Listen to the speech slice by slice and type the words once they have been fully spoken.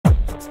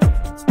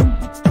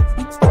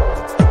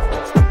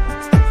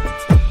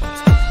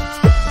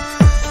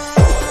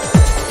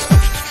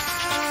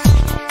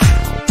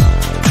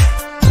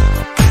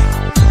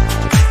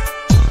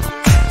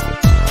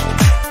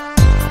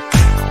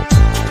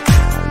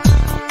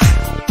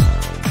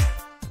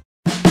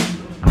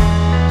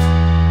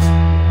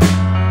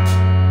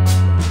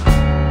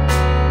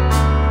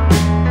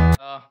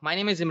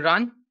name is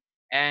Imran,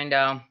 and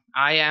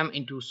I am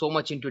into so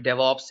much into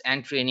DevOps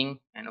and training,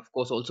 and of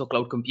course also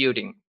cloud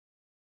computing.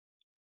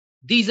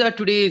 These are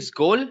today's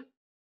goal.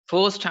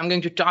 First, I'm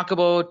going to talk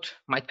about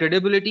my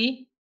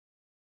credibility.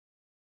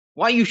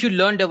 Why you should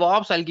learn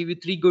DevOps. I'll give you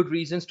 3 good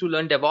reasons to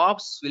learn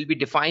DevOps. We'll be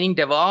defining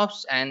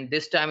DevOps, and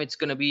this time it's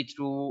going to be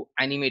through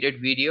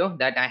animated video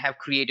that I have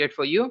created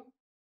for you.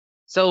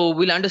 So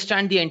we'll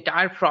understand the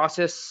entire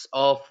process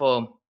of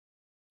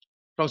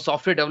from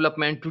software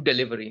development to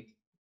delivery.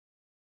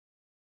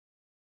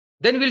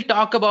 Then we'll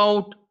talk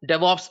about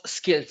DevOps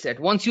skill set.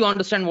 Once you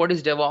understand what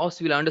is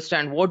DevOps, we'll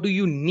understand what do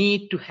you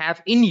need to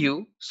have in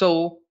you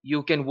so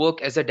you can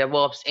work as a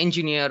DevOps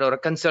engineer or a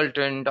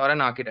consultant or an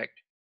architect.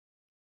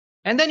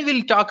 And then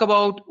we'll talk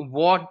about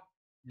what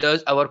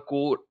does our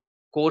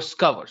course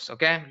covers.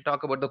 Okay, we'll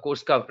talk about the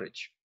course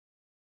coverage.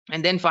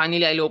 And then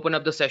finally, I'll open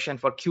up the session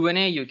for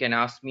Q&A. You can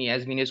ask me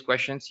as many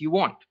questions you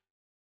want.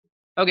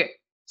 Okay,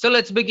 so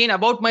let's begin.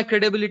 About my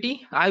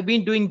credibility, I've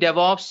been doing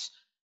DevOps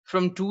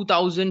from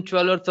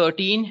 2012 or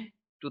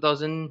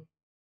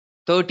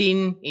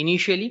 2013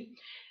 initially,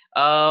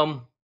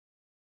 and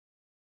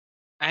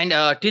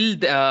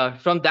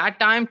from that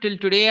time till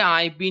today,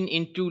 I've been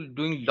into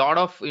doing a lot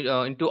of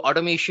into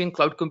automation,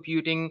 cloud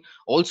computing,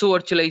 also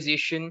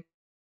virtualization,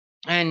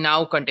 and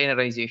now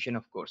containerization,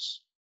 of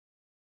course.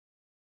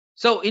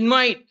 So in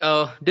my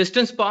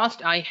distance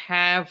past, I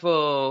have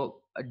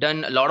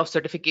done a lot of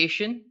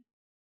certification.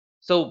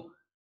 So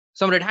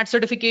some Red Hat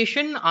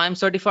certification, I'm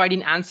certified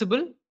in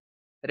Ansible,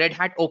 Red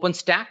Hat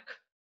OpenStack,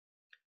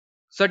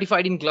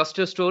 certified in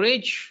cluster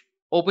storage,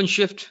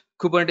 OpenShift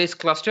Kubernetes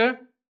cluster,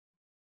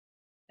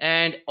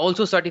 and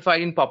also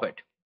certified in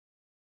Puppet.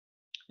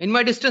 In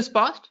my distance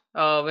past,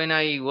 when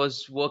I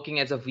was working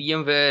as a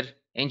VMware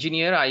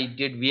engineer, I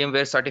did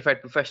VMware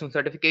Certified Professional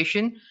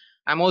Certification.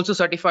 I'm also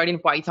certified in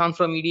Python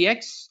from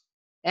EDX.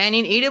 And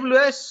in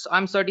AWS,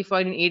 I'm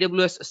certified in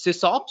AWS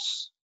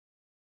SysOps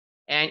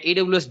and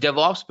AWS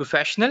DevOps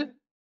Professional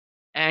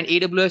and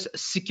AWS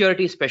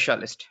Security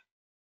Specialist.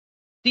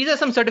 These are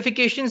some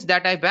certifications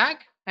that I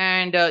back.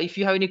 And if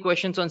you have any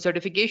questions on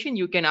certification,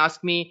 you can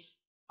ask me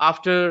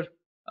after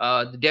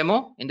the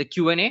demo in the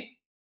Q&A.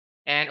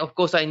 And of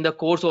course, in the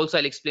course also,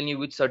 I'll explain you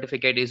which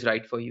certificate is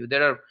right for you.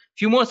 There are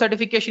few more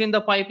certification in the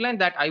pipeline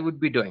that I would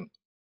be doing.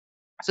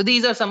 So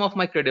these are some of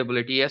my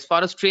credibility. As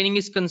far as training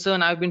is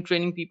concerned, I've been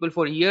training people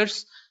for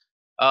years.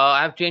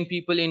 I've trained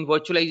people in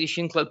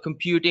virtualization, cloud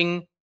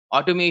computing,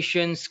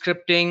 automation,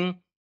 scripting,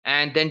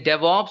 and then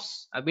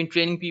DevOps. I've been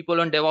training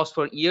people on DevOps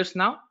for years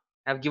now.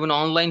 I've given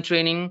online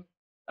training,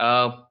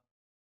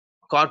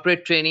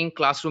 corporate training.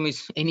 Classroom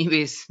is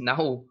anyways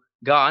now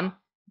gone.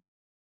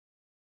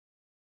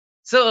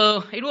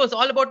 So it was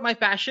all about my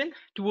passion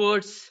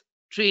towards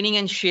training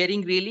and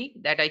sharing, really,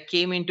 that I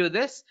came into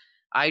this.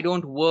 I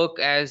don't work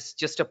as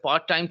just a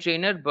part-time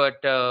trainer,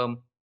 but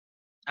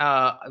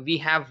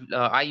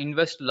I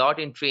invest a lot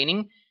in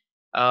training.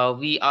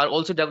 We are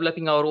also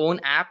developing our own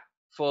app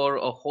for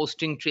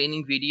hosting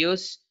training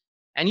videos,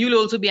 and you'll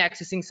also be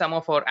accessing some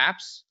of our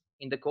apps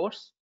in the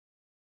course.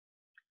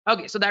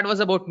 Okay, so that was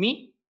about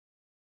me.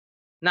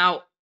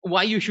 Now,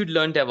 why you should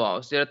learn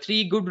DevOps? There are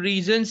 3 good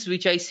reasons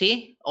which I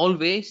say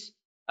always.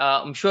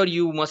 I'm sure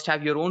you must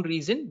have your own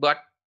reason,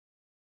 but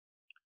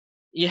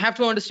you have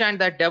to understand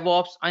that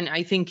DevOps, and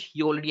I think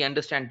you already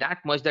understand that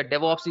much, that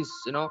DevOps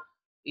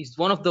is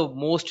one of the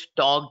most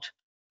talked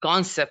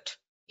concept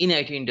in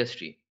IT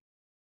industry.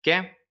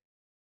 Okay,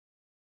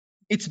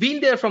 it's been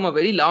there from a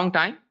very long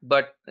time,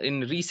 but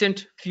in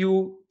recent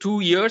 2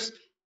 years,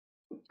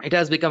 it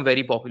has become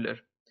very popular.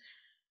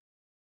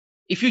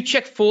 If you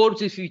check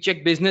Forbes, if you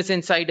check Business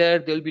Insider,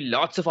 there'll be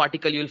lots of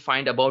article you'll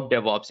find about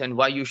DevOps and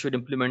why you should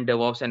implement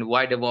DevOps and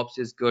why DevOps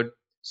is good.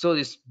 So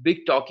this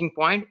big talking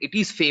point, it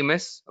is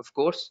famous, of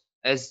course,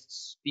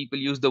 as people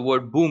use the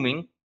word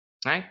booming,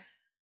 right?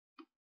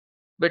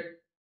 But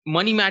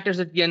money matters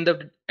at the end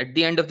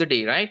of the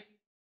day, right?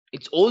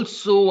 It's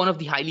also one of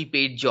the highly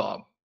paid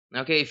job.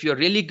 Okay, if you're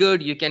really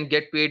good, you can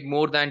get paid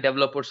more than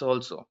developers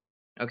also.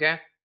 Okay,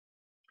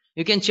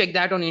 you can check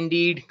that on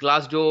Indeed,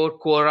 Glassdoor,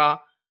 Quora,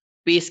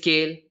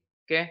 Payscale.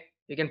 Okay,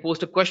 you can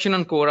post a question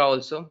on Quora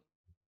also,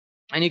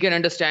 and you can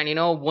understand,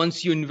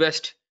 once you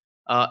invest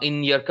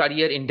in your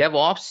career in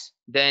DevOps,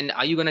 then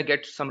are you going to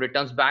get some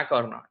returns back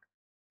or not,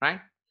 right?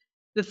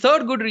 The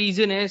third good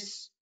reason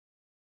is,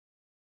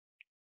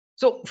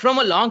 so from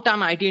a long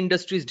time, IT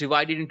industry is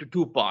divided into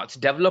 2 parts,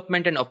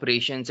 development and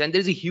operations, and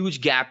there's a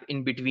huge gap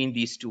in between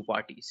these 2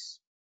 parties.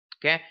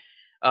 Okay,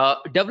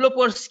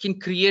 developers can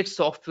create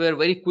software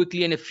very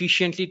quickly and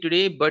efficiently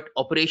today, but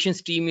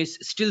operations team is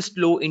still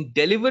slow in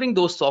delivering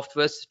those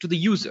softwares to the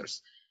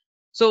users.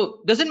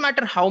 So doesn't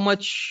matter how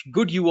much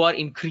good you are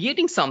in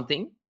creating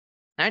something,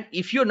 and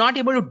if you're not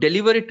able to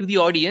deliver it to the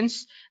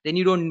audience, then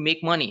you don't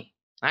make money,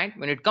 right?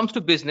 When it comes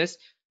to business,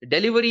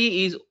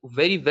 delivery is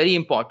very, very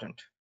important.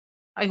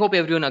 I hope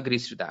everyone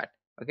agrees to that.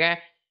 Okay,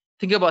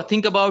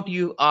 think about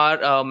you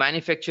are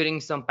manufacturing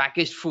some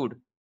packaged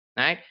food,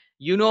 right?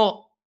 You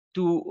know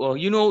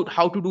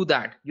how to do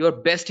that. You're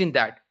best in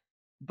that.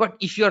 But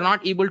if you're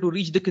not able to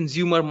reach the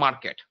consumer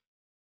market,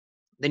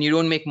 then you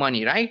don't make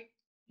money, right?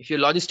 If your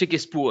logistic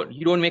is poor,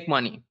 you don't make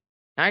money,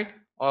 right?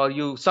 Or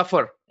you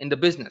suffer in the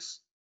business.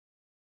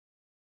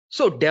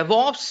 So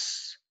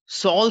DevOps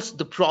solves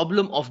the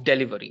problem of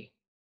delivery.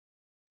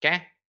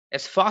 Okay.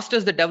 As fast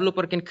as the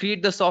developer can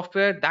create the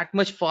software, that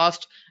much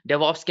fast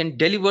DevOps can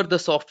deliver the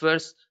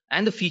softwares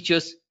and the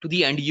features to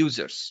the end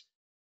users.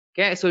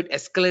 Okay. So it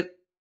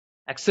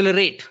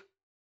accelerate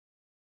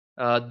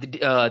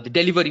the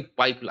delivery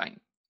pipeline.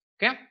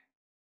 Okay.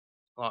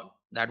 Oh,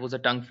 that was a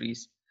tongue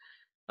freeze.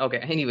 Okay.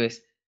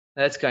 Anyways,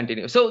 let's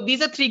continue. So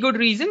these are three good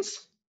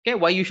reasons, okay,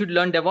 why you should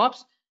learn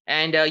DevOps.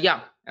 And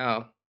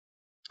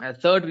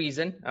third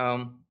reason,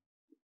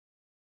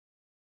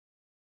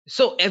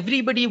 so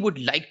everybody would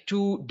like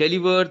to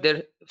deliver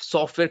their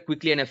software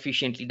quickly and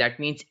efficiently. That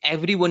means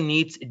everyone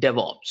needs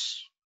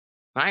DevOps,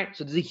 right?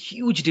 So there's a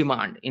huge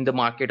demand in the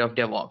market of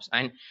DevOps,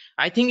 and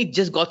I think it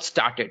just got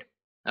started.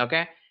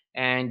 Okay.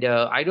 And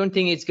I don't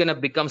think it's going to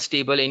become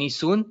stable any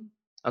soon.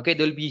 Okay.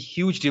 There'll be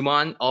huge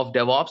demand of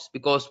DevOps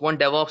because one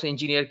DevOps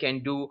engineer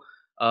can do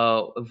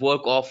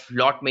work of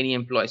lot many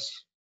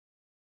employees.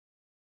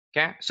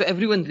 Okay. So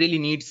everyone really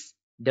needs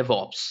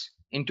DevOps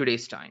in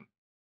today's time.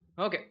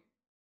 Okay.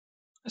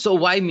 So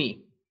why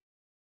me?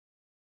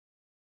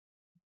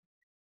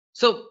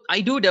 So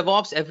I do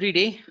DevOps every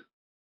day,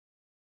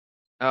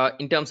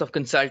 in terms of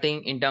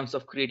consulting, in terms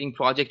of creating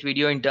project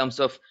video, in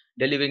terms of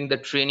delivering the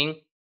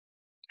training.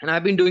 And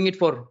I've been doing it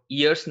for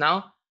years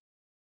now.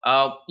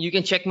 You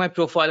can check my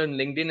profile on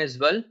LinkedIn as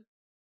well.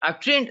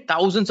 I've trained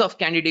thousands of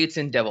candidates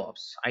in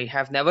DevOps. I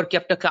have never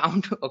kept a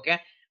count, okay,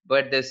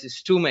 but this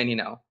is too many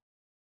now.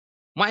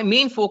 My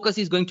main focus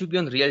is going to be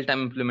on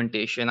real-time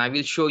implementation. I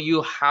will show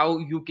you how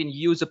you can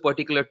use a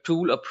particular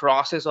tool, a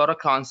process, or a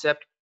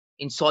concept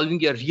in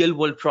solving a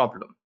real-world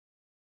problem.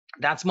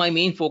 That's my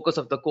main focus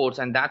of the course,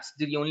 and that's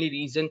the only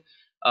reason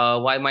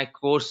why my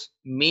course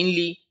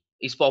mainly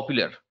is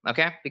popular.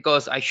 Okay,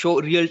 because I show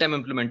real-time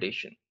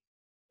implementation.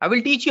 I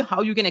will teach you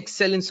how you can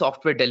excel in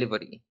software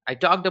delivery. I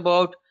talked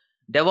about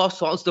DevOps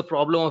solves the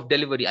problem of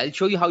delivery. I'll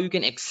show you how you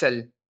can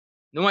excel.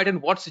 No matter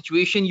what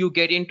situation you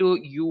get into,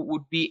 you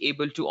would be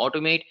able to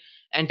automate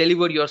and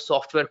deliver your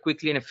software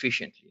quickly and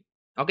efficiently.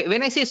 Okay,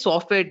 when I say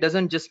software, it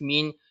doesn't just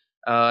mean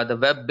the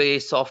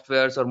web-based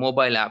softwares or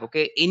mobile app.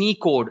 Okay, any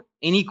code.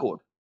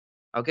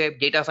 Okay,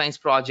 data science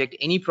project,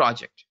 any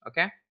project.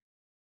 Okay,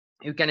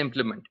 you can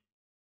implement.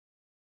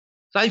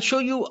 So I'll show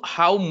you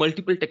how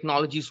multiple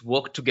technologies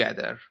work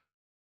together.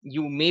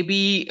 You may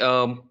be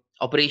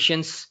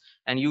operations,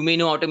 and you may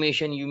know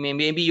automation.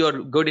 Maybe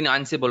you're good in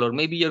Ansible, or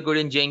maybe you're good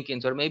in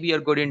Jenkins, or maybe you're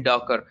good in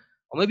Docker,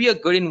 or maybe you're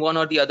good in one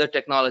or the other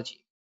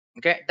technology.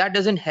 Okay, that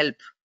doesn't help.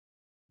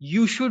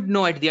 You should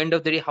know at the end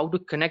of the day how to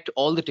connect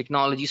all the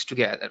technologies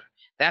together.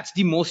 That's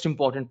the most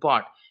important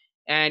part.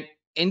 And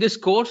in this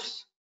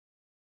course,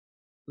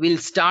 we'll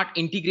start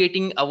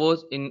integrating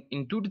ours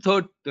into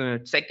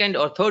the second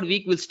or third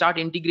week. We'll start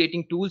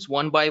integrating tools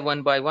one by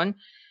one,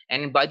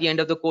 and by the end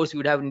of the course, we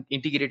would have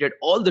integrated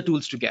all the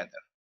tools together.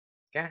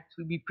 Okay, it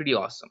will be pretty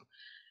awesome.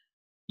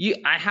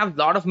 I have a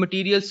lot of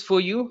materials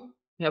for you.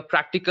 You have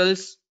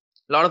practicals,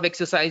 a lot of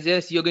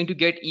exercises. You're going to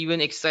get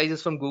even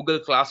exercises from Google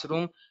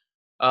Classroom.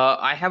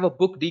 I have a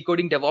book,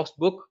 Decoding DevOps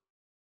book,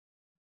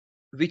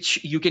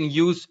 which you can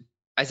use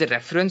as a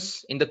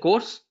reference in the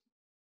course,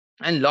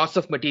 and lots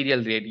of material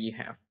really you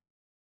have.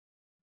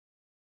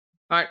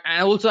 All right,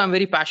 and also I'm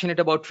very passionate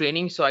about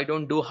training, so I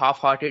don't do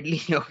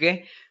half-heartedly.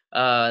 Okay,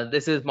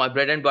 this is my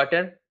bread and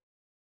butter.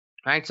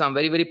 Right, so I'm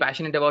very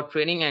passionate about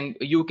training, and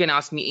you can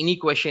ask me any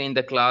question in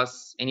the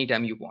class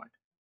anytime you want.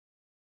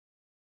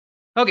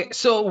 Okay,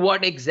 so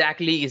what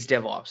exactly is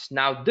DevOps?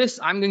 Now this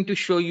I'm going to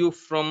show you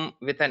from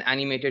with an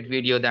animated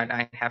video that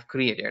I have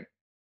created.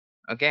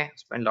 Okay,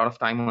 spend a lot of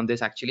time on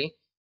this actually,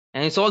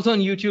 and it's also on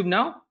YouTube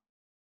now.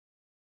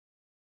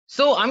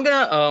 So I'm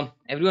gonna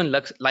everyone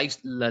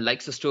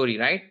likes a story,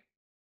 right?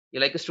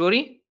 You like a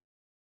story?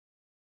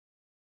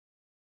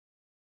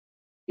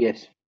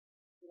 Yes.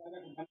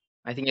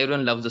 I think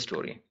everyone loves the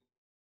story.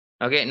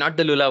 Okay, not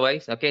the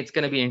lullabies. Okay, it's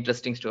gonna be an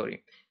interesting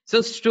story.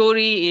 So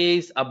story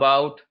is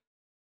about,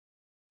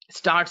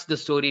 starts the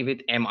story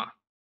with Emma.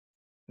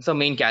 It's a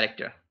main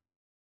character.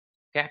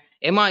 Okay,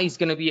 Emma is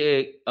gonna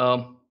be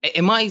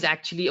Emma is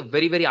actually a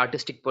very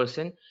artistic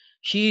person.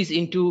 She is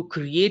into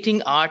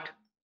creating art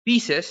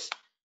pieces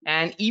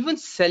and even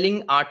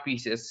selling art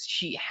pieces.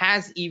 She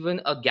has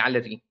even a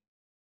gallery.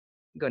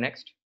 Go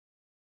next.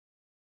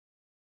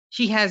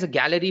 She has a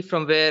gallery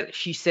from where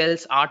she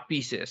sells art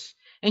pieces,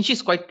 and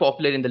she's quite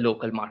popular in the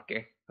local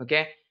market.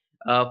 Okay,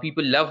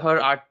 people love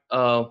her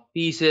art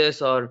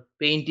pieces or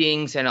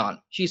paintings and all.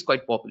 She's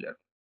quite popular.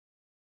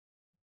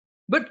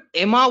 But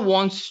Emma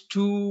wants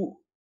to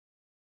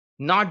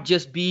not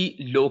just be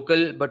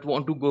local, but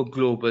want to go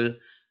global.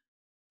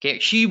 Okay,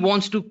 she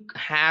wants to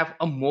have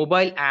a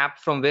mobile app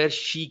from where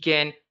she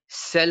can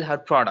sell her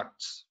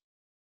products.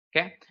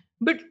 Okay,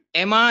 but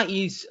Emma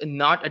is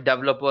not a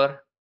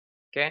developer.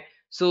 Okay,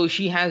 so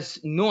she has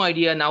no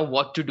idea now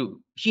what to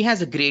do. She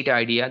has a great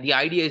idea. The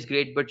idea is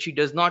great, but she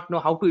does not know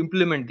how to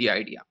implement the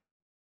idea,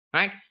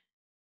 right?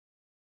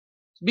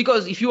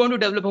 Because if you want to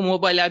develop a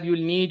mobile app,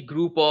 you'll need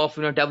group of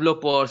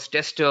developers,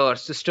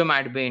 testers, system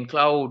admin,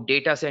 cloud,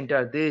 data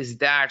center, this,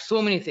 that, so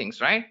many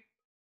things, right?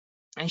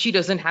 And she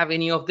doesn't have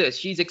any of this.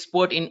 She's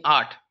expert in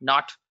art,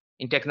 not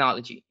in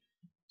technology.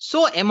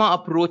 So Emma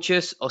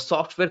approaches a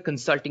software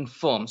consulting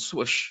firm,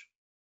 Swoosh,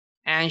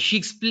 and she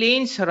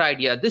explains her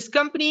idea. This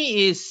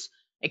company is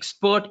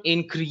expert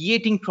in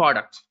creating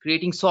products,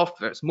 creating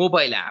softwares,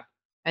 mobile app,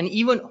 and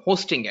even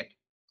hosting it.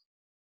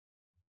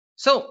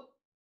 So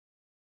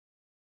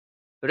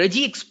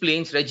Reggie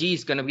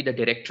is going to be the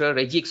director.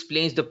 Reggie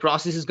explains the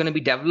process is going to be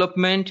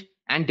development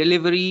and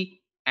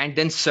delivery and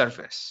then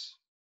service.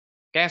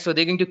 Okay, so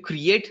they're going to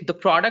create the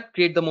product,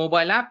 create the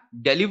mobile app,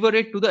 deliver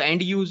it to the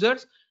end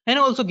users, and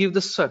also give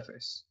the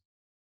service.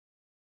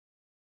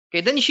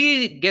 Okay, then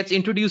she gets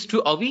introduced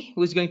to Avi,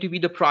 who is going to be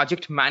the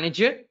project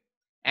manager,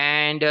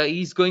 and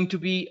he's going to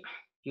be,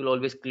 you'll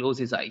always close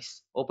his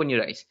eyes, open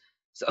your eyes.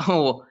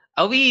 So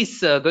Avi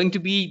is going to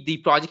be the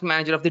project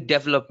manager of the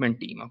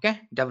development team. Okay,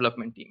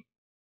 development team.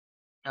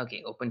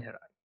 Okay, open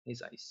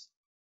his eyes.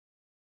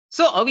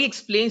 So Avi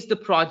explains the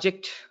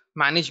project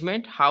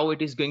management, how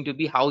it is going to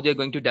be, how they're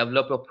going to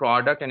develop a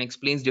product, and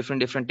explains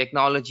different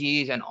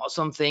technologies and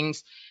awesome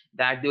things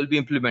that they'll be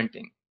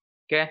implementing.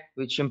 Okay,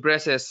 which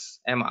impresses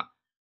Emma.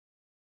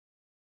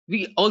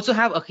 We also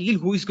have Akhil,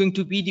 who is going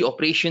to be the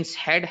operations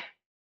head,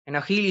 and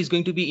Akhil is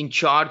going to be in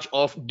charge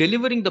of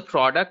delivering the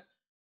product,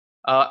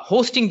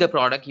 hosting the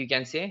product, you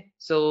can say.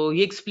 So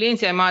he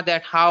explains Emma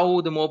that how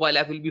the mobile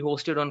app will be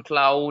hosted on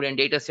cloud and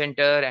data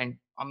center and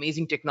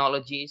amazing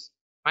technologies,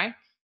 right?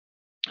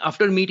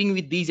 After meeting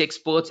with these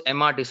experts,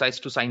 Emma decides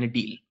to sign a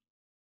deal.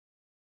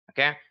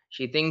 Okay,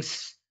 she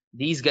thinks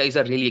these guys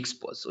are really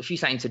experts, so she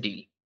signs a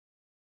deal.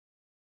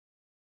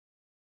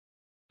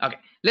 Okay,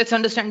 let's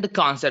understand the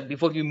concept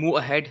before we move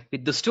ahead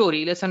with the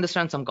story. Let's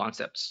understand some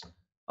concepts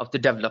of the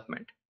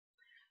development.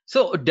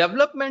 So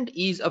development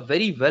is a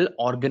very well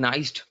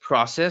organized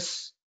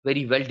process,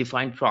 very well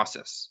defined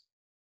process,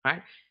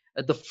 right?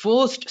 The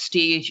first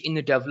stage in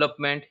the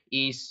development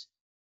is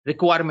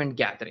requirement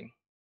gathering.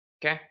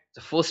 Okay,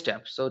 the first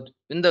step. So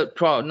when the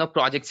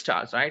project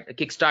starts, right, a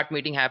kickstart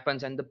meeting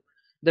happens and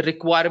the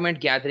requirement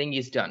gathering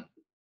is done.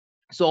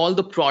 So all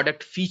the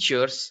product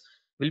features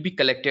will be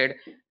collected,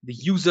 the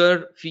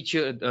user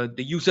feature,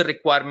 the user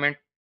requirement,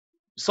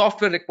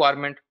 software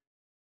requirement,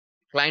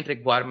 client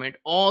requirement,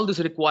 all this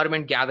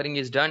requirement gathering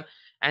is done,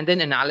 and then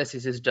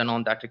analysis is done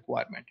on that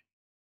requirement.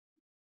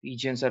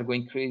 Regions are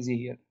going crazy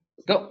here.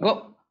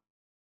 Go.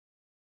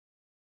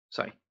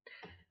 Sorry.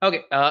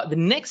 Okay, the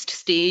next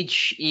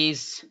stage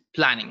is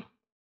planning.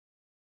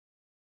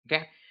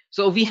 Okay,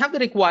 so we have the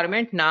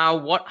requirement.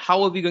 Now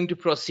how are we going to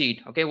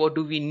proceed? Okay, what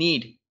do we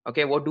need?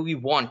 Okay, what do we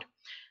want?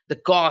 The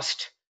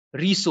cost,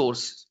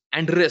 resource,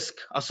 and risk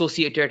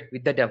associated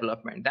with the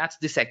development. That's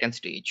the second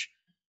stage.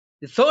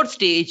 The third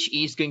stage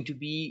is going to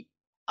be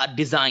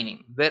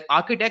designing, where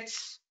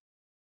architects,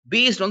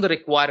 based on the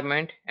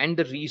requirement and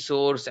the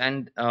resource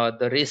and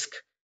the risk,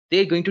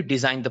 they're going to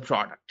design the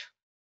product.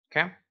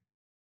 Okay,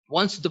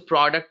 once the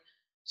product,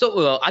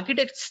 so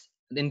architects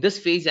in this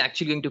phase are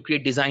actually going to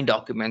create design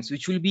documents,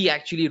 which will be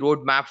actually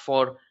roadmap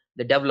for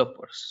the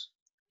developers.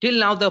 Till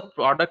now the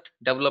product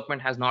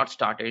development has not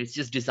started, it's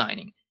just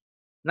designing.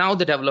 Now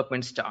the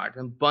development starts.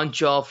 A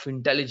bunch of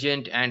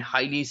intelligent and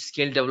highly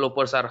skilled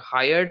developers are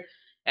hired,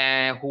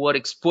 who are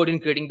expert in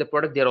creating the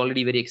product. They're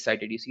already very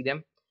excited, you see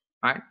them,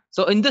 right?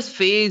 So in this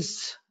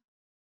phase,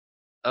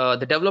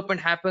 the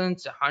development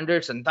happens,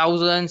 hundreds and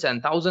thousands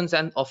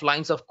of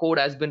lines of code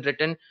has been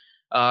written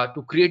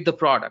to create the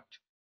product.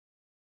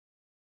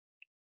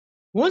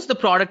 Once the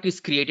product is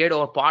created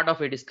or part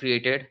of it is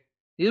created,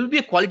 there will be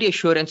a quality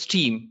assurance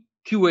team,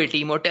 QA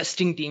team or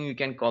testing team, you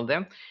can call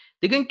them.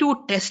 They're going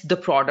to test the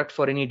product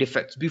for any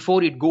defects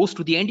before it goes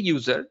to the end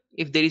user.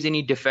 If there is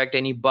any defect,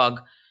 any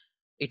bug,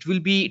 it will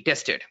be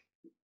tested.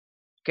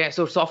 Okay,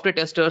 so software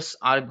testers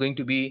are going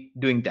to be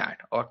doing that,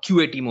 or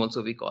QA team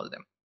also we call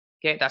them.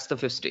 Okay, that's the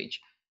fifth stage.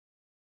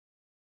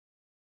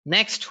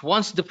 Next,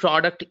 once the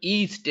product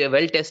is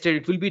well tested,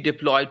 it will be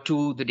deployed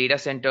to the data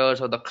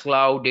centers or the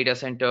cloud data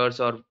centers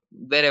or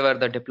wherever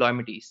the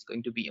deployment is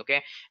going to be.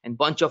 Okay, and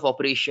bunch of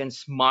operations,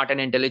 smart and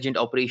intelligent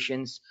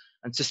operations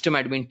and system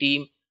admin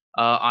team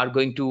are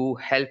going to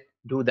help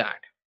do that.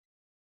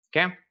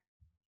 Okay,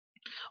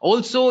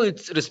 also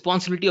it's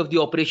responsibility of the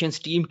operations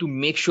team to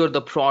make sure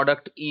the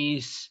product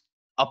is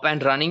up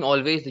and running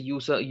always, the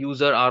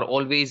user are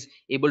always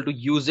able to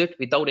use it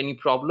without any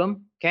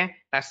problem. Okay,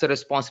 that's the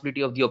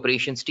responsibility of the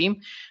operations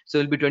team. So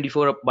it'll be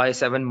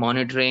 24/7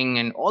 monitoring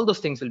and all those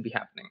things will be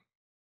happening.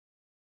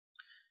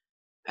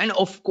 And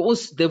of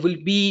course there will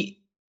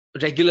be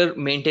regular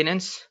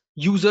maintenance.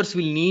 Users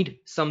will need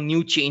some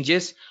new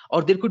changes,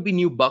 or there could be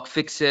new bug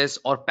fixes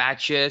or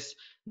patches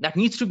that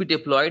needs to be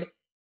deployed.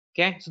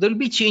 Okay, so there will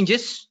be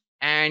changes,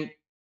 and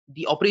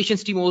the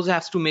operations team also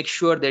has to make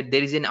sure that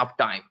there is an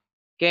uptime.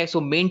 Okay,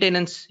 so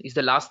maintenance is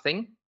the last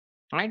thing,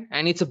 right?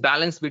 And it's a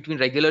balance between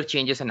regular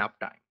changes and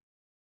uptime.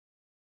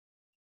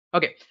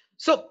 Okay,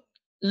 so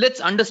let's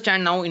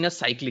understand now in a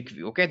cyclic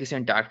view, okay, this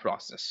entire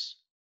process.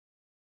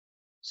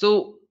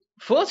 So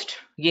first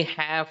you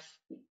have,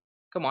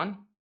 come on,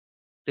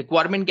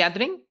 requirement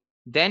gathering,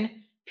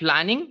 then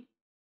planning,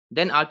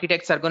 then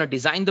architects are going to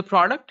design the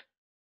product,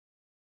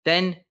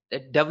 then the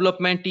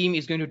development team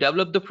is going to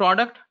develop the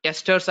product,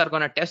 testers are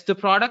going to test the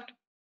product,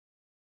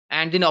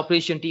 and then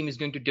operation team is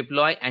going to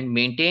deploy and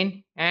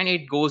maintain, and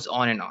it goes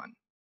on and on.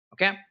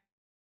 Okay,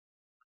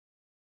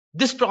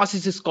 this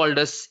process is called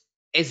as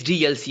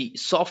SDLC,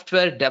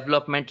 software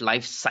development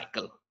life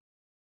cycle.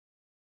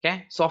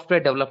 Okay, software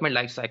development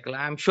life cycle,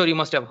 I'm sure you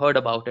must have heard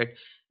about it.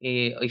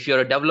 If you're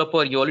a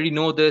developer, you already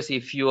know this.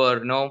 If you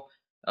are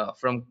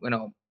from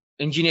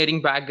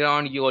engineering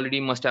background, you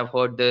already must have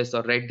heard this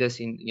or read this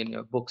in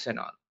your books and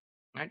all.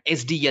 Right,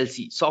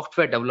 SDLC,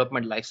 software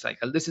development life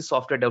cycle. This is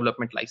software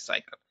development life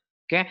cycle.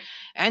 Okay,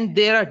 and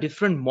there are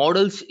different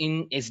models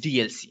in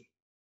SDLC.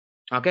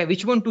 Okay,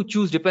 which one to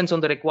choose depends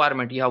on the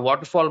requirement. You have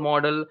waterfall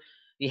model,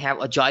 you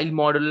have agile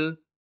model,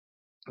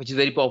 which is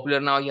very popular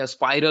now. You have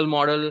spiral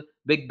model,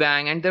 big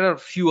bang, and there are a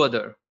few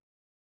other.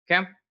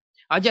 Okay,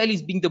 agile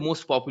is being the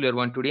most popular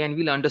one today, and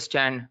we'll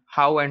understand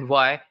how and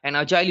why. And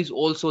agile is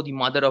also the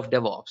mother of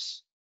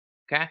DevOps.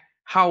 Okay,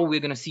 how we're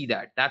going to see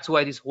that, that's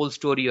why this whole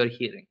story you're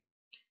hearing.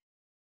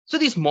 So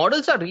these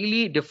models are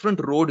really different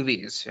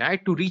roadways,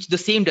 right, to reach the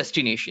same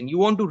destination. You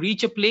want to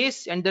reach a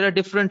place and there are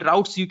different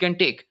routes you can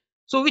take.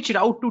 So which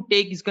route to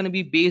take is going to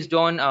be based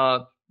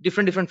on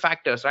different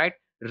factors, right?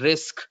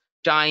 Risk,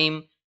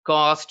 time,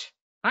 cost,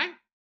 right?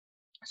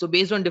 So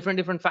based on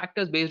different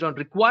factors, based on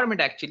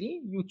requirement,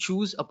 actually you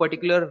choose a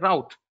particular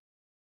route,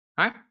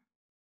 right?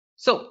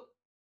 So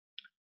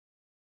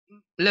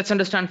let's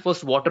understand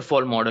first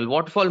waterfall model.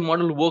 Waterfall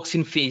model works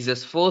in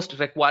phases. First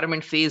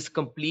requirement phase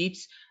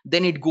completes,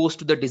 then it goes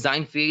to the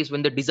design phase.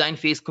 When the design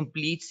phase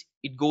completes,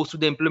 it goes to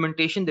the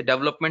implementation, the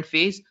development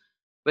phase.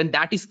 When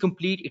that is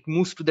complete, it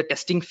moves to the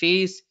testing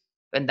phase.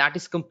 When that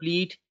is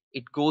complete,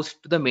 it goes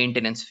to the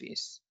maintenance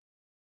phase.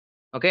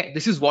 Okay,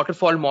 this is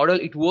waterfall model.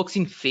 It works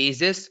in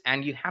phases,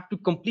 and you have to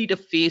complete a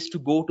phase to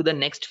go to the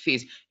next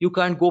phase. You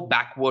can't go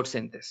backwards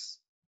in this.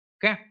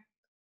 Okay,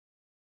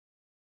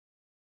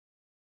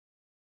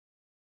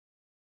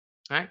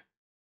 all right,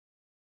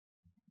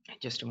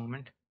 just a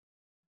moment.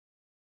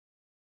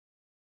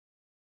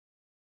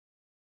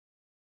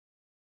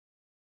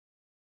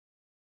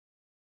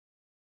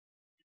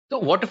 So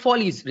waterfall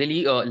is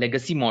really a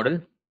legacy model,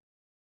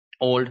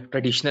 old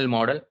traditional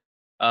model,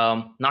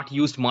 not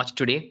used much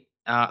today.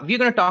 We're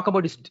going to talk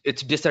about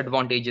its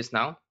disadvantages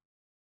now.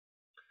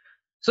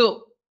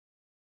 So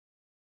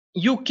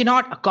you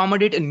cannot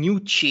accommodate a new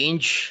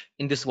change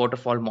in this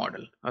waterfall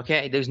model.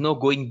 Okay, there's no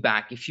going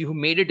back. If you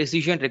made a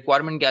decision,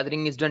 requirement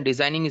gathering is done,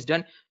 designing is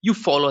done, you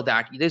follow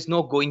that. There's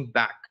no going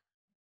back.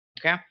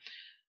 Okay,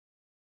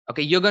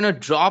 okay, you're going to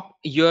drop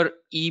your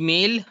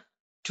email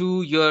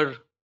to your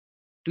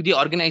to the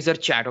organizer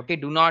chat. Okay,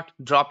 do not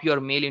drop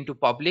your mail into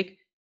public.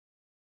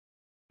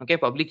 Okay,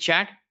 public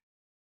chat.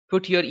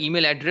 Put your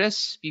email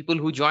address, people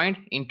who joined,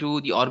 into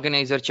the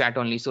organizer chat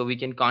only, so we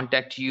can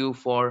contact you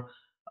for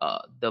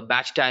the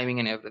batch timing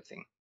and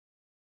everything.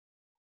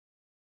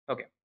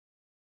 Okay,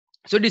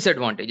 so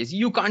disadvantages: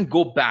 you can't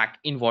go back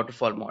in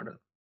waterfall model.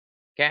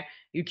 Okay,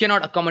 you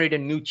cannot accommodate a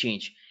new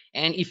change.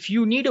 And if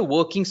you need a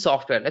working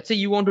software, let's say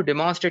you want to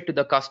demonstrate to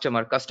the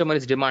customer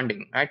is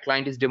demanding, right,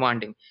 client is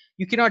demanding,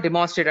 you cannot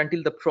demonstrate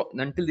until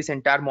until this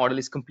entire model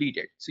is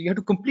completed. So you have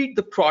to complete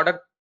the product,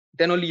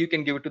 then only you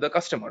can give it to the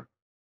customer.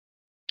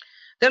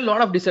 There are a lot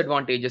of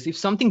disadvantages. If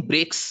something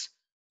breaks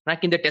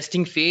like in the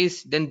testing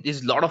phase, then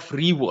there's a lot of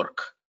rework.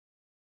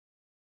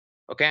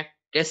 Okay,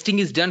 testing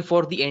is done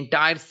for the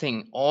entire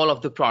thing, all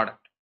of the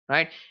product,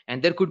 right?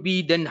 And there could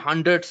be then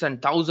hundreds and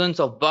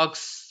thousands of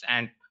bugs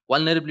and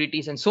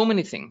vulnerabilities and so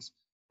many things,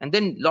 and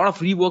then a lot of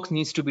rework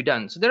needs to be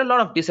done. So there are a lot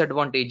of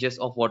disadvantages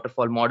of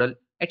waterfall model,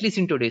 at least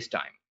in today's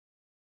time.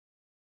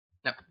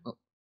 Now,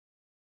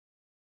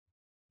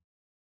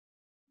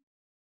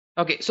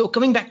 okay, so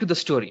coming back to the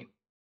story.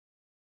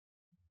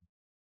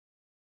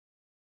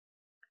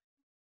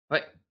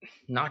 Wait,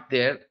 not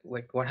there.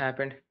 Wait, what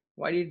happened?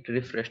 Why did it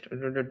refresh?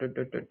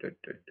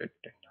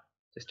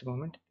 Just a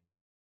moment.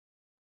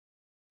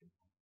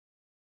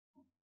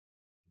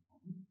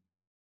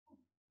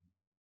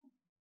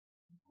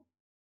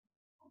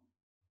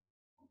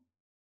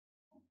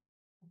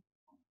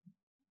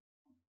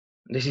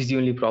 This is the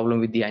only problem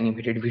with the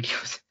animated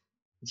videos.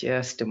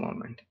 Just a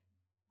moment.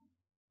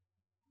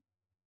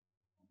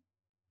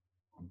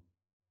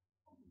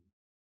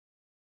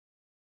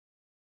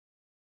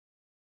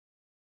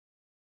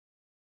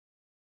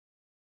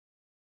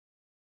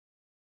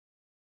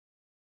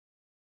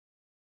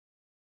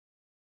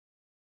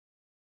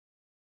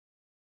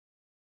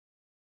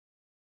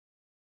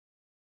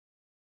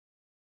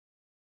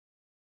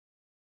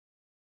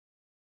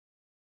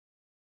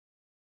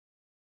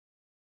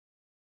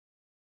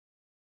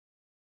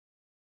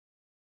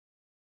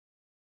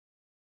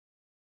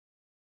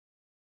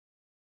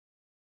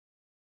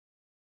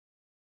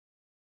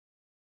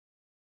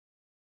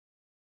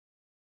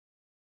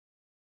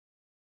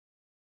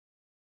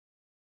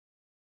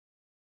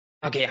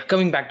 Okay, yeah,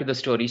 coming back to the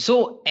story.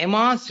 So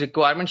Emma's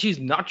requirement, she's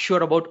not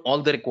sure about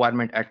all the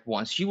requirement at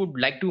once. She would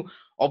like to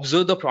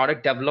observe the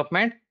product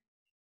development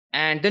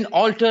and then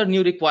alter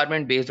new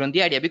requirement based on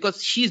the idea,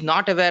 because she's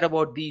not aware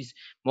about these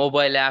mobile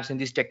apps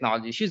and these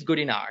technologies. She's good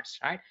in arts,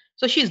 right?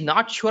 So she's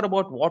not sure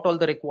about what all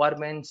the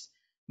requirements.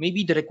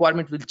 Maybe the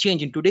requirement will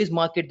change. In today's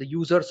market, the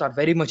users are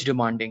very much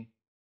demanding.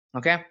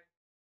 Okay,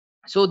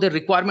 so the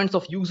requirements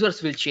of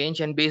users will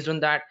change, and based on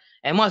that,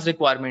 Emma's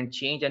requirement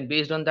change, and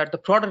based on that, the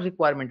product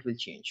requirement will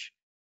change,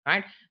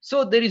 right?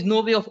 So there is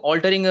no way of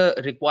altering a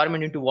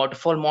requirement into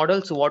waterfall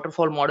model. So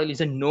waterfall model is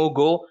a no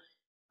go.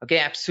 Okay,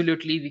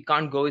 absolutely, we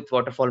can't go with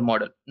waterfall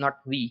model. Not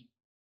we,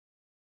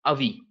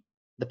 Avi,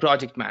 the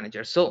project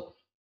manager. So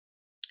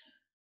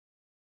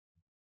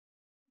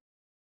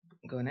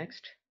go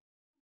next.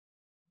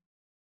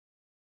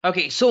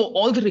 Okay, so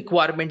all the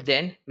requirement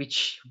then,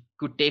 which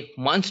could take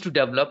months to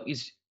develop,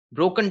 is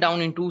broken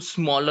down into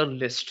smaller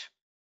list.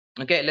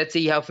 Okay, let's say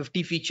you have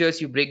 50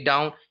 features, you break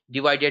down,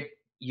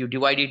 you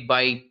divide it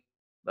by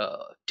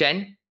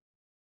 10.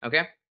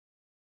 Okay,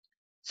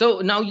 so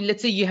now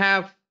let's say you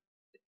have,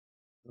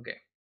 okay,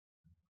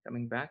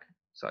 coming back,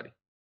 sorry,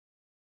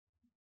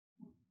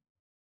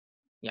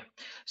 yeah.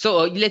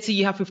 So let's say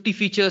you have 50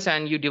 features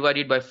and you divide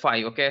it by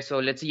 5. Okay, so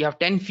let's say you have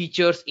 10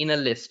 features in a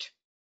list.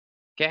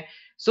 Okay,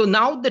 so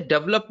now the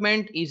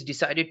development is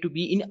decided to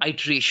be in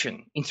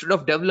iteration. Instead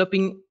of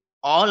developing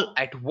all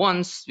at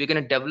once, we're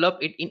going to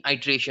develop it in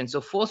iteration.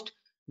 So first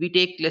we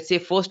take, let's say,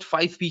 first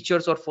 5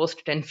 features or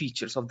first 10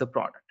 features of the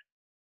product.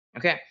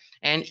 Okay,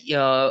 and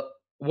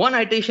one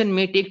iteration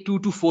may take 2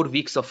 to 4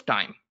 weeks of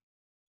time.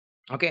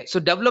 Okay, so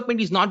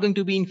development is not going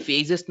to be in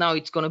phases now,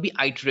 it's going to be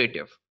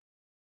iterative.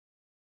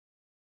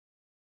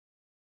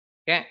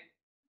 Okay,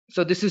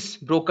 so this is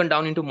broken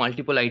down into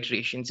multiple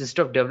iterations.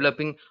 Instead of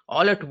developing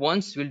all at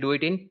once, we'll do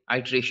it in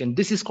iteration.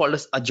 This is called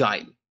as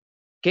agile.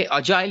 Okay,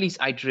 agile is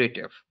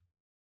iterative.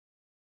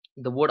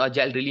 The word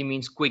agile really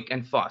means quick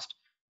and fast.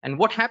 And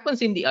what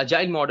happens in the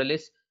agile model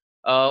is,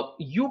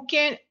 you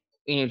can,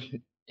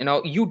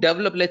 you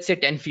develop, let's say,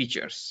 10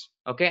 features.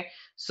 Okay,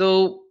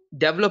 so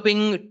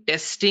developing,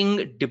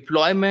 testing,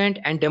 deployment,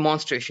 and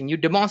demonstration, you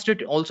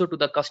demonstrate also to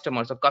the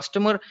customer. So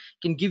customer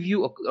can give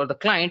you, or the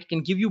client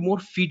can give you more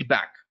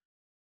feedback.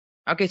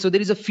 Okay, so there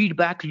is a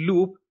feedback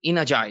loop in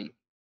agile.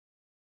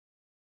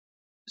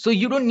 So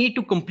you don't need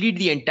to complete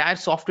the entire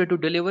software to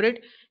deliver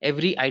it.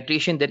 Every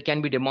iteration there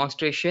can be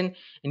demonstration,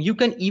 and you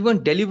can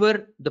even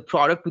deliver the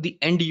product to the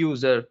end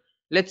user.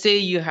 Let's say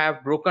you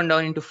have broken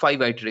down into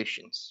 5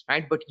 iterations,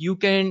 right? But you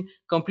can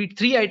complete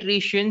 3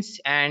 iterations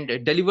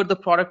and deliver the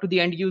product to the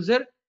end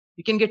user.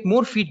 You can get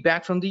more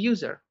feedback from the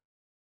user.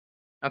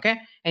 Okay,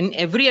 and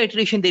every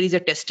iteration there is a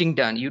testing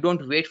done. You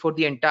don't wait for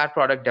the entire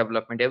product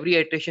development. Every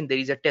iteration there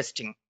is a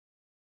testing.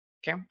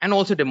 Okay, and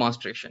also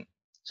demonstration.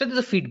 So there's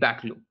a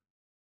feedback loop.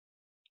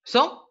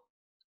 So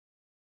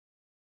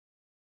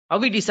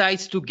Avi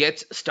decides to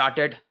get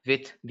started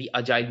with the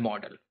agile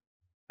model.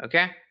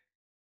 Okay,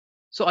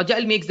 so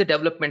agile makes the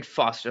development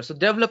faster. So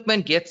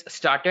development gets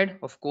started.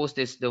 Of course,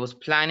 there was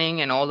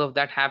planning and all of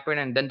that happened,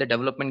 and then the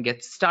development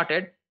gets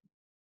started.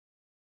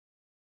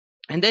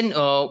 And then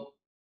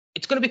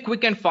it's going to be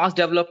quick and fast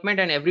development,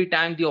 and every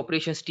time the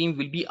operations team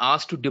will be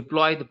asked to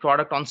deploy the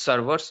product on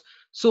servers,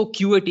 so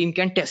QA team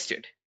can test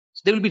it.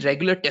 So there will be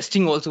regular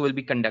testing also will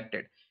be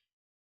conducted.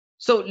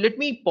 So let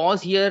me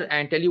pause here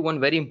and tell you one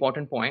very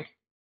important point.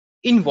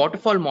 In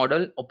waterfall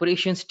model,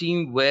 operations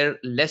team were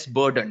less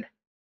burdened.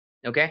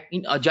 Okay,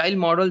 in agile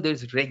model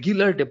there's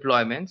regular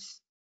deployments.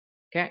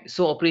 Okay,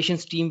 so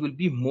operations team will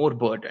be more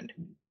burdened.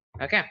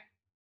 Okay,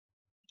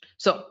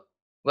 so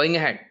going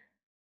ahead,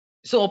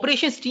 so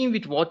operations team,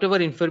 with whatever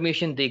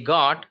information they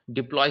got,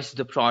 deploys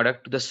the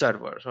product to the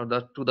servers or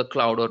to the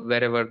cloud or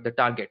wherever the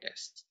target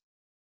is.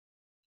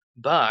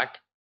 But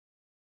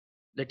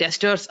the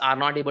testers are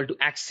not able to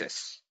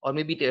access, or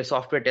maybe their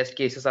software test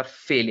cases are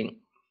failing.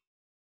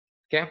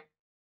 Okay,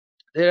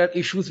 there are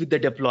issues with the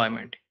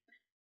deployment.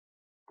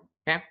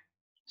 Okay,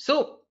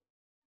 so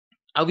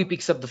Avi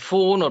picks up the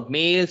phone or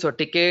mails or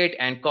ticket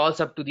and calls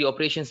up to the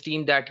operations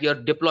team that your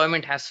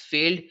deployment has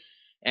failed,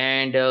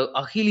 and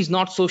Akhil is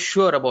not so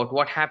sure about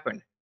what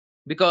happened,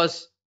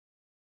 because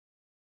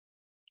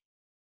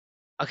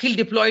Akhil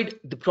deployed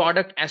the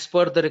product as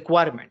per the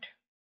requirement,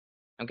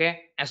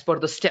 okay, as per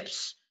the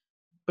steps,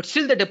 but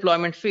still the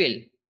deployment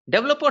failed.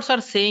 Developers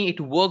are saying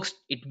it worked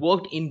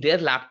in their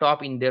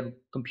laptop, in their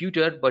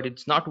computer, but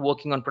it's not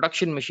working on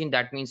production machine.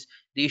 That means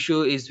the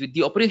issue is with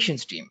the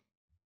operations team,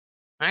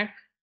 right?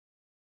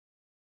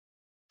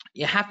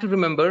 You have to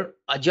remember,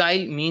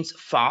 agile means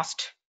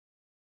fast.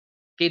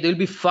 Okay, there will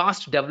be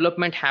fast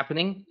development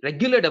happening,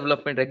 regular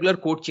development, regular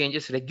code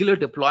changes, regular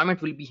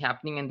deployment will be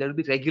happening, and there will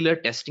be regular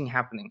testing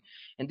happening.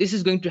 And this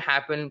is going to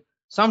happen,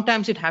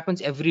 sometimes it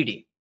happens every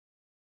day.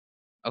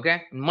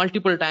 Okay,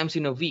 multiple times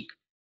in a week.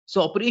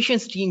 So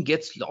operations team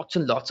gets lots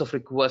and lots of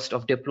requests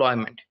of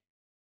deployment,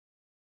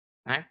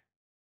 right?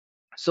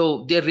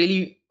 So they're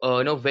really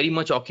very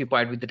much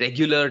occupied with the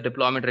regular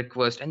deployment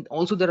request, and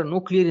also there are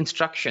no clear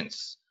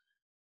instructions.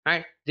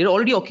 right? They're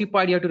already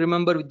occupied. You have to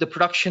remember with the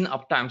production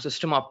uptime,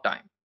 system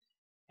uptime,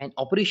 and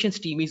operations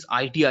team is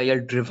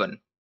ITIL driven.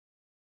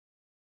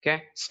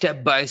 Okay,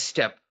 step by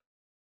step.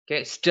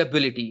 Okay,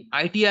 stability.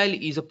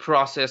 ITIL is a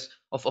process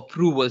of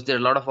approvals. There are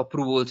a lot of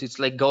approvals. It's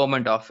like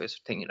government office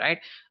thing, right?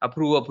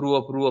 Approve,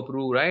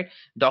 right?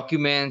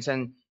 Documents,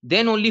 and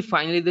then only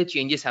finally the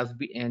changes have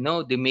been,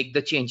 they make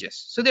the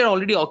changes. So they're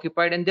already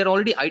occupied and they're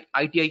already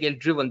ITIL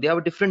driven. They have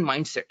a different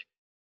mindset.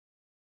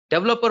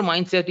 Developer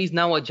mindset is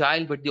now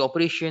agile, but the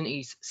operation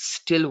is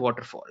still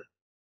waterfall.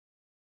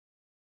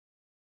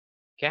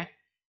 Okay,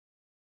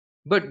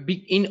 but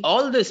in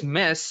all this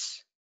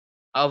mess,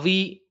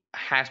 Avi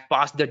has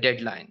passed the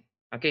deadline.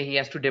 Okay, he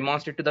has to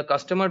demonstrate to the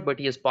customer, but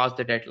he has passed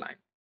the deadline.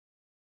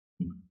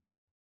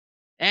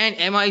 And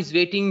Emma is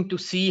waiting to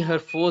see her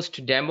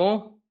first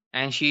demo,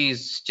 and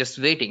she's just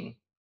waiting,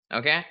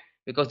 okay,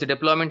 because the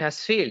deployment has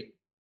failed.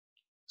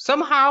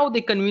 Somehow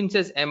they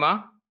convinces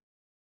Emma,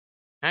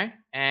 right,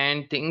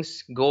 and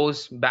things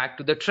goes back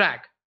to the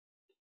track,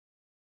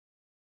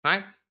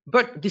 right?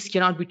 But this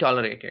cannot be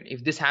tolerated.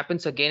 If this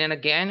happens again and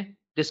again,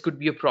 this could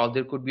be a problem.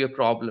 There could be a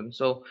problem.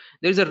 So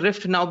there's a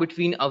rift now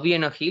between Avi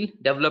and Akhil,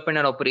 development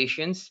and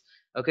operations.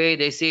 Okay,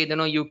 they say,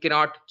 you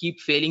cannot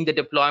keep failing the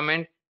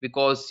deployment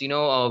because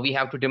we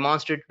have to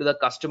demonstrate to the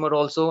customer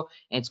also,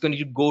 and it's going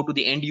to go to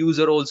the end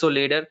user also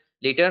later.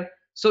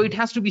 So it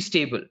has to be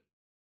stable,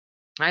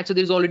 right? So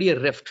there's already a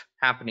rift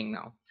happening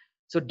now.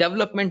 So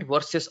development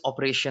versus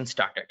operation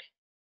started.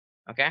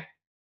 Okay,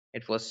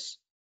 it was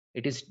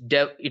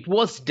it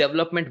was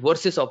development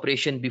versus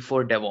operation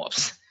before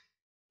DevOps.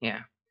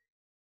 Yeah.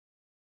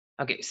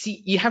 Okay,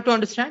 see, you have to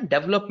understand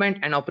development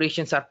and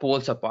operations are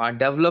poles apart.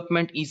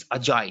 Development is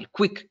agile,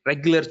 quick,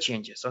 regular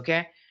changes.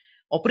 Okay,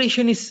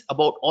 operation is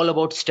all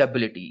about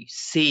stability,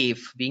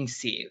 being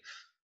safe,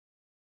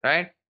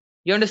 right?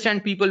 You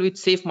understand people with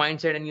safe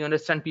mindset and you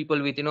understand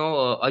people with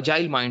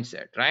agile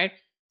mindset, right?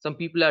 Some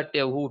people are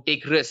who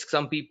take risks,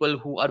 some people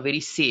who are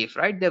very safe,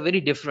 right? They're very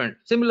different.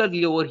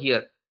 Similarly over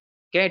here,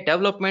 okay,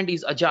 development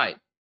is agile.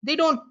 They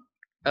don't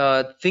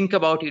think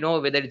about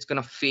whether it's going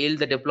to fail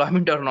the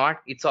deployment or not.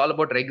 It's all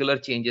about regular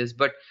changes,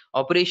 but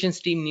operations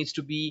team needs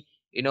to be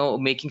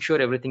making sure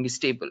everything is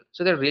stable.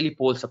 So they're really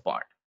poles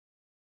apart.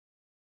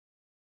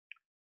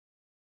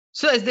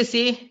 So as they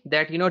say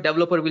that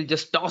developer will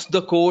just toss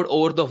the code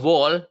over the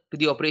wall to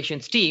the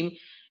operations team,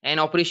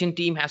 and operation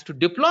team has to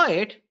deploy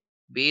it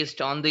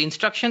based on the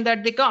instruction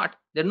that they got.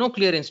 There are no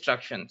clear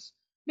instructions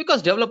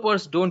because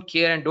developers don't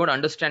care and don't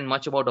understand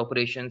much about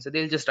operations. So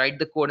they'll just write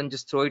the code and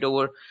just throw it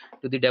over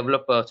to the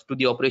developers, to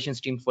the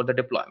operations team for the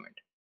deployment.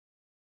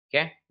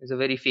 Okay, it's a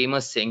very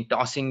famous saying,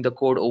 tossing the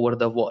code over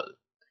the wall,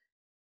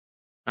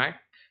 right?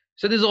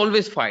 So there's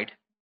always fight.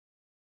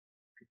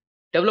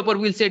 Developer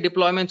will say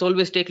deployments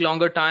always take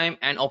longer time,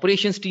 and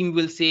operations team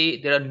will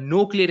say there are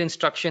no clear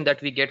instruction that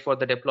we get for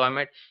the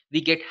deployment. We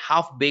get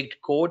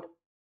half-baked code,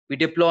 we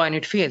deploy and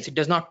it fails, it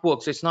does not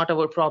work, so it's not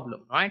our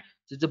problem, right?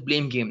 So it's a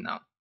blame game now,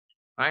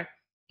 right?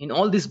 In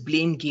all this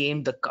blame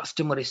game, the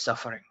customer is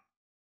suffering.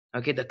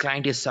 Okay, the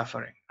client is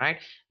suffering, right?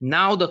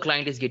 Now the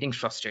client is getting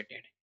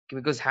frustrated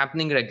because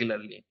happening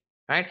regularly,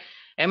 right?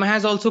 Emma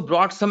has also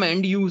brought some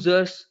end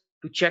users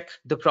to check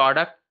the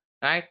product,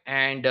 right?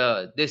 And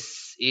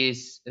this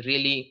is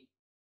really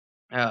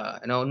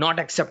not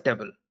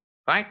acceptable,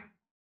 right?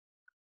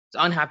 It's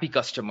unhappy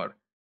customer.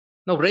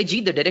 Now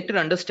Reggie, the director,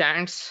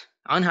 understands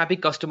unhappy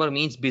customer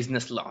means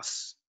business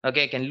loss.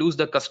 Okay, can lose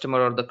the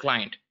customer or the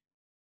client,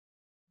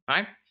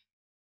 right?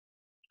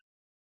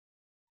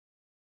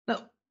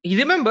 Now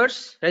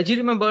Reggie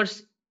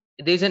remembers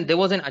there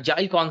was an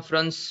agile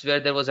conference where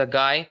there was a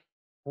guy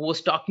who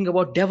was talking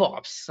about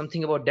DevOps,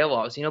 something about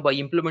DevOps. By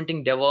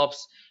implementing DevOps,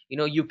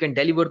 you can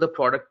deliver the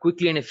product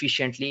quickly and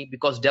efficiently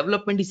because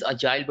development is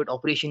agile, but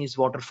operation is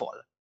waterfall.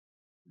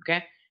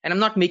 Okay, and I'm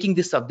not making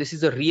this up. This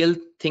is a real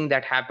thing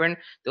that happened.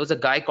 There was a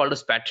guy called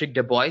as Patrick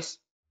Dubois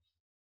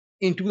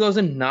in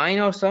 2009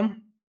 or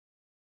some.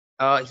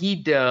 He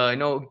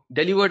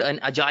delivered an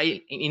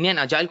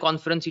agile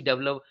conference. He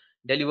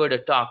delivered a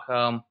talk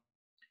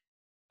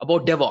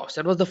about DevOps.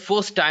 That was the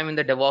first time in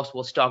the DevOps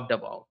was talked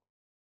about.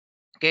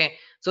 Okay,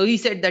 so he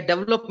said that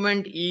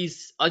development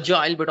is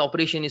agile, but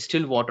operation is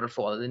still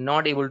waterfall. They're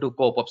not able to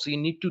cope up. So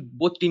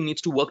both team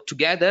needs to work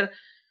together.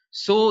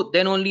 So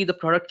then only the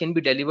product can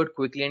be delivered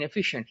quickly and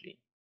efficiently.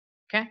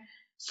 Okay,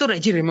 so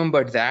Reggie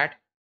remembered that.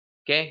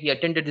 Okay, he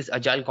attended this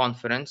agile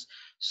conference,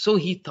 so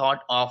he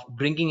thought of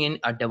bringing in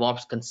a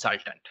DevOps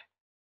consultant.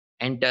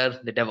 Enter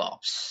the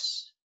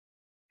DevOps.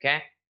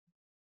 Okay,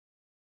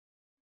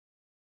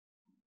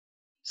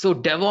 so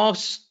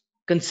DevOps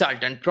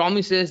consultant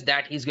promises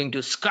that he's going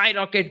to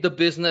skyrocket the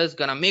business,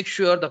 gonna make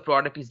sure the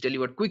product is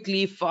delivered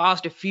quickly,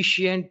 fast,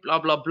 efficient, blah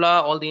blah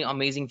blah, all the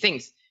amazing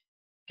things.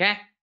 Okay,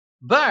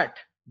 but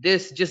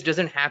this just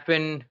doesn't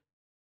happen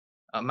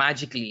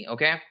magically.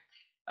 Okay,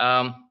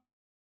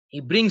 he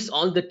brings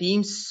all the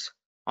teams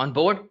on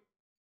board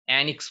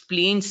and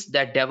explains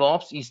that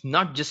DevOps is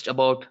not just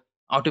about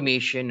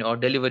automation or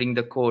delivering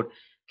the code.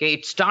 Okay,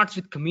 it starts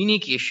with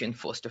communication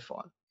first of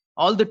all.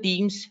 All the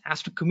teams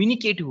has to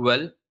communicate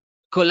well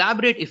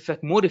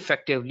collaborate more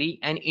effectively,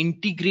 and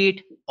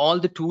integrate all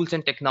the tools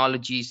and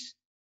technologies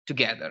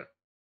together.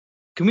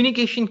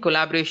 Communication,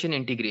 collaboration,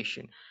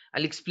 integration.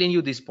 I'll explain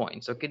you these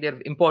points. Okay,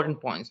 they're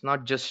important points,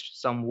 not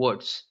just some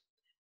words.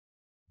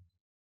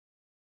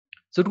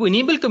 So to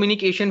enable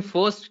communication,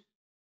 first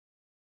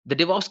the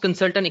DevOps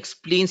consultant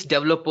explains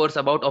developers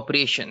about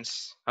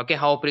operations. Okay,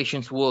 how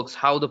operations works,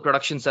 how the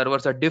production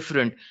servers are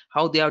different,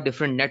 how they have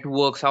different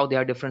networks, how they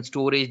have different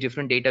storage,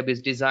 different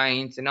database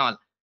designs and all,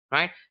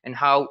 right? And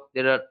how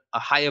there are a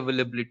high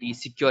availability,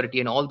 security,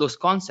 and all those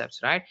concepts,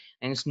 right?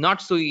 And it's not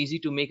so easy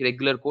to make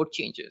regular code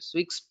changes. So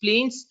he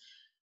explains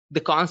the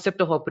concept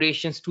of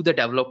operations to the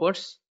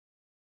developers,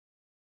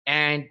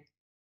 and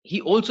he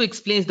also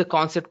explains the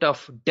concept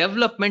of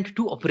development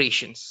to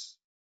operations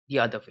the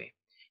other way.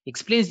 He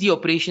explains the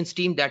operations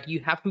team that you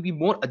have to be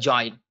more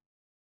agile.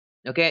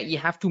 Okay, you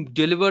have to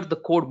deliver the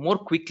code more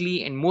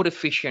quickly and more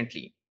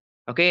efficiently.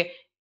 Okay,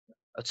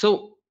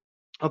 so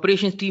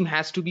operations team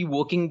has to be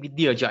working with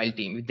the agile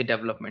team, with the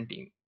development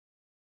team,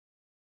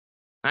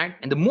 right?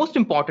 And the most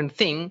important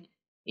thing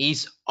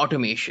is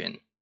automation.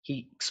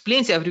 He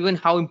explains everyone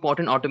how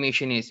important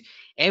automation is.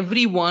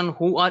 Everyone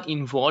who are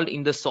involved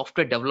in the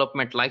software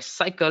development life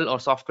cycle or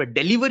software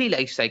delivery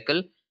life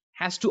cycle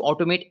has to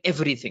automate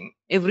everything.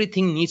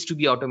 Everything needs to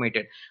be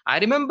automated. I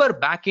remember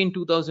back in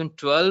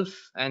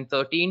 2012 and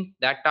 13,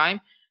 that time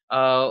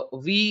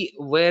we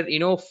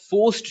were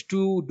forced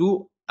to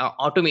do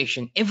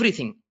automation,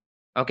 everything.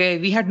 Okay,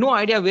 we had no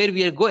idea where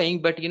we are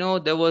going, but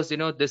there was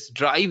this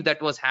drive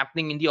that was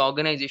happening in the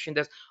organization.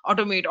 That's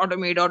automate,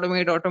 automate,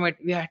 automate, automate.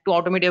 We had to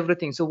automate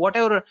everything. So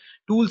whatever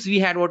tools we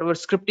had, whatever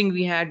scripting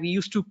we had, we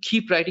used to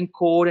keep writing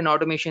code and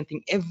automation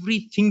thing,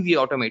 everything we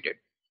automated.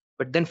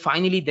 But then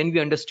finally then we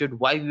understood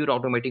why we were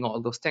automating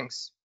all those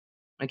things.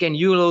 Again,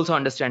 you will also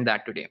understand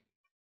that today.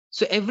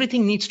 So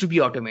everything needs to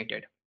be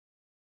automated.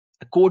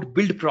 A code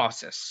build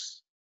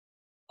process,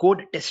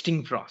 code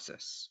testing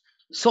process,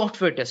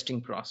 software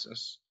testing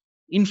process,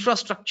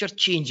 infrastructure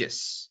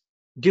changes,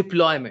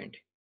 deployment,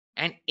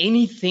 and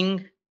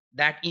anything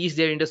that is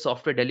there in the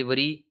software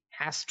delivery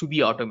has to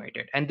be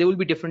automated. And there will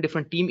be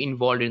different team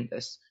involved in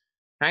this,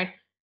 right?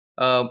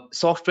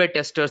 Software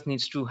testers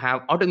needs to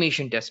have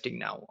automation testing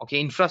now.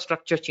 Okay,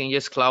 infrastructure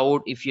changes,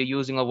 cloud, if you're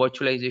using a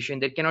virtualization,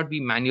 there cannot be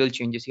manual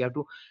changes. You have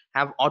to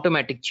have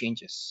automatic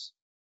changes.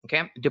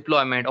 Okay,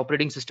 deployment,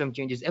 operating system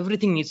changes,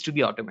 everything needs to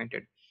be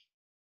automated.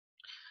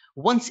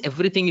 Once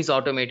everything is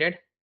automated,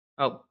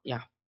 oh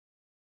yeah,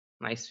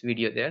 nice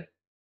video there.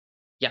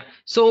 Yeah,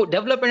 so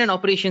development and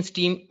operations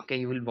team, okay,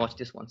 you will watch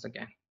this once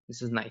again,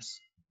 this is nice.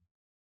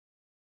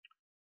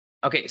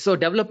 Okay, so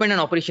development and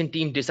operation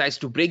team decides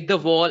to break the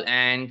wall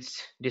and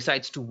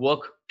decides to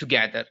work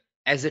together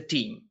as a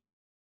team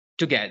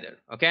together.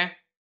 Okay,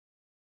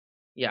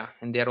 yeah,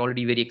 and they're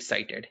already very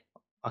excited.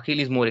 Akhil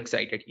is more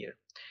excited here.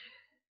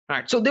 All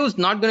right, so there was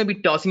not going to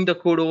be tossing the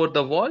code over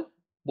the wall.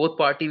 Both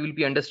party will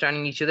be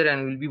understanding each other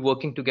and will be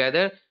working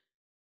together,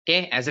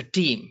 okay, as a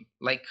team,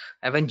 like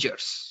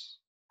Avengers.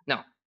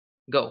 Now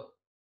go,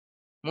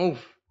 move.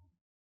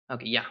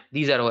 Okay, yeah,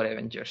 these are our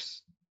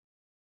Avengers.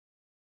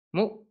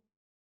 Move.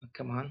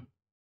 Come on,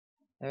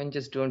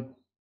 Avengers don't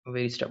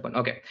very stubborn.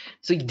 Okay,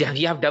 so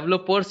you have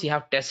developers, you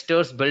have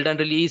testers, build and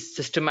release,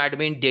 system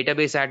admin,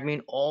 database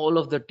admin, all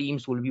of the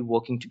teams will be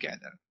working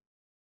together.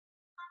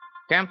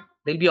 Okay,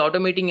 they'll be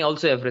automating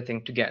also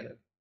everything together.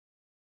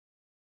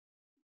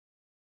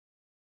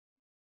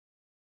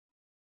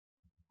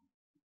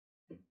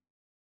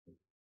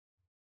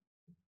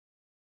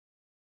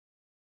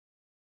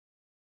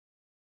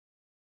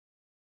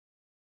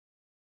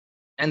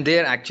 And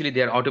they're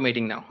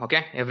automating now.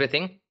 Okay,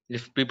 everything.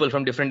 If people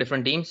from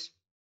different teams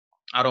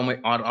are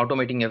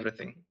automating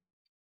everything.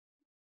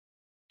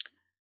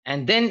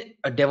 And then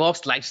a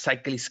DevOps life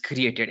cycle is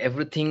created.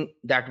 Everything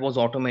that was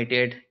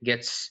automated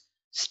gets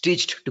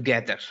stitched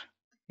together.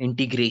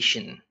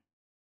 Integration.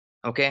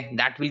 Okay,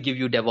 that will give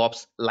you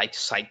DevOps life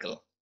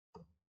cycle.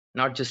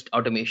 Not just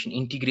automation,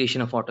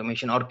 integration of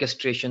automation,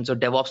 orchestration. So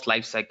DevOps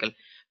life cycle,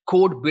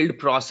 code build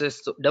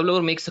process. So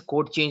developer makes a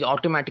code change,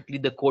 automatically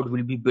the code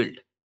will be built.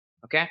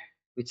 Okay,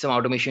 with some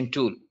automation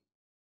tool.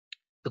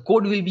 The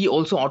code will be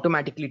also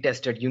automatically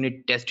tested,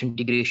 unit test,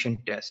 integration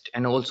test,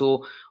 and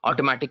also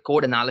automatic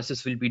code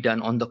analysis will be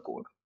done on the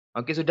code.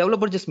 Okay, so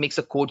developer just makes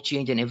a code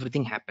change and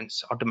everything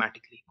happens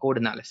automatically, code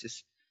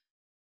analysis,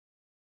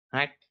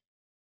 right?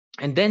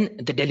 And then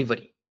the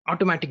delivery,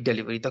 automatic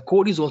delivery. The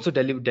code is also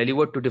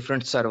delivered to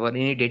different server.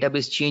 Any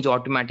database change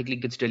automatically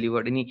gets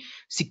delivered. Any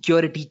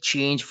security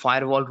change,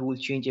 firewall rule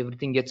change,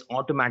 everything gets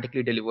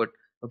automatically delivered.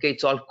 Okay,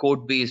 it's all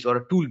code based or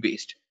a tool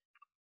based.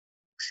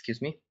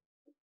 Excuse me.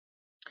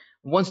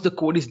 Once the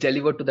code is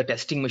delivered to the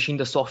testing machine,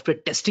 the software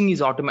testing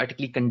is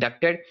automatically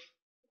conducted.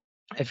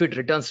 If it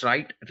returns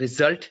right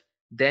result,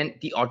 then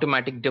the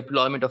automatic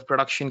deployment of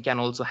production can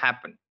also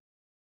happen.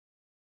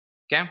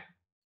 Okay,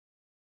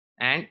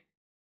 and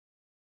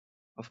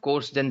of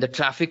course then the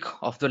traffic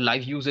of the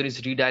live user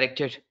is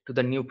redirected to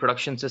the new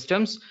production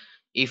systems.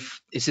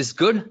 If this is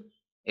good,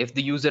 If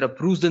the user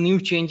approves the new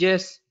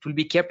changes, it will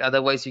be kept.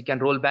 Otherwise, you can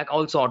roll back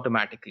also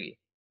automatically.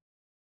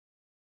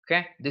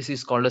 Okay, this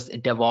is called as a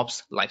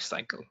DevOps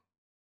lifecycle.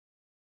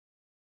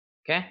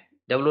 Okay,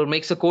 developer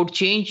makes a code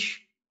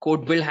change,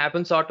 code build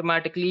happens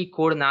automatically,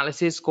 code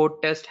analysis,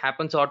 code test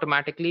happens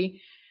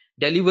automatically,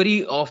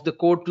 delivery of the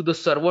code to the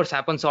servers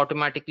happens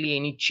automatically,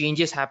 any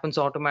changes happens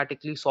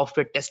automatically,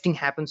 software testing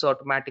happens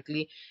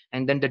automatically,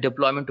 and then the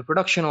deployment to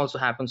production also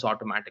happens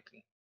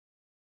automatically.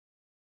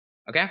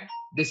 Okay,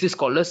 this is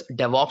called as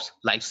DevOps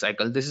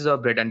lifecycle. This is our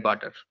bread and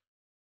butter.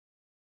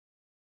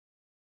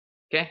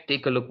 Okay,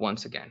 take a look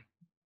once again.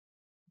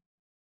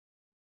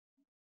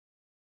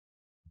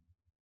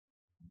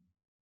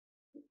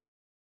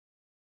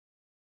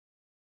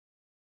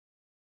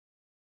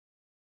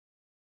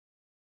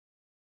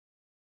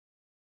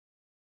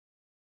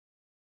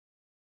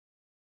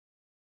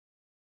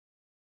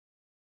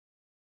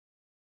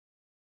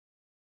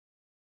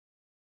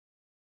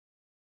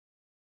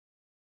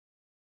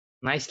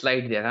 Nice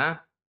slide there, huh?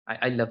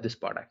 I love this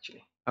part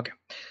actually. Okay.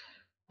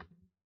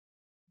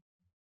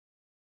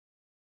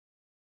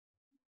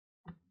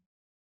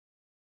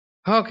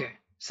 Okay,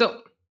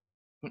 so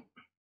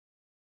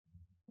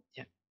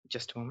yeah,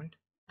 just a moment.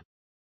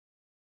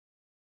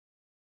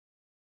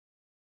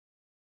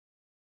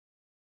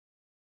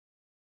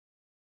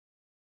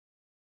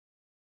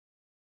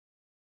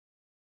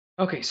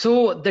 Okay,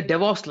 so the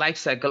DevOps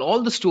lifecycle,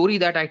 all the story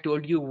that I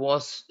told you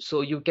was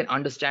so you can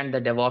understand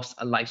the DevOps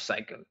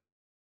lifecycle.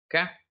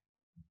 Okay,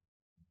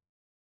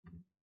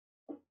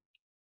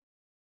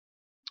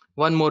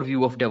 one more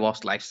view of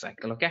DevOps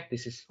lifecycle. Okay,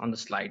 this is on the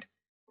slide.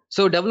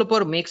 So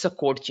developer makes a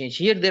code change.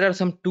 Here there are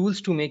some tools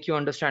to make you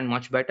understand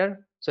much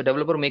better. So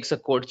developer makes a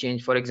code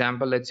change. For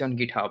example, let's say on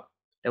GitHub,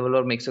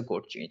 developer makes a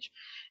code change,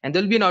 and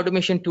there'll be an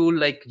automation tool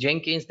like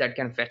Jenkins that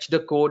can fetch the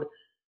code.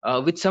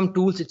 With some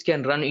tools, it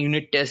can run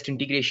unit test,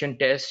 integration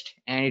test,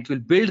 and it will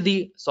build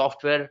the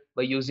software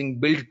by using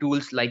build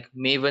tools like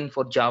Maven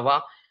for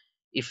Java.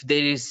 If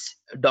there is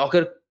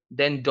Docker,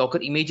 then Docker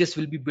images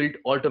will be built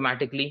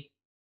automatically.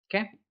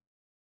 Okay,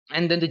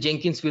 and then the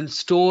Jenkins will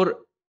store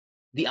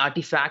the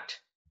artifact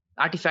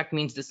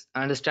means this,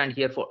 understand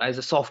here, for as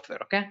a software.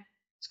 Okay,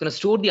 it's going to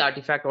store the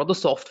artifact or the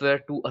software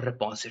to a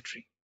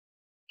repository.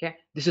 Okay,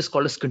 this is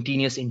called as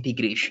continuous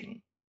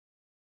integration.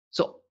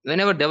 So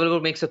whenever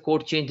developer makes a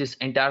code change, this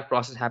entire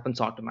process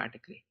happens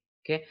automatically.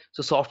 Okay,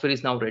 so software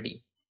is now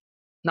ready.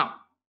 Now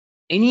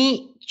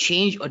any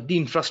change at the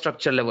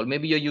infrastructure level,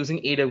 maybe you're using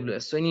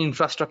AWS, so any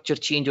infrastructure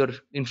change or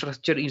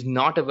infrastructure is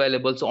not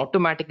available, so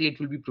automatically it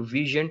will be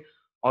provisioned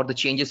or the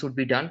changes would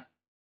be done.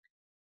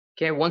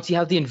 Okay, once you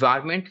have the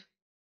environment,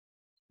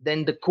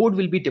 then the code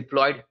will be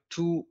deployed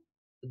to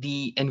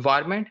the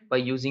environment by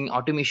using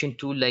automation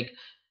tool like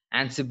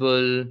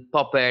Ansible,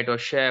 Puppet, or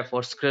Chef,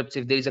 or scripts.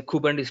 If there is a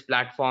Kubernetes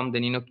platform,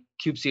 then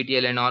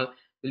kubectl and all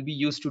will be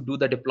used to do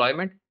the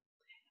deployment.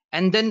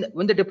 And then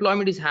when the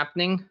deployment is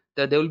happening,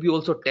 there will be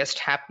also test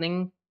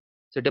happening.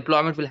 So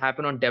deployment will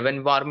happen on dev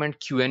environment,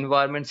 Q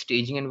environment,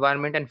 staging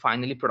environment, and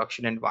finally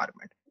production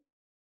environment.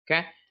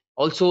 Okay,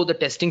 also the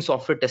testing,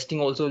 software testing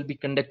also will be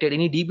conducted.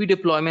 Any DB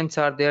deployments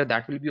are there,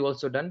 that will be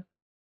also done.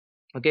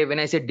 Okay, when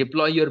I say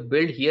deploy your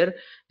build here,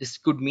 this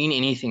could mean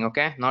anything.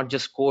 Okay, not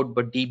just code,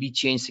 but DB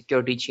change,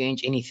 security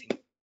change, anything.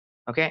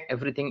 Okay,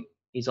 everything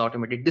is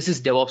automated. This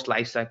is DevOps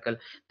lifecycle.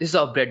 This is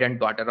our bread and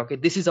butter. Okay,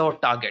 this is our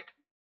target.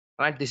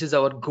 Right, this is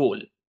our goal.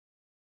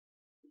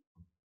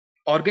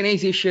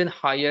 Organization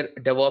hire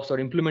DevOps or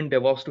implement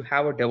DevOps to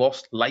have a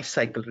DevOps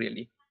lifecycle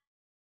really.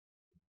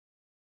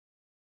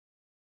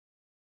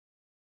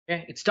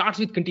 Okay, it starts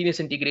with continuous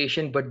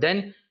integration, but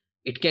then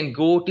it can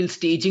go till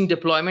staging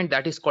deployment,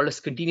 that is called as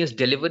continuous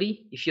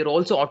delivery. If you're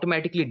also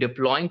automatically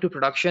deploying to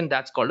production,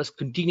 that's called as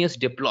continuous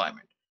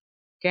deployment.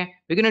 Okay,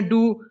 we're gonna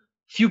do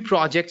few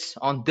projects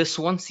on this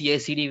one,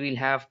 CI/CD. We'll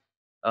have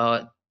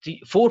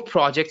 4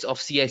 projects of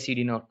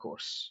CI/CD in our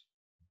course.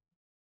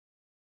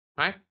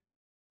 Right,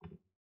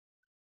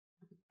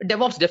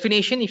 DevOps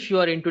definition, if you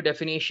are into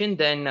definition,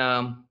 then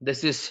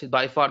this is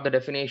by far the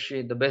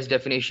definition, the best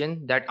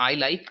definition that I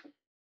like.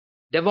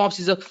 DevOps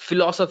is a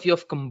philosophy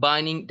of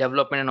combining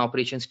development and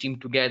operations team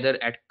together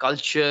at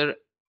culture,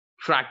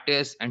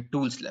 practice, and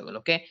tools level.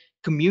 Okay,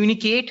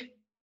 communicate.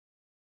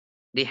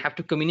 They have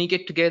to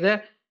communicate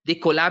together. They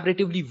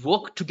collaboratively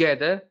work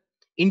together.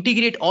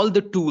 Integrate all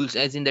the tools,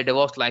 as in the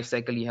DevOps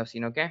lifecycle you have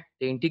seen. Okay,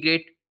 they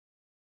integrate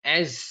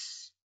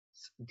as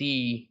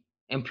the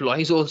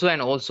employees also,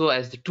 and also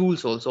as the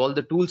tools also. All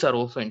the tools are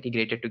also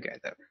integrated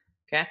together.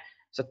 Okay,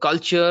 so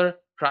culture,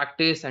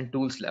 practice, and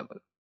tools level.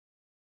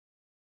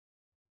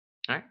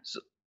 Right.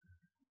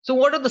 So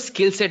what are the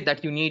skill set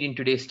that you need in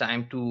today's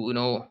time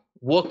to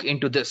work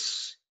into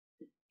this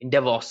in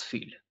DevOps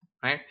field,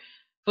 right?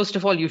 First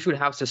of all, you should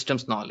have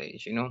systems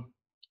knowledge,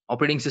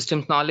 operating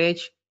systems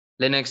knowledge,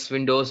 Linux,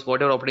 Windows,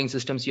 whatever operating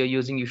systems you're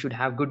using, you should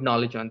have good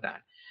knowledge on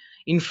that.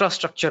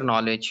 Infrastructure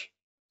knowledge,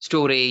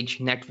 storage,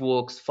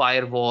 networks,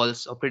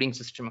 firewalls, operating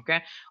system,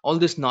 okay? All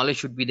this knowledge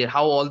should be there,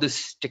 how all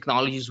these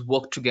technologies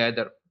work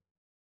together.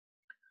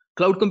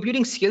 Cloud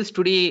computing skills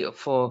today,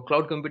 for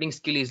cloud computing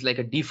skill is like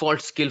a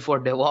default skill for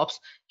DevOps.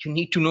 You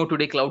need to know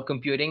today cloud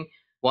computing.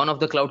 One of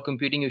the cloud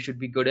computing you should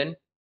be good in,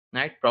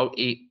 right?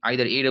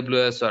 Either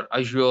AWS or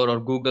Azure or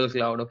Google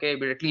Cloud, okay?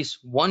 But at least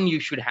one you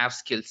should have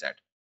skill set.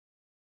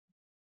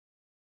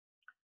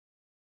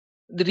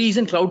 The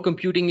reason cloud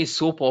computing is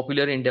so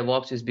popular in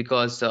DevOps is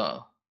because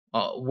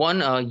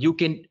one, you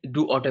can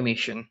do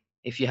automation.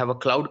 If you have a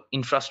cloud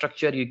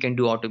infrastructure, you can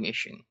do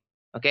automation.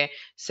 Okay.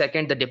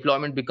 Second, the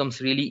deployment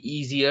becomes really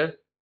easier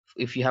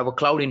if you have a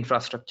cloud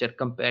infrastructure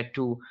compared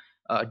to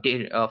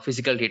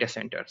physical data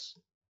centers.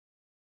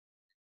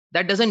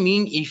 That doesn't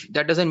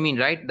mean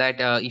right that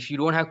if you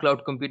don't have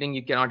cloud computing,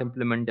 you cannot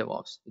implement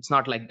DevOps. It's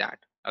not like that.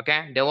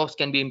 Okay. DevOps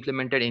can be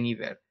implemented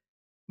anywhere,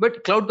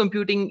 but cloud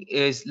computing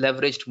is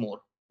leveraged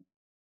more.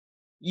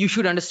 You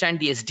should understand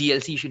the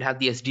SDLC. You should have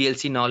the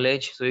SDLC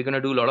knowledge. So you're going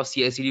to do a lot of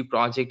CI/CD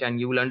project, and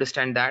you will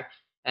understand that,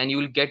 and you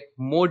will get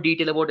more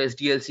detail about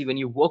SDLC when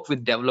you work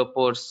with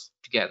developers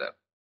together.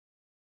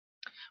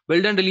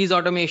 Build and release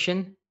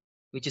automation,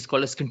 which is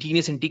called as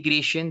continuous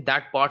integration.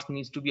 That part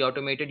needs to be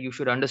automated. You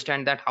should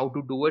understand that how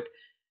to do it.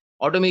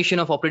 Automation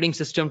of operating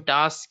system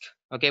task,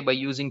 okay, by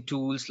using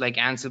tools like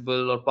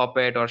Ansible or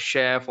Puppet or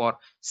Chef or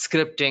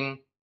scripting.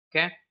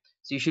 Okay,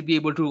 so you should be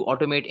able to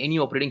automate any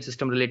operating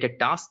system related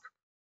task.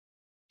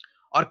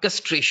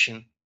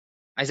 Orchestration,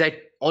 as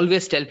I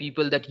always tell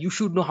people, that you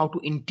should know how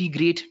to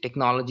integrate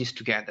technologies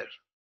together.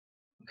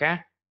 Okay,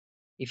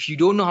 if you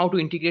don't know how to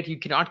integrate, you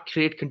cannot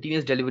create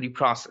continuous delivery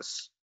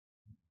process,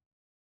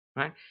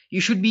 right? You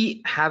should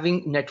be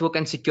having network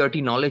and security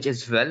knowledge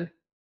as well,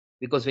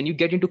 because when you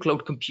get into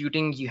cloud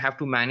computing, you have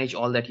to manage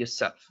all that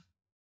yourself.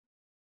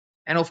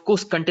 And of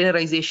course,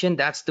 containerization,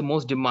 that's the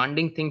most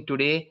demanding thing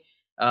today.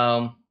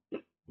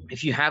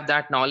 If you have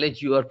that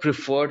knowledge, you are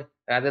preferred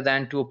rather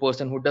than to a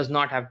person who does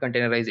not have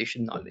containerization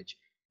knowledge.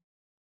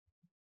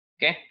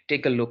 Okay,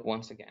 take a look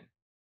once again.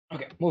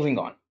 Okay, moving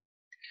on.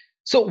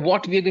 So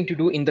what we're going to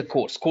do in the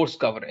course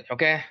coverage,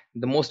 okay?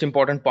 The most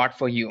important part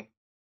for you.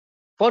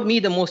 For me,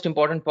 the most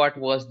important part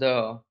was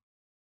the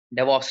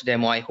DevOps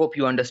demo. I hope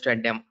you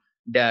understand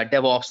the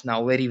DevOps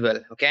now very well,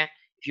 okay?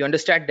 If you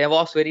understand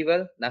DevOps very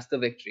well, that's the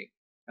victory,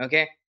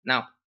 okay?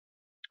 Now,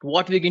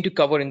 what we're going to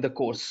cover in the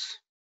course,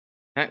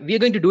 we're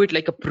going to do it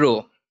like a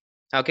pro,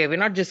 okay? We're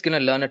not just going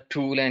to learn a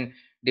tool and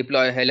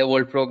deploy a hello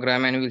world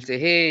program and we'll say,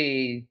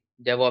 hey,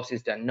 DevOps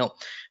is done. No,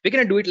 we're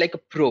going to do it like a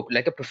pro,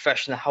 like a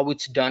professional, how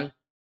it's done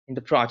in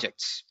the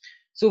projects.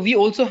 So we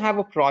also have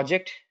a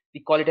project,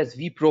 we call it as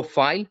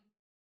vProfile.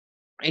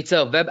 It's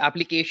a web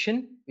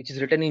application which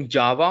is written in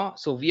Java.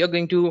 So we are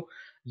going to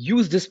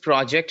use this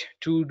project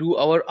to do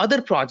our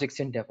other projects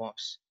in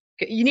DevOps.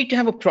 Okay, you need to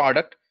have a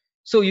product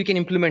so you can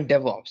implement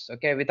DevOps.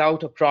 Okay,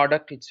 without a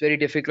product, it's very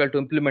difficult to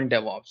implement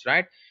DevOps,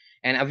 right?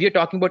 And we are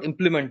talking about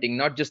implementing,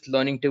 not just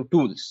learning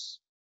tools.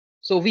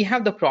 So we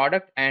have the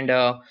product, and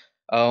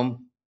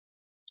um,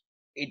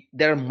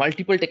 there are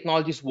multiple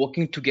technologies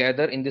working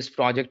together in this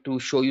project to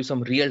show you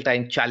some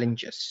real-time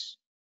challenges.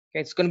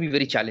 Okay, it's going to be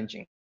very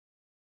challenging.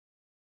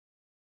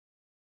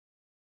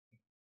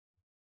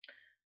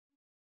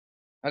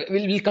 Okay,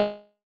 we'll come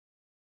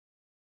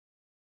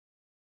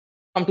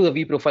to the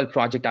vProfile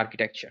project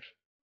architecture,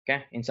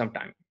 okay, in some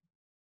time.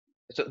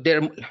 So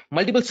there are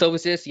multiple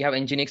services. You have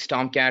Nginx,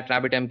 Tomcat,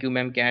 RabbitMQ,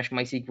 Memcache,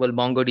 MySQL,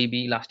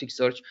 MongoDB,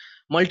 Elasticsearch,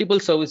 multiple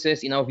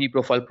services in our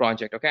vProfile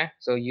project. Okay,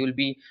 so you'll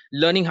be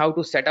learning how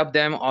to set up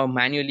them or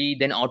manually,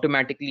 then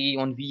automatically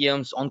on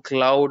VMs, on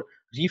cloud,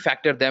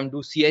 refactor them,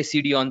 do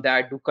CI/CD on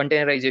that, do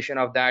containerization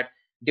of that,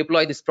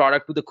 deploy this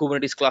product to the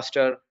Kubernetes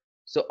cluster.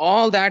 So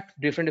all that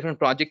different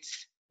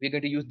projects, we're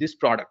going to use this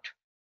product.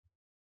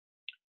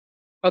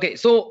 Okay,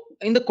 so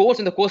in the course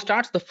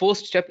starts, the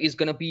first step is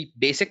going to be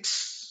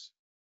basics.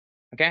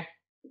 Okay,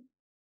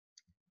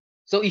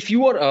 so if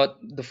you are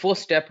the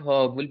first step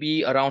will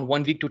be around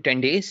 1 week to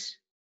 10 days.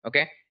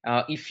 Okay,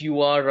 if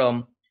you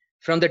are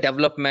from the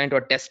development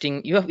or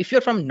testing, if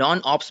you're from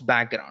non-ops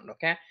background,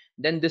 okay,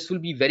 then this will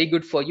be very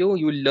good for you.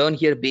 You will learn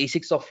here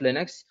basics of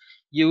Linux.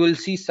 You will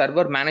see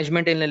server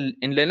management in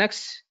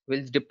Linux.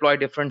 We'll deploy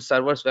different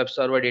servers, web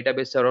server,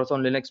 database servers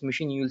on Linux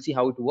machine. You will see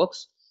how it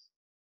works.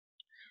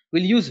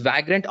 We'll use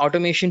Vagrant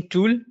automation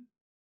tool,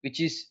 which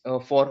is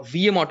for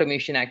VM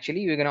automation.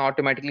 Actually, we're going to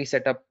automatically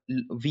set up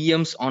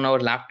VMs on our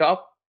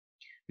laptop.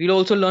 We'll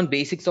also learn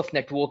basics of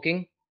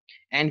networking,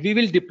 and we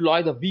will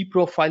deploy the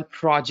vProfile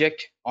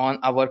project on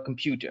our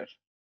computer.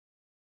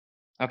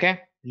 Okay,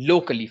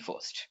 locally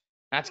first.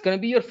 That's going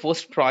to be your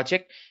first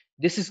project.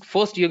 This is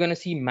first you're going to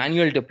see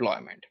manual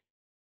deployment.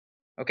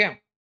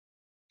 Okay,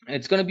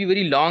 it's going to be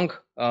very long.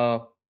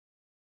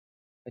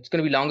 It's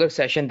going to be longer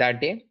session that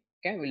day.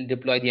 Okay, we'll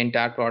deploy the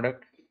entire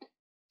product.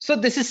 So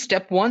this is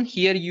step one.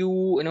 Here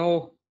you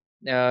know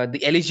the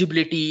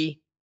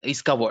eligibility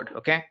is covered.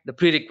 Okay, the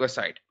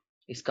prerequisite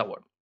is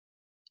covered.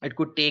 It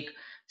could take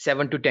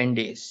 7 to 10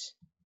 days.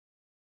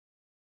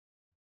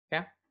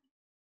 Okay,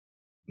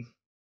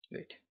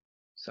 wait,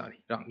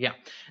 sorry, wrong. Yeah,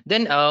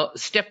 then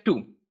step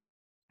two,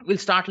 we'll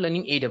start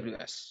learning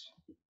AWS.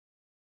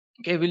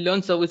 Okay, we'll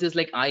learn services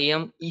like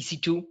IAM,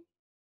 EC2,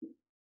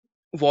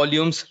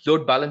 volumes,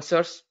 load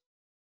balancers,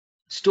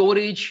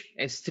 storage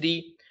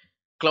S3,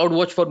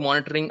 CloudWatch for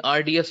monitoring,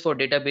 RDS for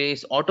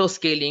database, auto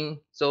scaling.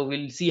 So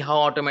we'll see how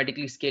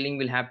automatically scaling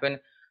will happen.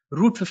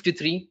 Route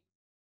 53.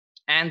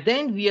 And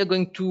then we are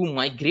going to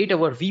migrate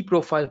our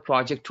vProfile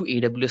project to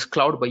AWS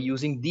Cloud by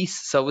using these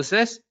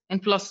services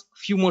and plus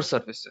few more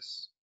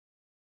services.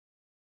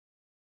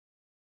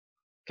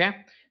 Okay,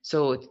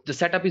 so the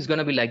setup is going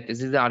to be like this.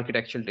 This is the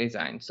architectural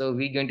design. So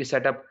we're going to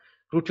set up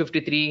Route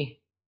 53,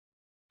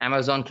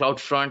 Amazon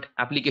CloudFront,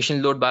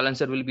 application load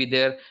balancer will be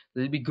there.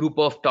 There will be group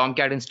of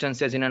Tomcat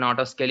instances in an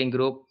auto scaling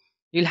group.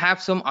 You'll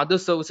have some other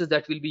services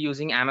that will be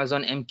using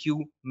Amazon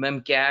MQ,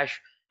 Memcache,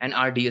 and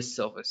RDS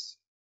service.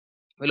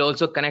 We'll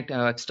also connect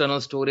external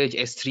storage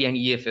S3 and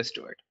EFS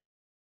to it.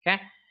 Okay,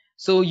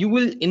 so you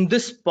will, in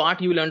this part,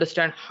 you will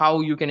understand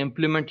how you can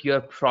implement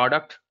your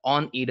product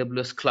on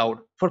AWS Cloud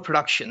for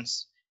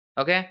productions.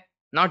 Okay,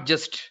 not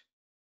just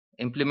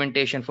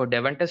implementation for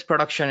dev and test,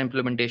 production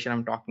implementation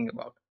I'm talking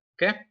about.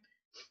 Okay,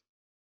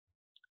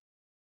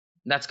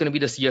 that's going to be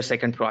this year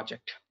second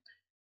project.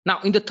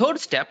 Now in the third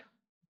step,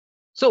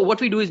 so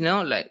what we do is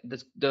now, like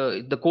this,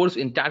 the course,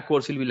 entire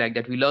course will be like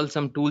that. We learn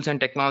some tools and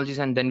technologies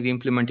and then we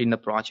implement in the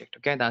project.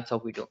 Okay, that's how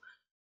we do.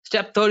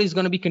 Step third is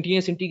going to be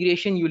continuous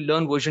integration. You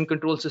learn version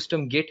control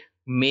system, Git,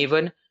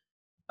 Maven,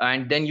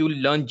 and then you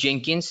learn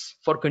Jenkins.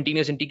 For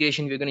continuous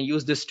integration, we're going to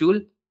use this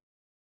tool.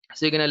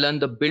 So you're going to learn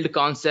the build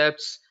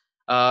concepts,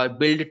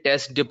 build,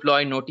 test,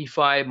 deploy,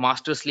 notify,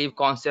 master slave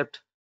concept,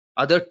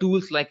 other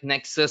tools like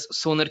Nexus,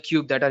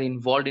 SonarQube that are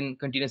involved in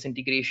continuous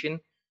integration.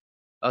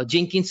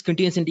 Jenkins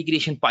continuous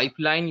integration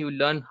pipeline, you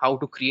learn how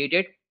to create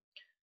it.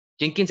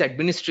 Jenkins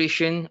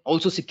administration,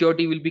 also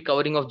security will be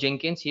covering of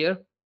Jenkins here.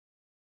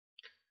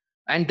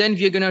 And then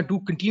we're going to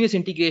do continuous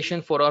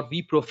integration for our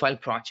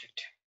vProfile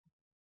project.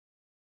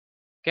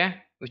 Okay,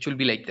 which will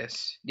be like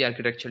this, the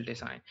architectural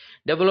design.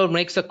 Developer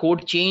makes a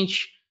code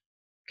change.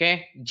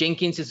 Okay,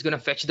 Jenkins is going to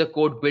fetch the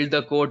code, build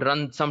the code,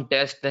 run some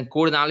tests, then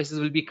code analysis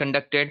will be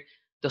conducted.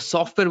 The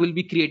software will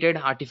be created,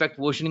 artifact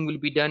versioning will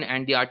be done,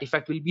 and the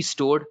artifact will be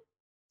stored.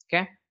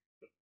 Okay,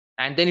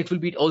 and then it will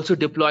be also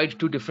deployed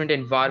to different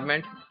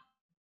environment,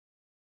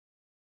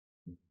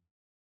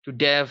 to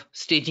dev,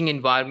 staging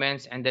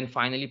environments, and then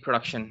finally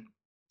production.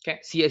 Okay,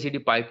 CI/CD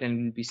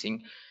pipeline will be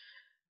seeing.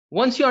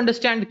 Once you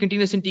understand the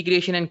continuous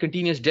integration and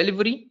continuous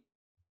delivery,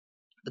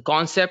 the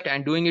concept,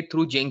 and doing it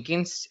through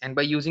Jenkins and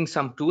by using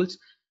some tools,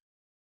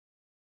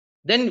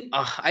 then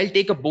I'll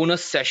take a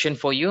bonus session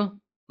for you.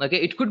 Okay,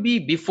 it could be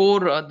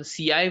before the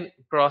CI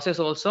process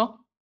also.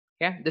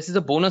 Okay, this is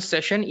a bonus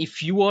session.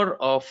 If you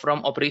are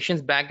from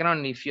operations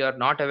background, if you are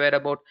not aware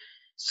about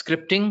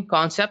scripting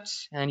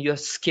concepts and you're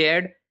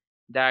scared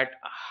that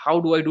how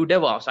do I do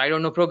DevOps, I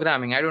don't know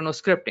programming, I don't know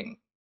scripting.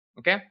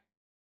 Okay,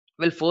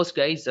 well, first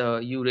guys,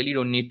 you really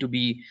don't need to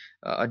be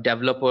a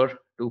developer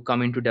to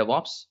come into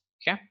DevOps.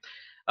 Okay,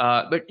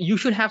 but you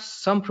should have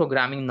some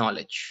programming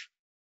knowledge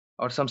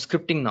or some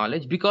scripting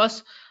knowledge,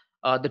 because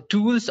the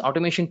tools,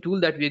 automation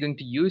tool that we're going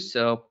to use,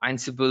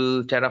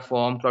 Ansible,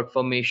 Terraform,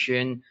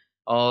 CloudFormation,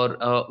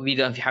 or we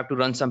have to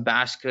run some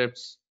bash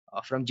scripts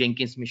from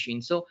Jenkins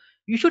machine. So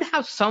you should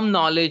have some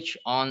knowledge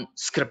on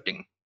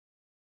scripting.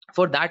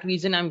 For that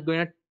reason, I'm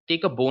going to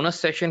take a bonus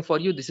session for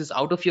you. This is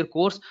out of your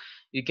course.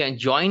 You can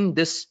join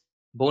this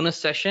bonus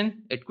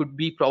session. It could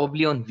be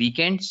probably on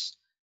weekends,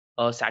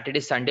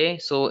 Saturday, Sunday.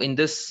 So in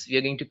this, we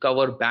are going to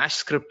cover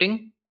bash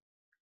scripting,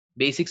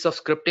 basics of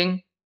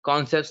scripting,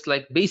 concepts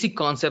like basic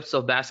concepts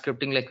of bash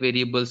scripting like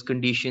variables,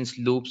 conditions,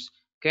 loops.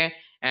 Okay,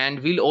 and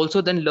we'll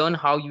also then learn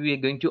how you are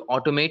going to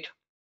automate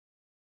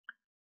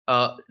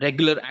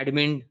regular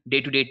admin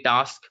day-to-day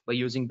task by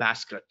using bash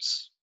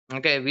scripts.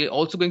 Okay, we're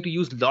also going to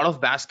use a lot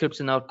of bash scripts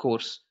in our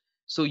course,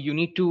 so you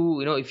need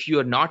to, if you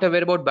are not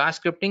aware about bash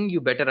scripting,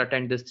 you better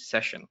attend this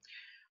session.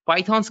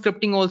 Python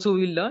scripting also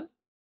we'll learn,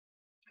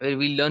 where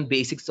we learn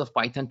basics of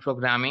Python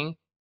programming,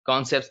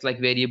 concepts like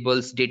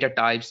variables, data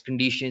types,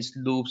 conditions,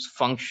 loops,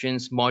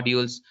 functions,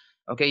 modules.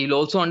 Okay, you'll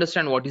also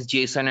understand what is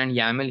JSON and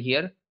YAML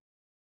here.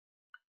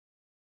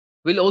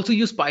 We'll also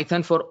use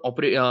Python for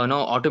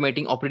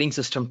automating operating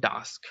system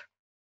tasks.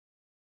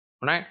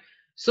 Right.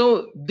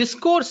 So this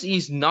course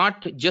is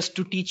not just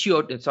to teach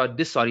you,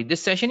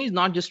 this session is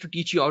not just to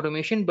teach you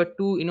automation, but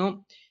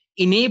to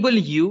enable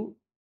you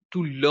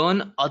to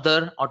learn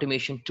other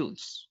automation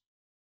tools.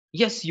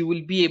 Yes, you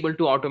will be able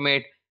to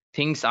automate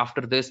things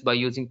after this by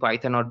using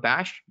Python or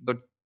Bash, but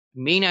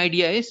main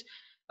idea is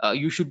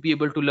you should be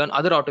able to learn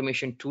other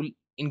automation tool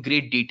in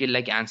great detail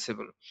like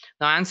Ansible.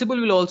 Now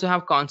Ansible will also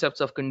have concepts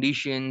of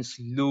conditions,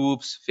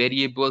 loops,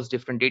 variables,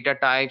 different data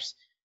types,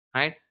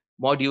 right,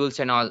 modules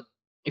and all.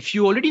 If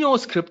you already know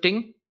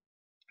scripting,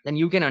 then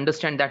you can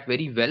understand that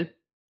very well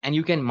and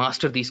you can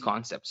master these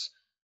concepts.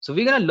 So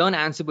we're going to learn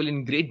Ansible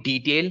in great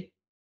detail.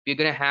 We're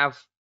going to have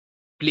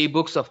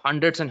playbooks of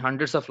hundreds and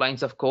hundreds of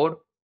lines of code.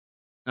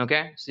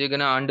 Okay, so you're going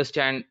to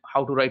understand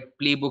how to write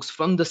playbooks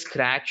from the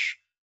scratch.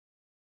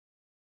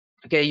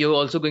 Okay, you're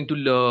also going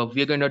to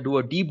we're going to do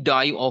a deep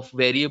dive of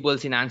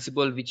variables in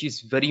Ansible, which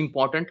is very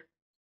important.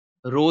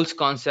 roles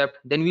concept.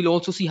 Then we'll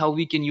also see how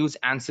we can use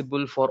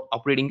Ansible for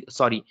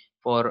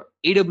for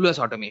AWS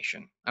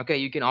automation. Okay,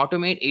 you can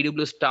automate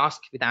AWS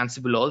tasks with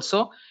Ansible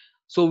also.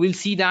 So we'll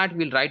see that.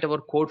 We'll write our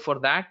code for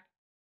that.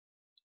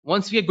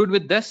 Once we are good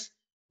with this,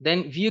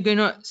 then we are going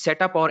to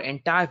set up our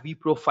entire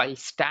vProfile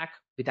stack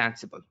with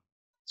Ansible.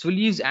 So we'll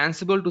use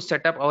Ansible to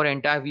set up our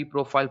entire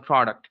vProfile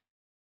product,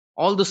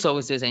 all the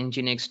services,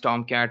 Nginx,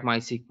 Tomcat,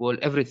 MySQL,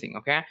 everything.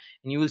 Okay,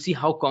 and you will see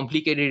how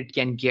complicated it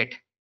can get.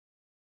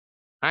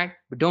 Right,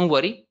 but don't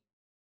worry,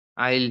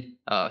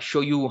 I'll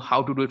show you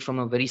how to do it from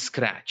a very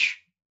scratch.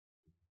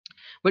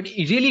 But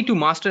really, to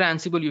master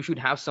Ansible, you should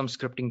have some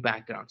scripting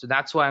background. So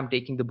that's why I'm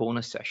taking the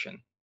bonus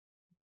session.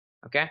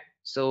 Okay,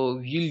 so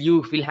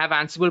we'll have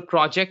Ansible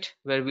project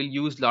where we'll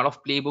use a lot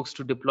of playbooks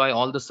to deploy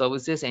all the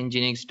services: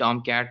 Nginx,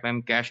 Tomcat,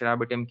 Memcache,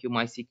 RabbitMQ,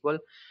 MySQL,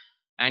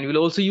 and we'll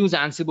also use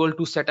Ansible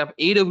to set up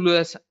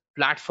AWS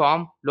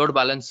platform, load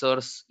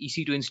balancers,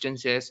 EC2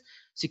 instances,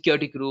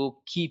 security group,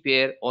 key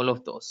pair, all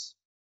of those.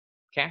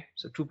 Okay,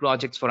 so 2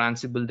 projects for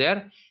Ansible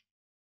there.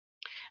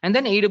 And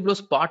then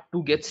AWS part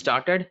 2 gets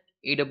started.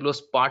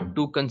 AWS part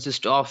 2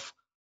 consists of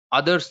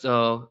other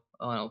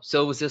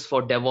services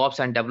for DevOps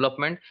and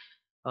development.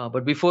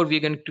 But before, we're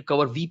going to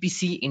cover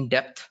VPC in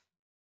depth.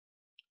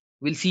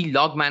 We'll see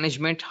log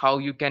management, how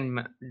you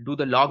can do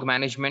the log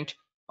management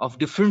of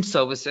different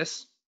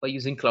services by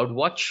using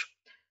CloudWatch.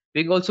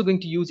 We're also going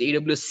to use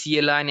AWS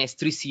CLI and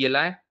S3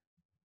 CLI.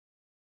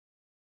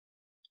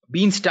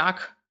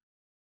 Beanstalk.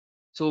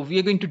 So we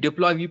are going to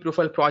deploy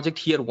vProfile project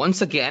here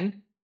once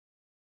again,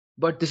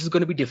 but this is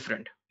going to be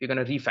different. We're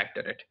going to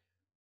refactor it.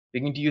 We're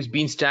going to use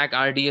Beanstalk,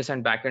 RDS,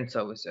 and backend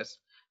services.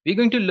 We're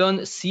going to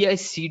learn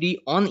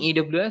CI/CD on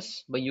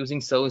AWS by using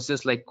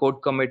services like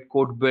code commit,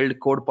 code build,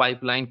 code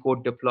pipeline,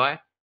 code deploy.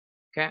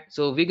 Okay,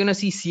 so we're going to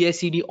see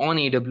CI/CD on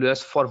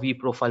AWS for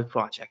vProfile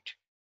project.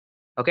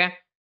 Okay,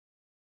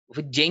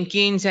 with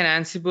Jenkins and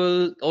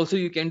Ansible, also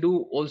you can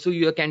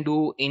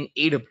do in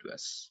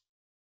AWS.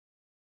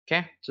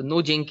 Okay, so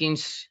no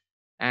Jenkins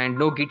and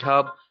no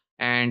GitHub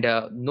and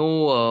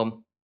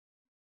no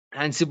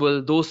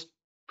Ansible. Those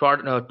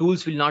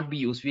tools will not be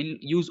used. We'll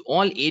use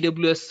all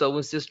AWS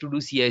services to do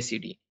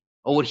CI/CD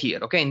over here.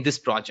 Okay, in this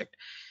project.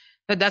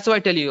 That's why I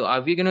tell you,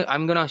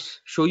 I'm gonna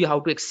show you how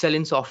to excel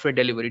in software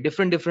delivery.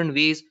 Different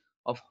ways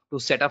to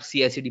set up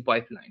CI/CD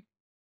pipeline.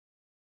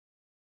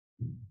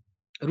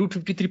 Route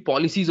 53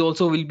 policies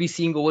also will be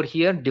seeing over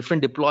here.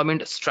 Different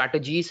deployment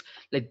strategies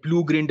like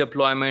blue-green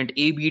deployment,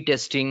 A/B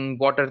testing.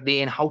 What are they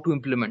and how to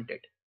implement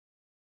it?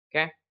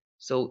 Okay,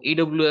 so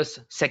AWS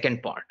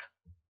second part.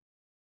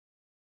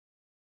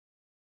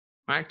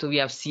 Right, so we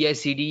have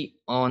CI/CD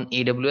on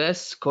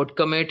AWS, code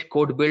commit,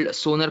 code build,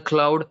 Sonar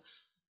Cloud,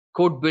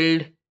 code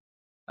build,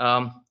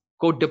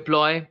 code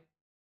deploy.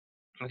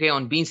 Okay,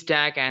 on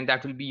Beanstalk, and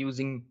that will be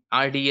using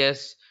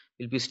RDS.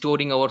 We'll be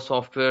storing our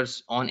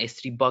softwares on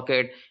S3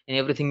 bucket, and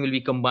everything will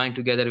be combined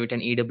together with an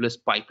AWS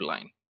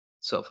pipeline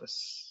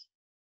service.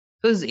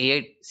 So this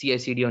is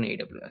CI/CD on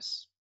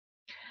AWS.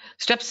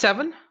 Step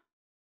 7.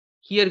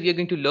 Here we are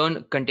going to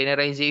learn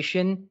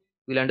containerization.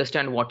 We'll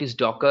understand what is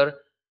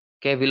Docker.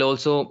 Okay,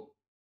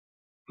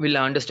 we'll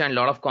understand a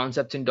lot of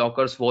concepts in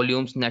Docker's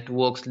volumes,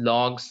 networks,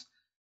 logs.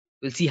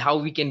 We'll see how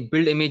we can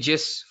build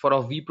images for a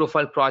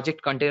vProfile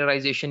project.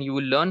 Containerization you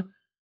will learn.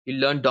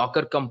 You'll learn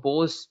Docker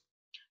Compose.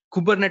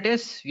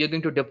 Kubernetes, we are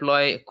going to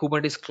deploy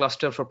Kubernetes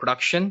cluster for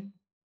production.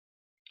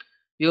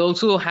 We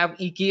also have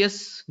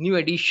EKS, new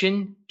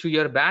addition to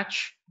your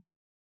batch.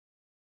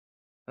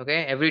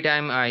 Okay, every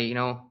time I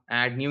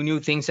add new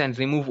things and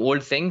remove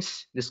old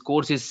things, this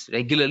course is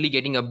regularly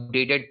getting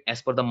updated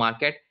as per the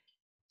market.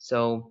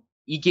 So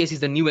EKS is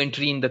the new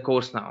entry in the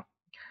course now.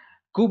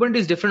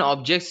 Kubernetes different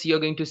objects you're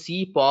going to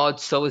see: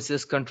 pods,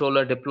 services,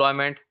 controller,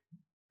 deployment,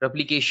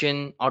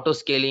 replication, auto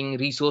scaling,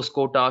 resource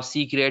quota,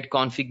 secret,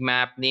 config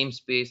map,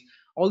 namespace.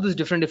 All these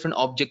different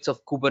objects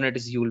of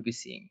Kubernetes you will be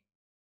seeing.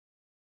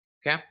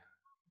 Okay,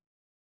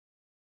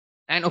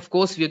 and of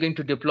course we are going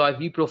to deploy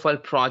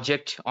vProfile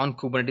project on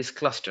Kubernetes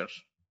cluster.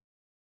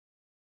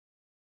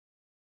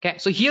 Okay,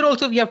 so here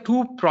also we have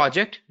 2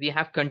 projects. We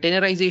have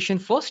containerization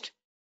first.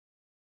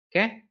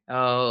 Okay,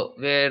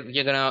 where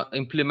we're gonna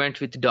implement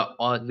with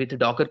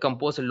Docker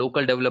Compose a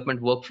local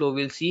development workflow.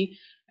 We'll see,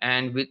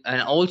 and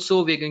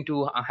also we're going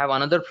to have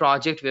another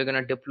project. We're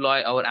gonna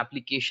deploy our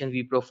application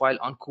vProfile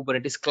on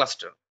Kubernetes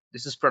cluster.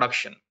 This is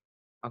production.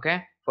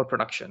 Okay, for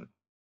production.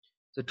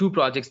 So 2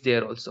 projects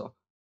there also.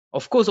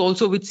 Of course,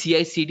 also with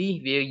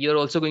CI/CD, you're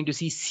also going to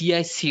see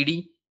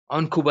CI/CD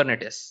on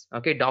Kubernetes.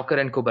 Okay, Docker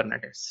and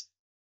Kubernetes.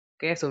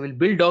 Okay, so we'll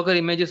build Docker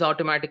images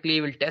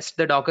automatically. We'll test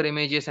the Docker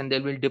images, and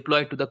then we'll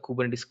deploy to the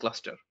Kubernetes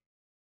cluster.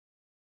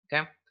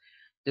 Okay,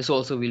 this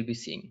also we'll be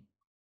seeing.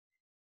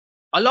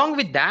 Along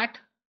with that,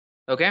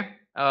 okay,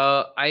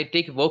 I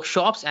take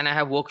workshops, and I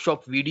have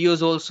workshop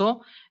videos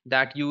also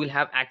that you will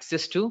have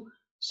access to.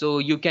 So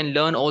you can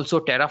learn also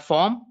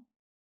Terraform,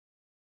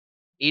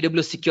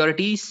 AWS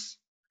securities,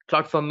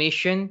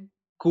 CloudFormation,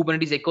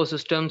 Kubernetes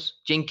ecosystems,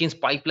 Jenkins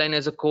pipeline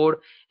as a code,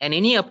 and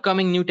any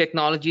upcoming new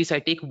technologies. I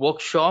take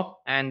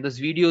workshop, and those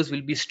videos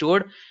will be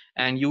stored,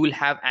 and you will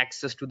have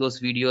access to those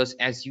videos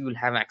as you will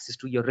have access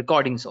to your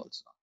recordings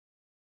also.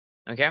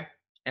 Okay.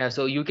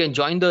 So you can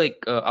join the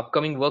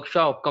upcoming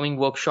workshop. Upcoming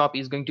workshop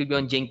is going to be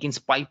on Jenkins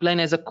pipeline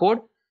as a code,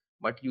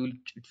 but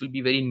it will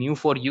be very new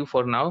for you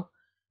for now.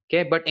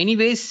 Okay. But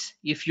anyways,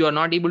 if you are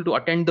not able to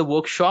attend the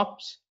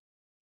workshops,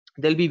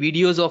 there'll be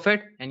videos of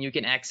it, and you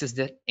can access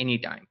that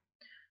anytime.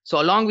 So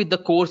along with the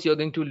course, you're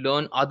going to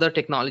learn other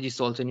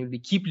technologies also, and you'll be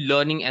keep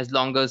learning as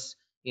long as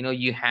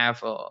you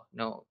have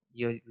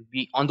you'll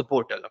be on the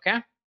portal. Okay.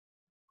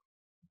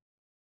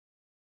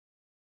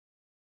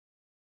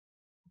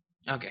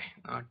 Okay,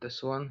 not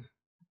this one.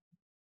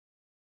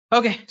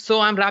 Okay, so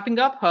I'm wrapping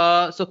up.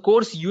 So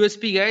course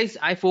USP, guys,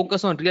 I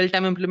focus on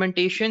real-time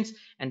implementations,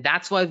 and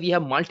that's why we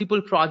have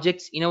multiple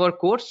projects in our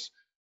course.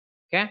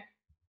 Okay,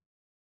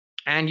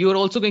 and you're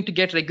also going to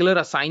get regular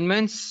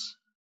assignments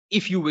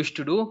if you wish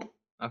to do.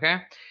 Okay,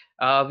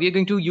 we are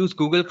going to use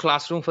Google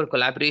Classroom for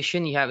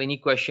collaboration. You have any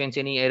questions,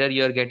 any error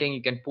you're getting,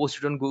 you can post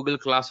it on Google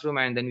Classroom,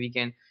 and then we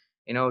can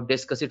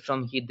discuss it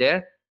from here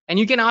there. And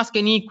you can ask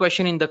any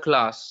question in the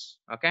class.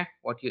 Okay,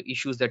 what your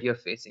issues that you're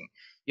facing.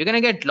 You're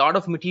gonna get a lot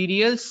of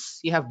materials.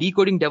 You have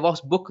Decoding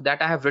DevOps book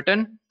that I have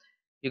written.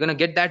 You're gonna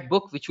get that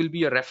book, which will be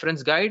your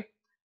reference guide.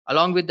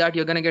 Along with that,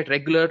 you're gonna get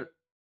regular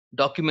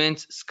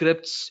documents,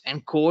 scripts,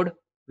 and code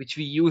which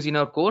we use in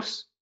our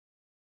course,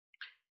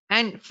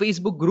 and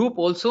Facebook group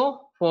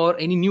also for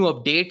any new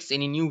updates,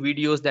 any new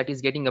videos that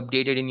is getting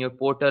updated in your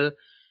portal.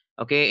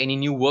 Okay, any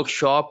new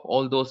workshop,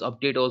 all those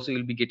update also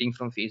you'll be getting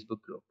from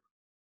Facebook group.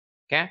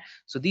 Okay,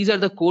 so these are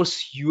the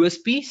course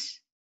USPs,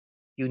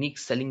 unique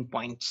selling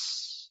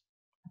points.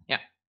 Yeah,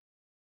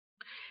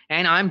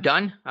 and I'm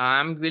done.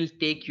 I will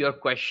take your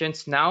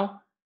questions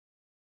now.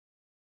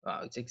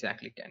 Wow, it's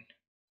exactly 10.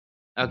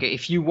 Okay,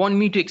 if you want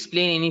me to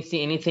explain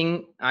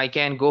anything, I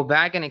can go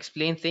back and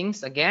explain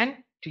things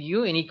again to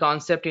you, any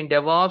concept in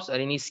DevOps or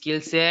any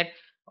skill set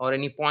or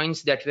any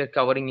points that we're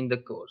covering in the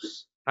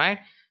course, right?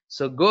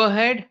 So go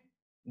ahead,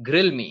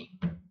 grill me.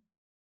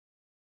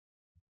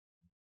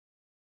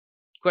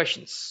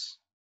 Questions?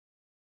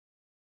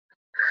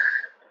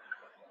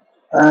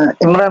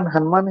 Imran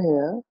Hanman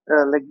here.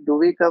 Do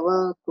we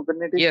cover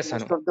Kubernetes Yes,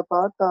 most Hanu. of the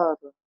part, or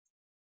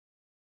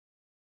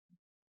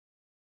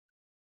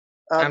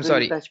I'm we'll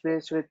sorry. touch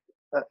base with?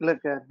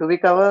 Do we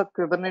cover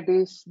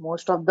Kubernetes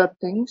most of the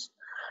things,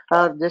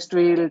 or just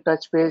we'll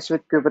touch base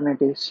with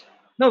Kubernetes?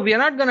 No, we are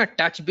not going to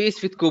touch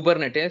base with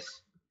Kubernetes.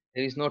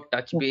 There is no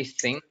touch base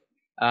thing,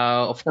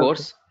 of Okay.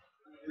 course.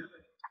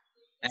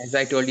 As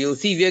I told you,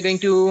 see, we are going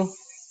to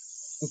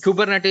in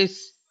Kubernetes,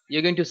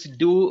 you're going to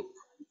do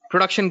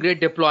production grade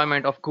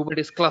deployment of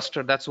Kubernetes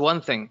cluster. That's one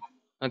thing.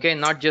 Okay,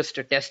 not just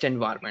a test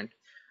environment.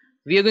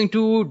 We are going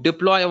to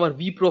deploy our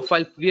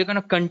vProfile. We are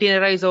going to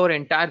containerize our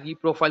entire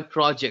vProfile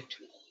project.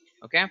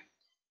 Okay,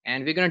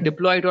 and we're going to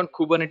deploy it on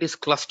Kubernetes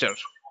cluster.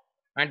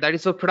 Right, that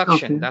is for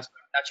production. Okay. That's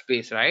touch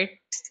base, right?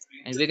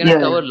 And we're going to Yeah,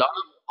 cover yeah. a lot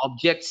of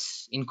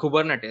objects in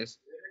Kubernetes: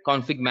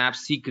 config map,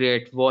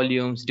 secret,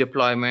 volumes,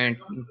 deployment,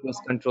 instance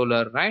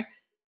controller, right?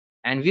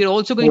 And we're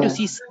also going to Yeah.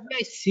 see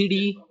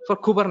CI/CD for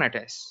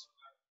Kubernetes.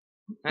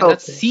 And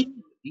that's Okay. see,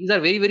 these are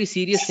very, very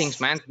serious things,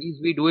 man. These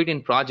we do it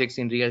in projects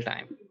in real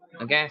time.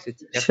 Okay, so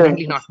it's Sure,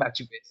 definitely sure, not sure. touch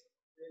base.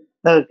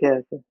 Okay,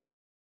 okay.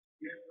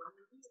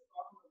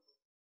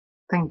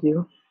 Thank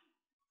you.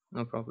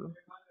 No problem.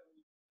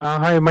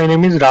 Hi, my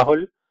name is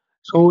Rahul.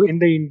 So in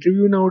the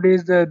interview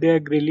nowadays, they are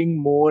grilling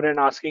more and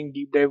asking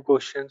deep dive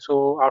questions.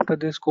 So after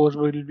this course,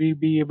 will we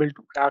be able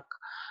to crack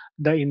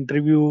the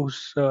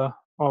interviews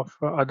of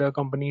other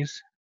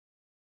companies?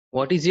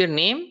 What is your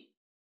name?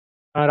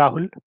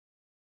 Rahul.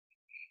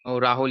 Oh,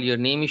 Rahul, your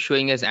name is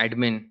showing as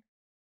admin.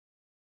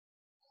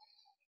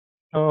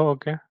 Oh,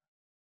 okay.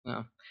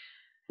 Yeah.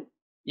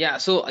 Yeah.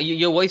 So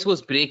your voice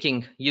was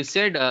breaking. You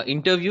said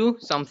interview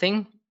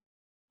something.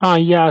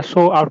 Yeah.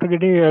 So after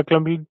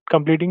getting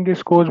completing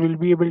this course, we'll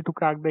be able to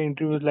crack the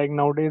interviews. Like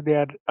nowadays, they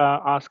are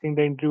asking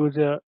the interviews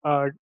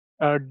uh,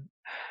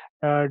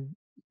 uh,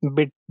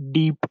 bit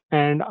deep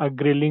and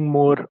grilling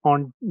more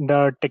on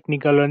the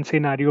technical and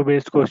scenario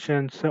based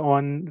questions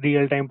on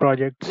real time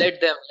projects.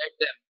 Let them. Let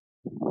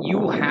them.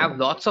 You have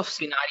lots of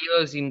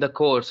scenarios in the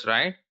course,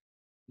 right?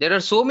 There are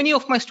so many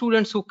of my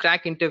students who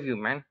crack interview,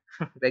 man,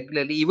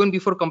 regularly, even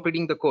before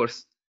completing the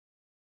course.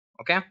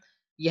 Okay,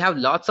 we have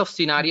lots of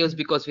scenarios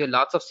because we have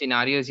lots of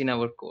scenarios in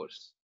our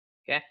course.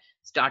 Okay,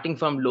 starting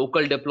from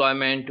local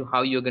deployment to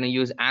how you're going to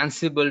use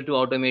Ansible to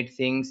automate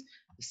things,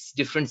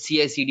 different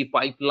CI/CD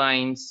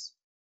pipelines.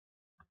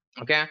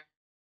 Okay,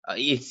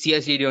 it's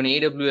CI/CD on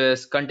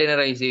AWS,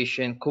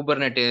 containerization,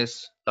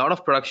 Kubernetes, a lot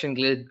of production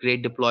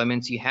grade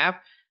deployments you have,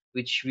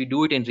 which we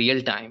do it in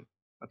real time.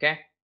 Okay,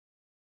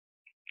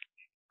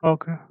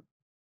 Okay.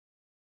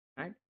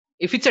 right?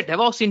 If it's a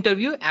DevOps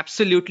interview,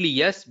 absolutely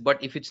yes.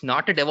 But if it's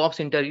not a DevOps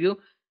interview,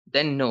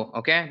 then no.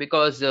 Okay,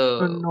 because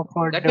No,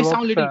 for that may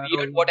sound a DevOps little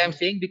weird role what I'm only.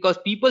 saying, because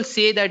people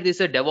say that this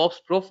is a DevOps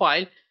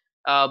profile,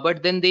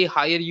 but then they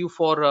hire you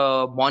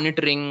for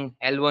monitoring,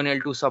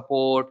 L1 L2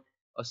 support,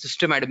 a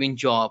system admin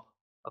job,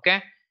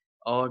 okay,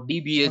 or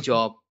DBA Okay.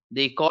 job.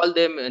 They call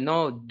them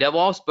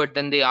DevOps, but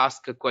then they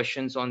ask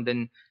questions on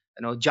then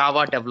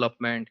Java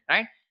development,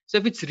 right? So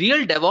if it's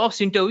real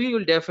DevOps interview,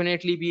 you'll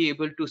definitely be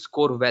able to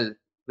score well,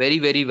 very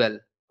very well,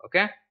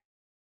 okay.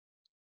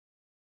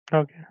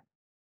 Okay.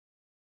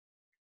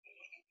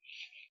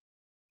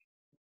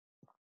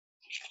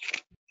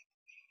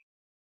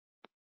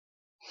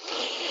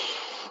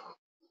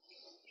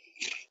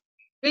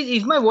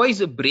 Is my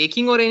voice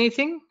breaking or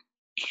anything?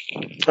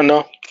 No,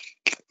 All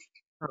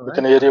we right.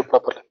 can hear you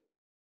properly.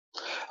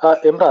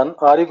 Imran,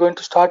 are you going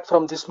to start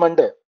from this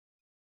Monday?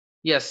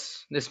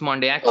 Yes, this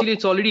Monday. Actually, Okay.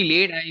 it's already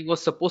late. I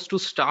was supposed to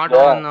start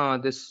Yeah,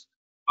 on this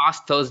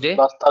past Thursday.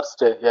 last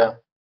Thursday. Yeah,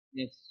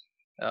 Yes,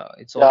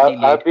 it's yeah. already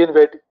I have late. been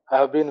waiting. I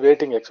have been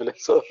waiting actually.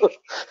 So,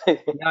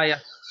 Yeah, yeah.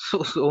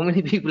 So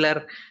many people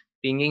are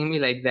pinging me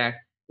like that.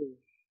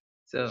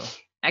 So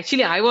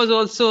actually, I was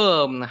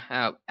also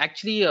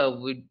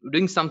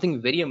doing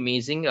something very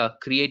amazing,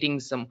 creating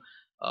some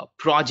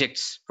project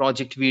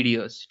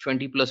videos,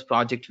 20 plus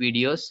project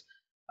videos,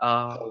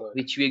 all right.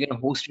 which we're gonna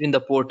host it in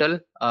the portal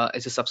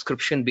as a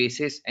subscription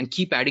basis, and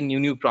keep adding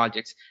new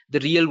projects, the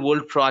real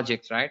world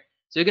projects, right?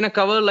 So we're gonna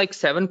cover like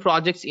 7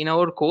 projects in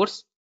our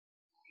course.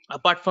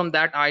 Apart from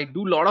that, I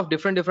do a lot of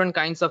different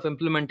kinds of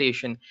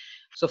implementation.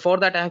 So for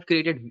that, I'm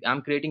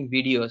creating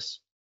videos,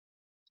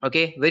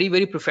 okay, very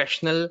very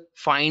professional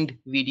fine-tuned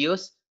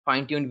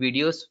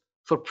videos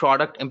for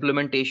product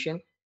implementation,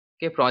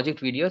 okay,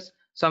 project videos.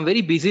 So I'm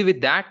very busy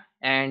with that,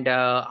 and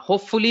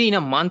hopefully in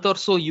a month or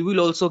so you will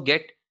also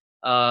get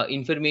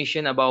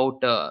information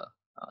about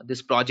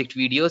this project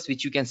videos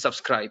which you can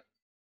subscribe,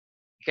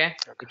 okay.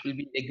 It will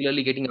be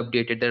regularly getting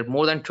updated. There are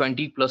more than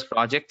 20 plus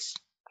projects.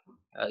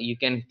 You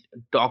can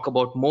talk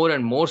about more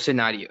and more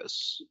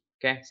scenarios,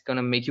 okay. It's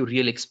gonna make you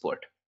real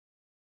expert.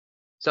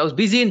 So I was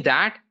busy in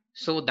that,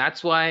 so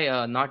that's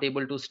why not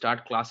able to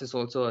start classes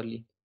also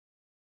early.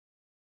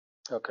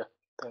 Okay.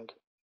 Thank you.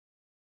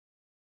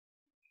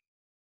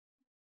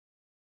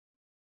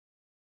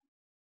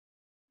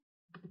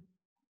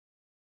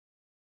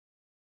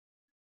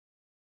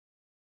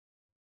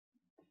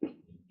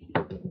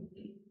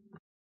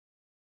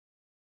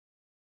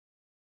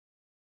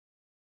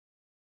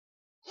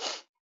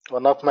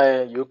 One of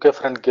my UK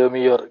friend gave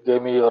me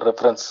your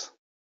reference.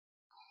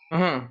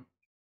 Uh-huh.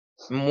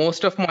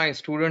 Most of my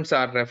students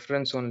are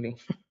reference only.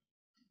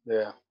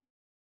 Yeah.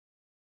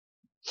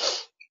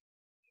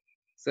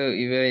 So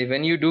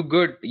when you do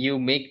good, you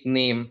make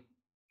name.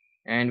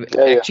 And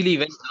Yeah. Yeah.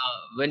 actually,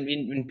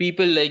 when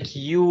people like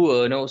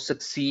you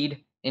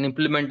succeed in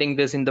implementing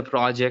this in the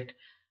project,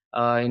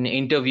 in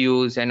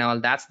interviews and all,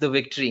 that's the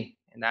victory,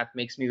 and that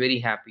makes me very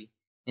happy.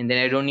 And then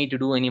I don't need to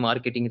do any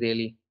marketing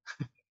really.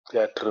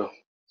 Yeah. True.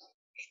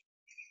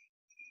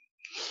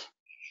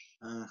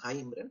 Hi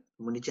Imran,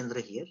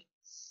 Munichandra here.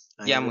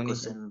 I Yeah, have a Munish.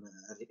 question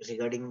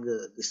regarding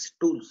these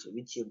tools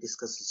which you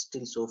discussed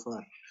still so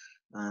far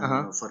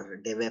Uh-huh. for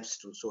DevOps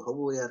tools. So how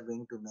we are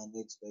going to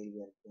manage while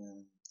we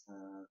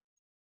are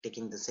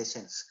taking the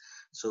sessions?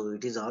 So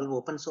it is all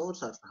open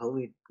source, or how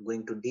we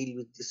going to deal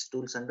with these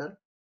tools under?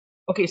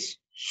 Okay,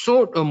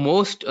 so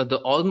most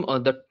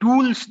the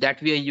tools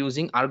that we are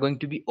using are going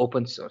to be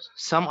open source.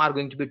 Some are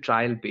going to be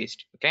trial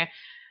based. Okay,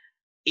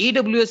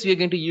 AWS we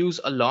are going to use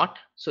a lot.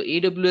 So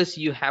AWS,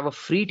 you have a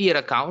free tier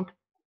account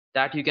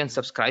that you can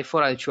subscribe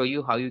for. I'll show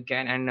you how you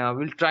can, and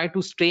we'll try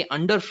to stay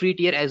under free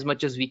tier as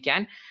much as we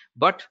can.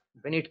 But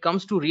when it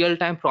comes to real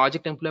time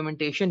project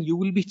implementation, you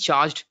will be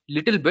charged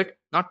little bit,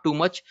 not too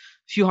much,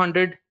 few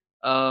hundred,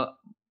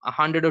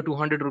 100 or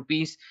 200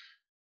 rupees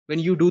when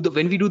we do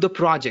the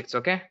projects,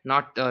 okay,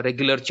 not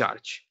regular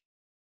charge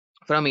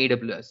from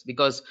AWS,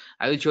 because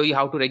I will show you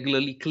how to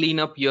regularly clean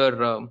up your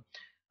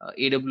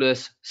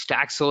AWS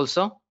stacks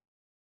also,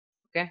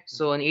 okay.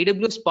 So on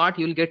AWS part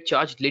you'll get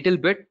charged little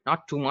bit,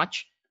 not too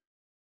much,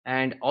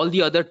 and all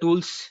the other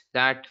tools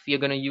that we are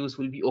going to use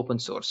will be open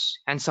source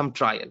and some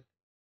trial.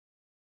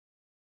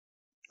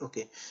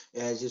 Okay,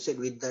 as you said,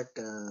 with that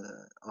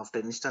after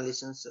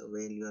installations,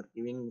 while you are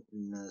giving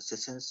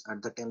sessions,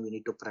 at the time we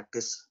need to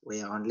practice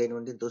via online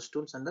only those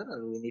tools under,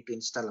 or we need to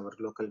install our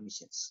local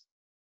machines.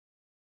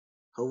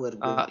 How we are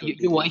going to Your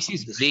deal voice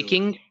is this?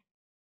 breaking.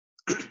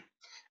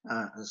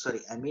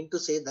 Sorry, I mean to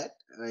say that,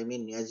 I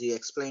mean, as you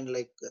explained,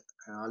 like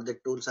all the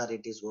tools are,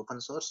 it is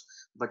open source,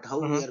 but how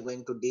we Mhm. are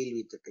going to deal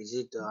with it? Is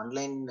it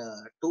online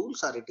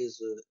tools, or it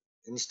is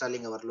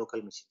installing our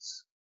local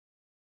machines?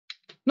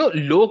 No,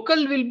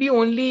 local will be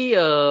only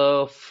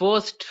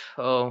first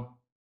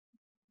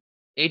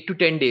 8 to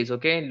 10 days,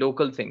 okay,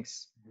 local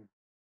things.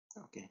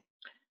 Okay.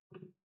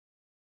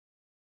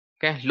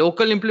 Okay,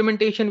 local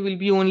implementation will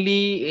be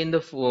only in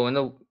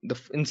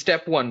in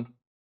step one.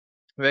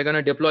 We're going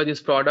to deploy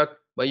this product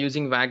by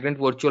using Vagrant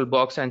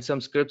VirtualBox and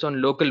some scripts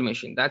on local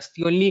machine. That's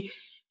the only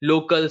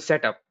local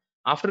setup.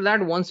 After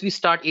that, once we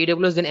start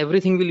AWS, then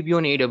everything will be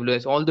on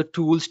AWS. All the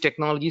tools,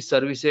 technology,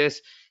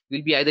 services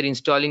will be either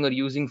installing or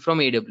using from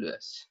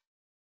AWS.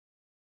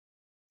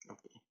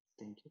 Okay,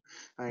 thank you.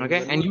 And Okay,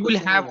 one and more you will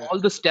question. have all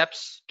the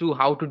steps to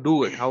how to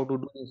do it, how to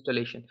do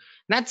installation.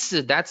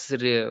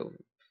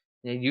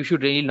 You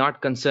should really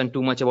not concern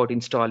too much about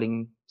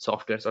installing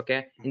softwares.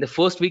 Okay, in the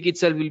first week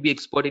itself, we'll be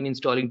expert in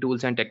installing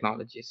tools and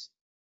technologies.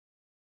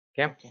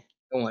 Okay, Okay.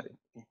 don't worry.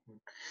 Okay.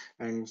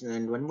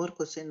 And one more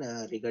question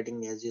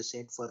regarding, as you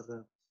said,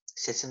 for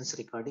sessions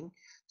recording.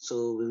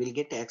 So we will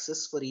get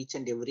access for each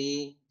and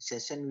every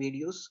session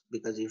videos,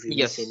 because if we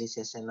miss any Yes,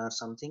 session or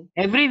something,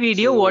 every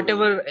video, so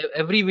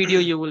every video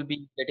you will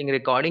be getting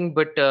recording,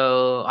 but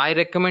I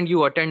recommend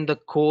you attend the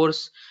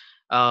course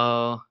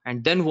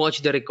and then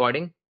watch the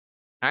recording.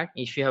 Right?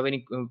 If you have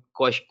any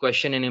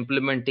question in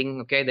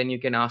implementing, okay, then you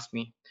can ask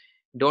me.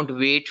 Don't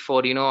wait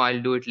for,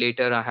 I'll do it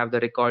later, I have the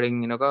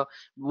recording,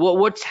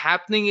 what's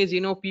happening is,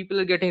 people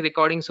are getting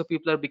recording, so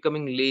people are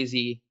becoming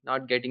lazy,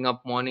 not getting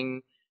up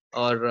morning,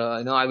 or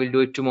I will do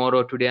it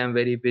tomorrow, today I'm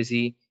very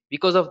busy.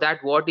 Because of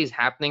that, what is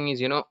happening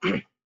is,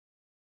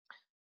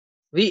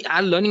 we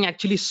are learning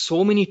actually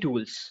so many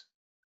tools,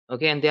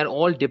 okay, and they are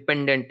all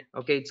dependent.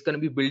 Okay, it's going to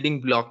be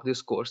building block,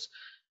 this course.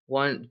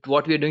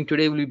 What we are doing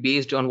today will be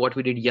based on what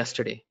we did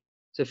yesterday.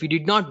 So if you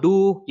did not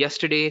do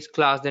yesterday's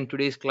class, then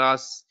today's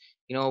class,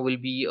 will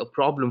be a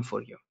problem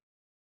for you.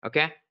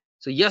 Okay,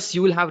 so yes,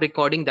 you will have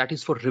recording, that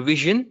is for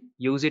revision.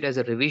 Use it as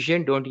a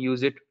revision, don't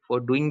use it for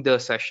doing the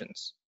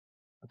sessions.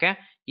 Okay,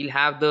 you'll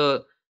have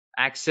the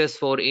access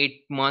for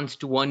 8 months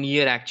to 1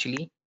 year.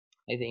 Actually,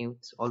 I think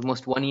it's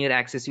almost 1 year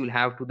access you'll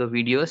have to the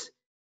videos,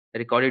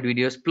 recorded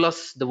videos,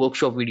 plus the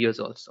workshop videos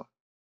also.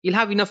 You'll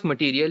have enough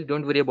material,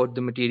 don't worry about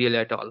the material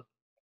at all.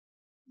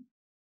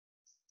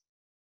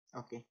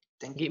 okay,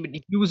 thank Okay, you. but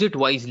use it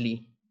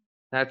wisely.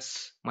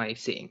 That's my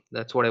saying,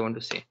 that's what I want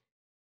to say.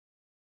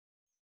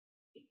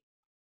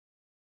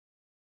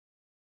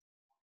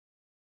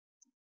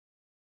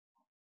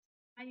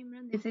 Hi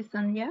Imran, this is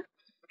Sandhya.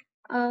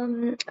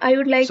 I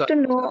would like So to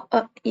know,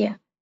 I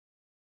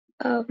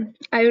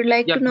would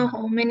like yeah, to know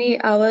how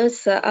many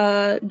hours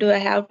do I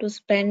have to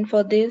spend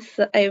for this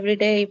every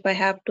day if I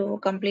have to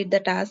complete the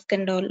task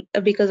and all,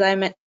 because I'm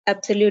very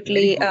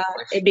absolutely good a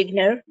question.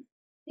 beginner.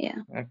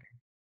 Yeah.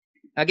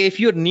 Okay, if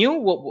you're new,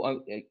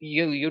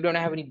 you don't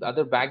have any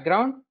other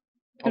background,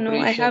 No, I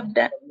operation? have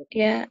done,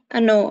 yeah,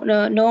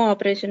 no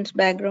operations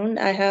background.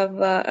 I have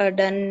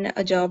done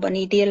a job on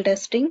ETL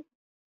testing.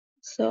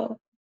 So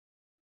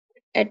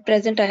at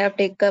present, I have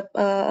taken up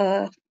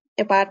a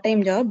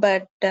part-time job,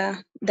 but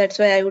that's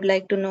why I would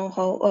like to know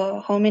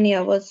how many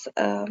hours.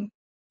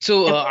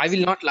 So I will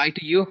Approximately. not lie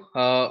to you.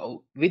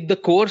 With the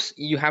course,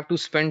 you have to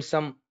spend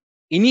some,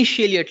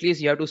 initially at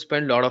least, you have to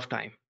spend a lot of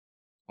time.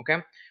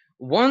 Okay.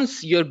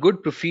 Once you're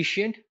good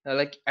proficient,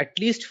 like at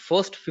least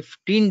first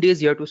 15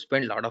 days, you have to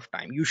spend a lot of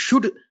time. You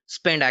should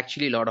spend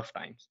actually a lot of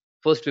time.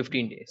 First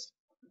 15 days.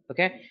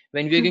 Okay.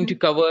 When we're going to Mhm.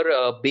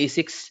 cover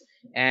basics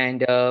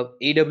and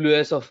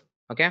AWS of,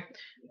 okay,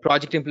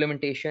 project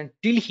implementation,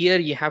 till here,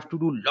 you have to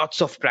do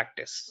lots of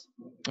practice.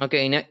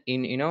 Okay.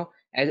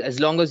 As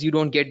long as you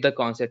don't get the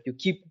concept, you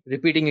keep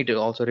repeating it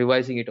also,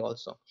 revising it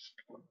also.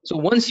 So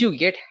once you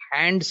get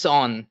hands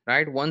on,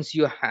 right, once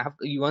you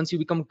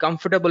become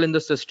comfortable in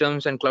the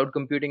systems and cloud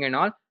computing and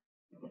all,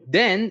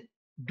 then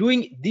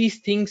doing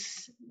these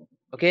things,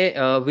 okay,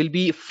 will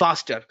be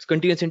faster.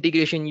 Continuous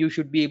integration, you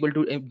should be able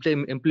to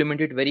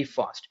implement it very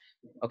fast.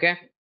 Okay,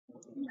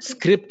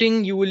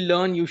 scripting, you will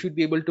learn, you should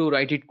be able to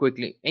write it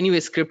quickly. Anyway,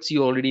 scripts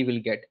you already will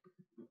get.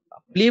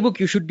 Playbook,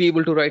 you should be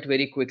able to write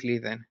very quickly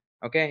then.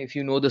 Okay, if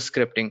you know the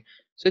scripting,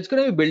 so it's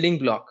going to be building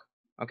block.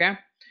 Okay,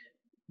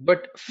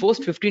 but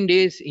first 15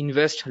 days,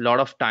 invest a lot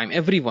of time.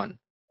 Everyone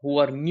who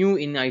are new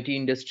in IT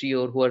industry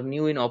or who are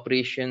new in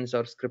operations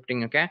or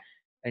scripting, okay,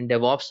 and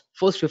DevOps,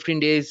 first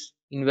 15 days,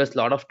 invest a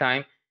lot of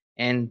time,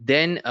 and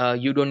then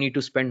you don't need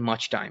to spend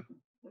much time.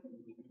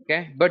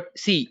 Okay, but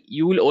see,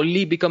 you will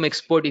only become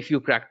expert if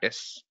you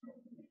practice.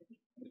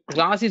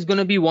 Class is going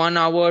to be 1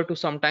 hour to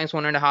sometimes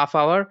 1.5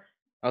 hour,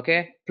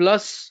 okay,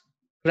 plus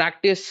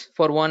practice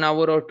for 1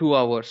 hour or 2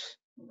 hours,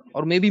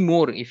 or maybe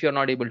more if you're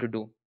not able to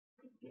do,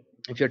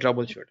 if you're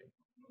troubleshooting.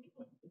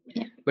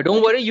 Yeah. But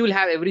don't worry, you'll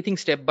have everything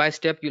step by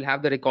step. You'll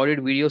have the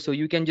recorded video, so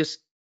you can just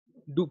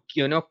do,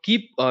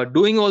 keep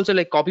doing also,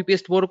 like copy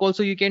paste work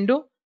also you can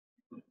do.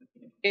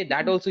 Okay,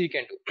 that also you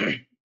can do.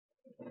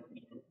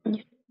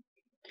 Yeah.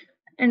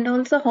 And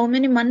also, how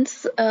many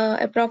months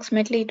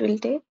approximately it will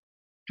take?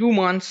 2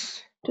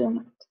 months 2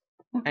 months.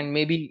 Okay. and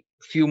maybe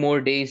few more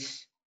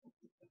days.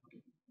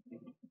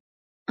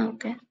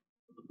 Okay.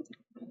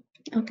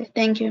 Okay.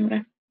 Thank you,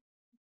 Imran.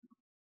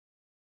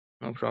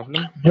 No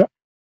problem. Yeah.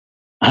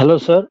 Hello,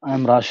 sir.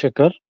 I'm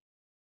Rashekar.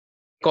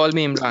 Call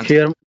me Imran.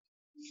 Here,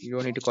 You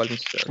don't need to call me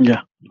sir.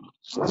 yeah.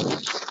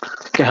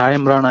 Okay, hi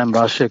Imran. I'm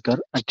Rashekar.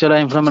 Actually,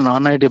 I'm from a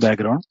non-IT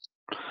background.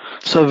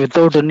 So,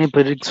 without any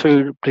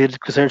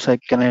prerequisites,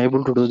 can I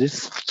able to do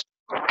this?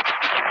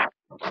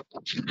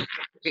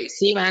 Okay,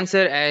 same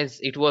answer as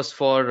it was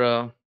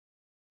for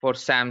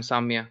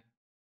Samya.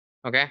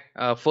 Okay,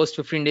 first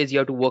 15 days you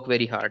have to work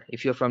very hard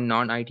if you're from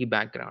non-IT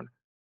background.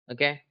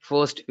 Okay,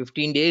 first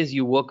 15 days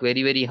you work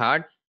very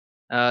hard.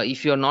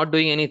 If you're not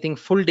doing anything,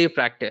 full day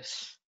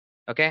practice.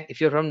 Okay,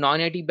 if you're from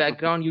non-IT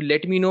background, you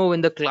let me know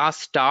when the class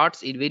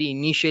starts. It very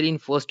initially in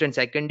first and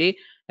second day.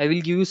 I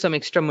will give you some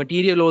extra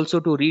material also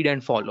to read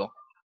and follow.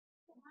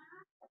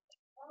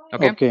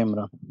 Okay. Okay,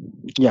 Imran.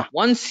 Yeah.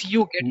 Once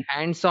you get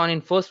hands-on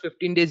in first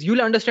 15 days,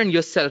 you'll understand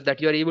yourself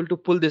that you are able to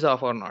pull this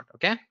off or not.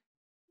 Okay.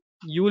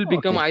 You will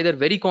become Okay. either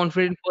very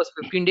confident in first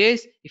 15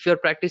 days if you're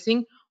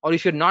practicing, or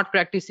if you're not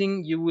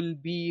practicing, you will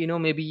be,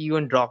 maybe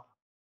even drop.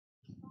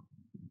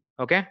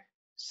 Okay.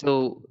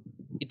 So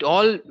it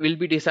all will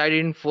be decided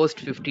in first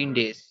 15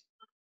 days.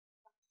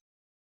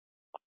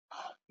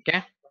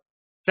 Okay.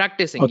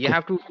 Practicing. You Okay.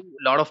 have to do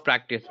a lot of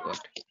practice, but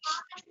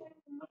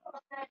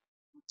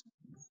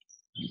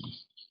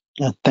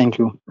Yeah. Thank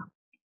you.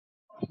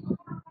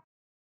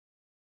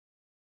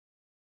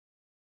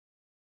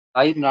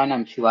 Hi Imran,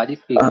 I'm Shivaji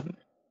Uh, speaking.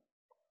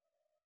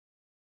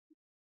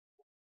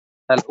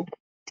 Hello.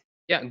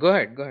 yeah, go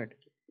ahead. Go ahead.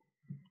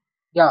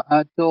 Yeah,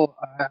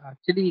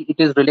 actually it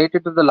is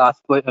related to the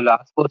last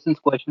person's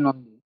question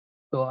only.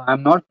 So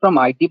I'm not from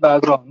IT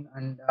background,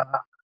 and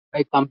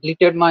I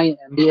completed my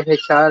MBA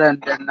HR,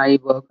 and then I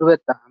worked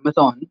with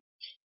Amazon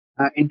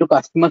into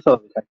customer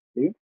service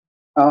actually.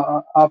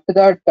 After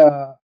that,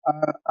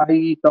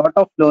 I thought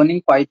of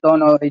learning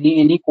Python or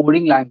any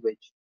coding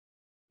language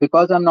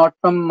because I'm not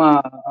from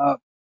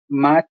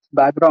maths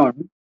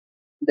background.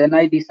 Then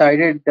I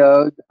decided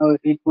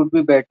it would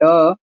be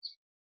better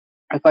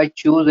if I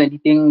choose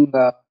anything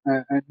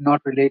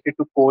not related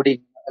to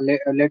coding,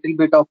 a little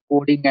bit of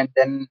coding, and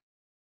then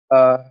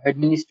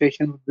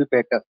administration would be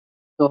better.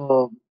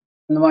 So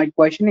my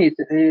question is,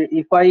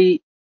 if I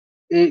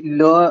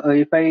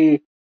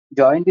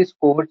join this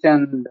course,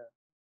 and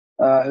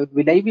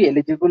will I be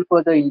eligible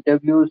for the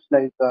interviews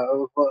like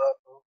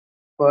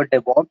for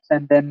DevOps?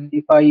 And then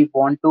if I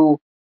want to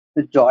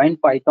join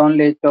Python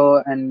later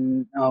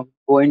and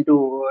go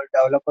into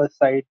developer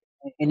side,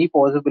 any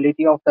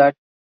possibility of that?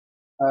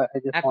 I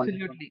just wanted to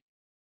know. Absolutely.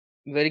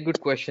 Very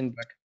good question,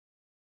 but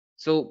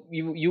so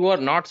you are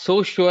not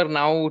so sure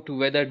now to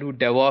whether do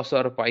DevOps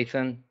or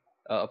Python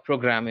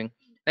programming.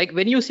 Like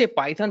when you say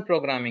Python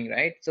programming,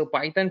 right? So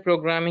Python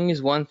programming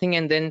is one thing,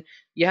 and then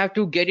you have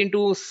to get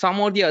into some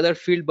or the other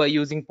field by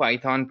using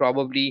Python,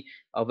 probably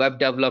web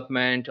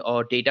development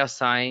or data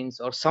science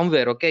or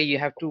somewhere. Okay, you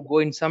have to go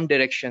in some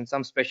direction,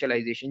 some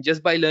specialization.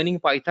 Just by learning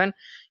Python,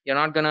 you're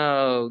not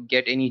gonna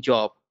get any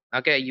job.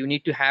 Okay, you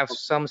need to have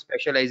some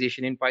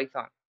specialization in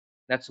Python.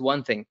 That's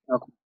one thing.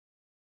 Okay.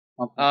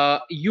 Okay.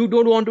 You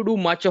don't want to do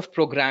much of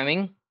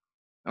programming.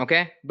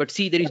 Okay, but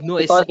see, there is no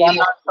Because I'm escape of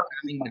not from,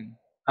 programming now.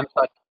 I'm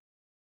sorry.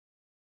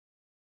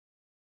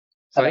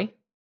 Hello. Sorry.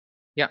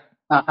 Yeah.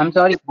 I'm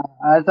sorry.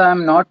 As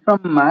I'm not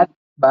from math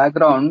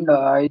background,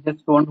 I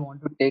just don't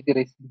want to take a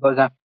risk because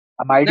I'm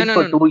No, idle no,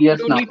 for no, no. two You years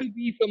don't now. need to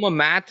be from a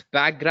math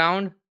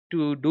background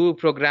to do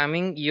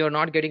programming. You're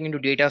not getting into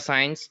data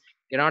science.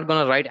 You're not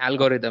going to write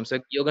algorithms. So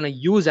you're going to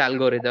use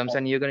algorithms,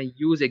 and you're going to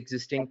use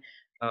existing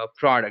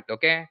product.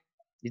 Okay.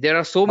 There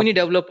are so many Okay.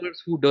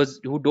 developers who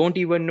don't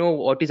even know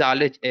what is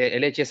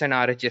LHS and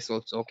RHS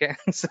also. Okay.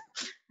 So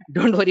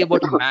don't worry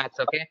about maths.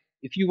 Okay.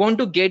 If you want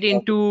to get Okay.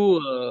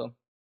 into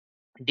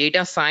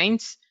data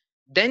science,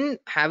 then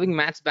having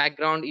maths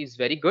background is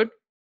very good.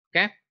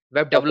 Okay.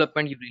 Web Okay.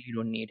 development you really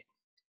don't need.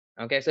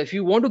 Okay, so if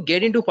you want to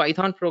get into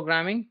Python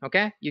programming,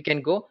 okay, you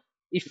can go.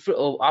 If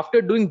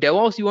after doing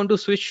DevOps you want to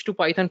switch to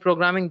Python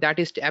programming, that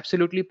is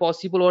absolutely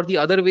possible, or the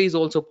other way is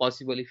also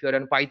possible. If you're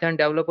a Python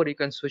developer, you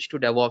can switch to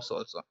DevOps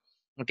also.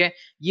 Okay,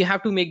 you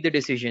have to make the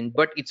decision,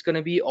 but it's going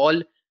to be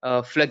all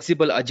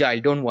flexible,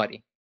 agile, don't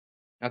worry.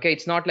 Okay,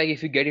 it's not like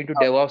if you get into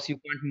DevOps you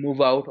can't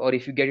move out, or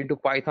if you get into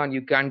Python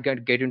you can't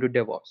get into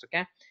DevOps.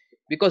 Okay,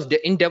 because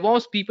in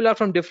DevOps people are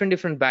from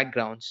different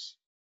backgrounds.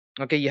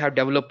 Okay, you have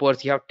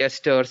developers, you have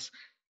testers,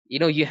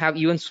 you have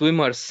even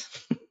swimmers.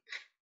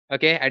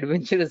 Okay,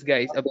 adventurous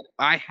guys.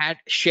 I had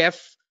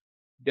chef,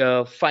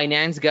 the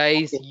finance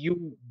guys, Okay.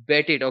 you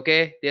bet it.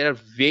 Okay, there are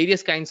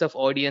various kinds of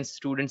audience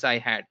students I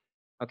had.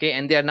 Okay,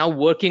 and they are now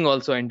working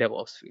also in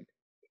DevOps field.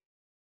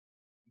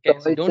 So Okay,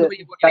 so it's don't a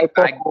worry about your type of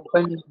background.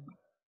 open,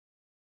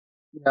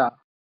 yeah.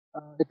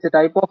 It's a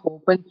type of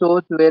open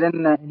source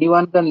wherein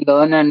anyone can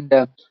learn,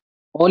 and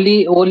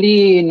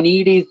only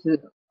need is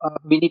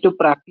we need to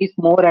practice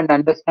more and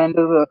understand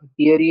the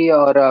theory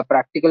or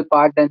practical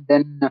part, and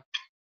then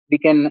we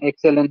can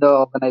excel in the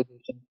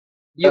organization.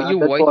 Your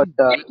That's voice what. is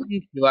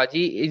breaking,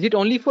 Shivaji. Is it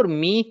only for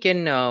me?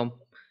 Can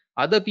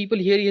other people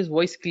hear his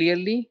voice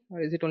clearly,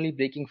 or is it only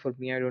breaking for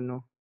me? I don't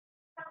know.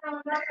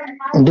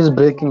 it is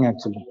breaking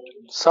actually.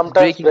 It's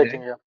Sometimes breaking, breaking,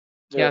 right? yeah.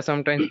 Yeah, Yes.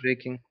 sometimes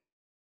breaking.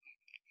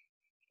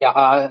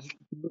 Yeah.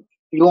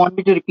 You want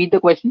me to repeat the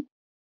question?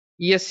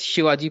 Yes,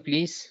 Shivaji,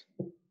 please.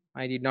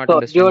 I did not So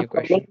understand your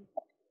question.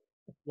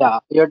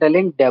 you're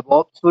telling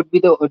DevOps would be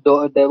the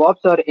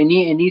DevOps or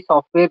any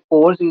software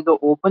course is the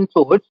open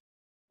source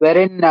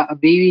wherein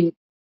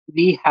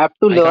we have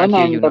to I can't learn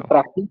hear you and now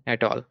practice.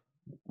 at all.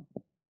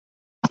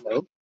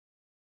 Hello.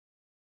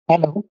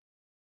 Hello.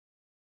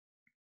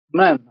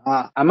 Ma'am,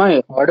 am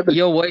I audible?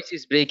 Your voice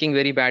is breaking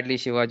very badly,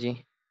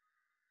 Shivaji.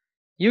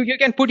 You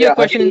can put your Yeah.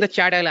 question in the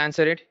chat. I'll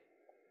answer it.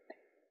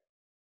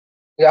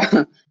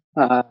 Yeah.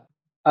 Uh,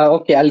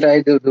 okay, I'll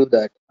try to do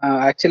that.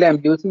 Actually, I'm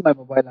using my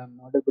mobile. I'm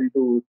not able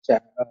to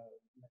chat.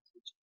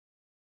 Message.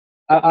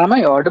 Am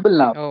I audible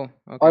now? Oh,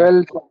 Or okay.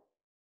 else,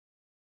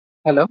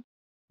 hello?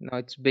 No,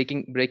 it's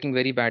breaking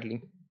very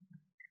badly.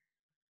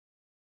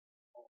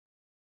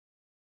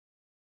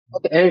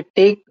 Okay,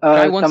 take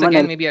Try once someone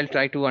again. else. Maybe I'll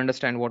try to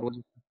understand what was.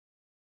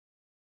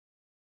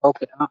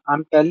 Okay,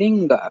 I'm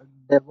telling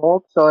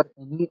DevOps or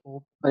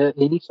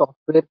any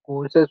software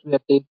courses we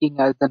are taking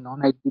as a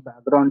non-IT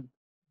background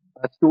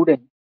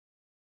student.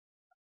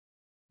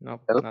 No,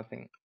 Hello?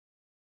 nothing.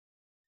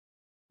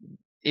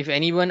 If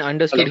anyone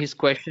understood Hello? his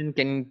question,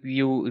 can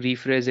you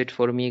rephrase it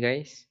for me,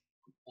 guys?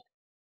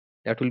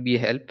 That will be a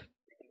help.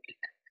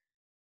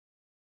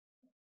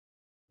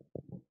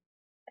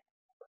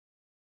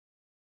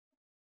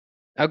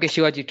 Okay,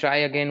 Shivaji, try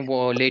again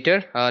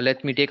later.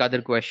 Let me take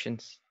other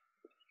questions.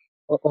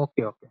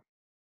 Okay, okay.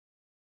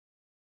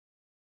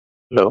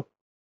 Hello.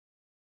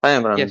 Hi,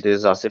 Imran. Yes. This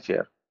is Asif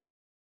here.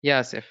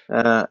 Yeah, Sif.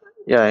 Uh,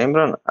 yeah,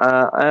 Imran.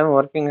 I am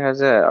working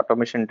as a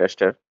automation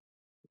tester,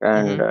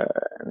 and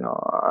Mm-hmm.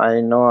 I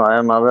know I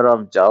am aware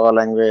of Java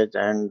language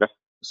and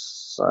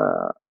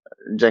uh,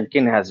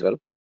 Jenkins as well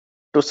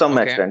to some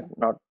Okay. extent,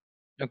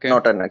 Okay.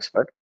 not an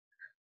expert.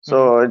 Mm-hmm.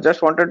 So I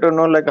just wanted to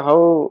know like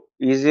how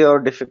easy or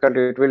difficult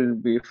it will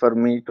be for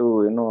me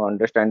to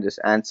understand this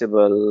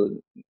Ansible,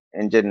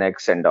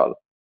 Nginx and all.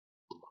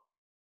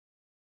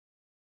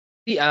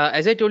 See,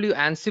 as I told you,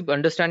 Ansible,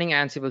 understanding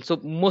Ansible. So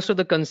most of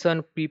the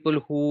concerned people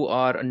who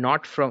are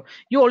not from,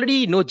 you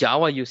already know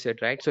Java, you said,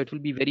 right? So it will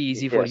be very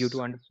easy for you Yes,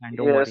 to understand.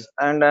 Don't yes, worry.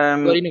 and You are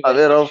I'm in a very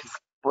aware good of shape.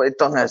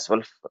 Python as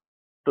well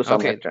to some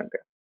Okay. extent.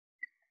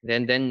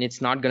 Then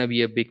it's not gonna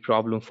be a big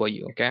problem for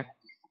you. Okay.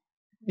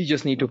 You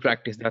just need Yeah. to Okay.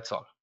 practice. That's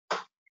all.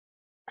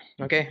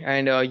 Okay.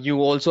 And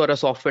you also are a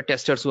software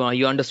tester, so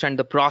you understand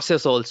the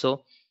process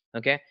also.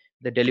 Okay.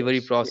 The delivery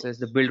Yes. process,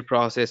 the Yes. build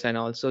process, and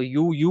also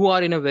you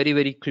are in a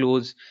very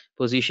close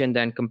position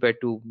than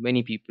compared to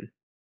many people.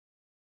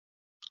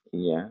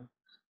 Yeah.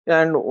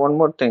 Yeah, and one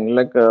more thing,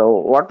 like,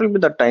 what will be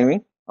the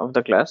timing of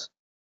the class?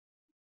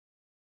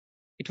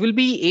 It will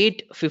be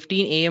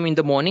 8:15 a.m. in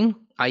the morning,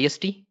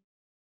 IST.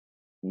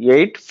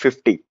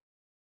 8:50.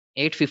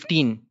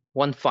 8:15,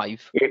 1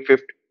 5.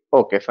 8:50.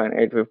 Okay, fine.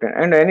 8:15.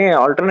 And any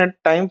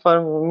alternate time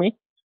for me?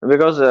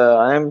 Because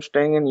I am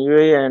staying in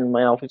UAE and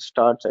my office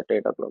starts at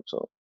 8 o'clock.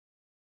 So,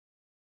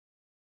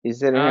 is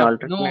there any No,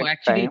 alternate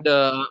actually, time?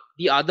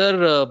 the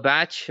other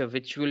batch,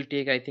 which will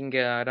take, I think,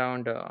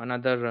 around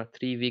another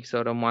 3 weeks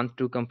or a month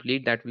to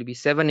complete, that will be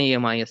 7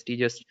 a.m. IST,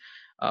 just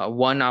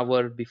 1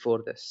 hour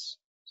before this.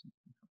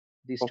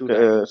 These two Okay,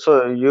 timings.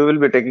 so you will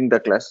be taking the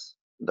class.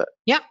 The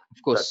Yeah, of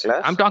the course.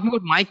 I'm class. talking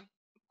about my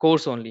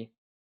course only.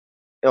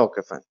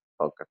 Okay, fine.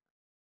 Okay.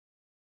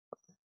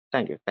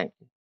 Thank you. Thank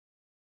you.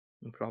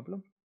 No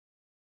problem.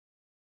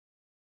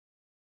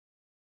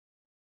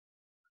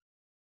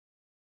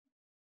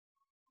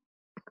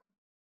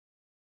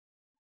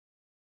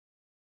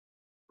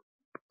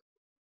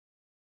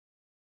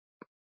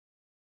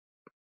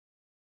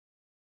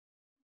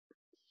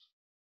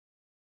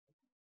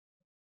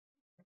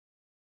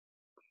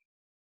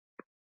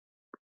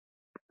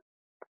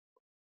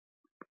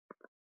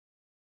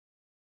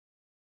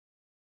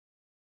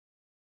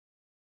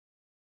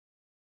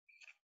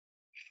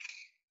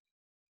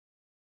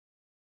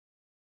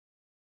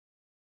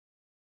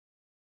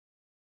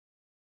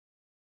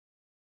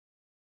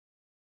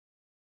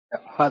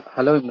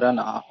 Hello,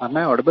 Imran. Am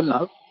I audible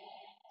now?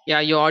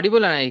 Yeah, you're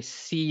audible, and I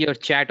see your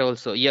chat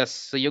also. Yes.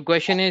 So your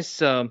question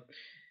is,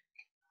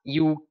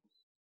 you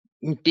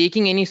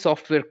taking any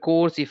software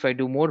course, if I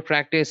do more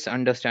practice,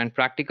 understand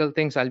practical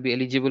things, I'll be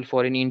eligible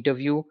for any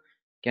interview,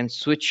 can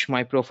switch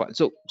my profile.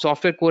 So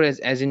software core,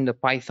 as in the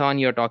Python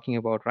you're talking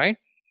about, right?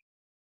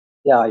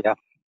 Yeah, yeah.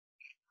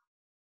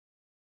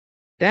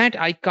 That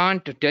I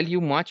can't tell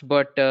you much,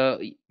 but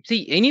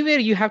see, anywhere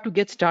you have to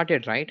get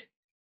started, right?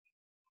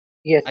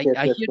 Yes, I, yes,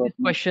 I yes. hear Got this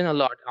me. question a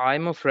lot.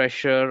 I'm a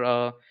fresher,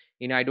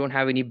 I don't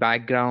have any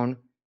background,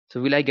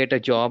 so will I get a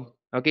job?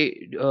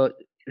 Okay,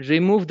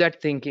 remove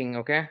that thinking,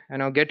 okay,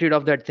 and I'll get rid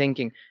of that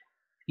thinking.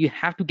 You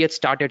have to get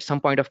started some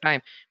point of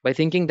time. By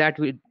thinking that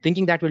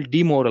will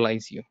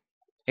demoralize you.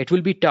 It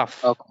will be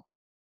tough. Okay.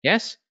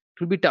 Yes,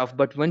 it will be tough,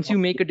 but once you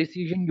make Okay. a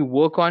decision, you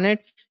work on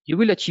it, you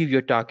will achieve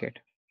your target.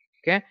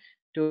 Okay.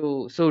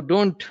 So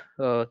don't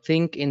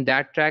think in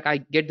that track. I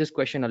get this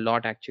question a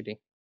lot, actually.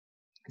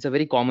 It's a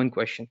very common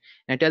question,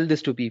 and I tell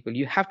this to people: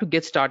 you have to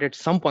get started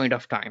some point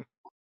of time.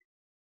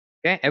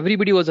 Okay,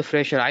 everybody was a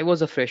fresher. I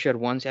was a fresher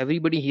once.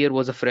 Everybody here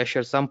was a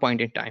fresher some point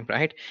in time,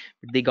 right?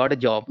 But they got a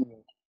job,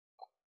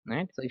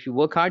 right? So if you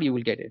work hard, you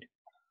will get it.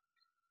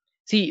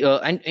 See,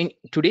 and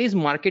today's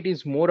market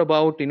is more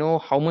about,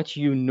 how much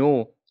you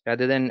know,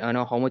 rather than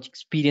how much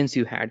experience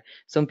you had.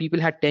 Some people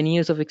had 10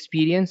 years of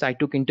experience. I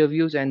took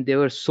interviews and they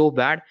were so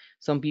bad.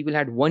 Some people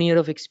had 1 year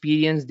of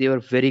experience. They were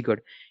very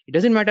good. It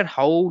doesn't matter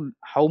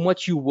how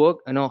much you work,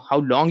 how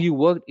long you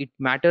worked. It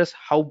matters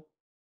how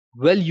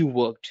well you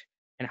worked,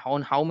 and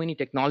how many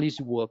technologies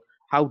you work,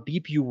 how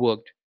deep you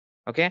worked.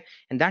 Okay,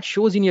 and that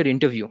shows in your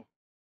interview.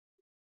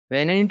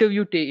 When an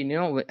interview,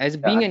 as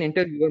being an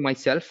interviewer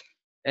myself,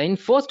 in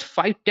first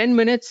 5-10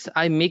 minutes,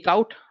 I make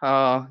out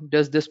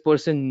does this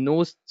person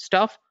knows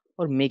stuff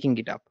or making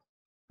it up.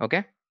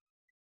 Okay.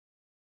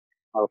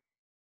 Okay.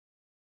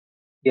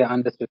 Yeah,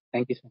 understood.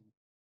 Thank you so much.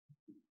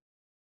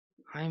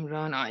 I'm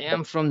Ran. I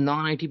am from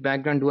non-IT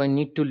background. Do I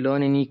need to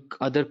learn any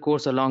other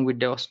course along with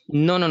DevOps?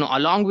 No, no, no.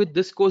 Along with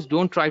this course,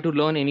 don't try to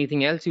learn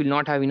anything else. You'll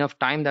not have enough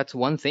time. That's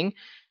one thing.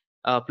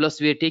 Plus,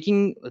 we are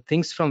taking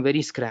things from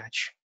very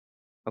scratch.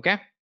 Okay,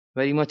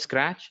 very much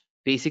scratch.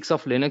 Basics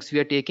of Linux we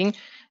are taking.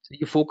 So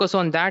you focus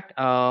on that.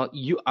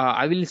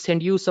 I will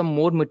send you some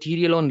more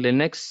material on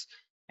Linux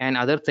and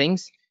other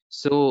things.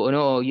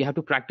 So you have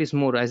to practice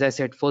more. As I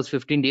said, first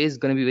 15 days is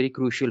going to be very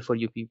crucial for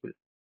you people.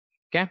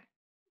 Okay.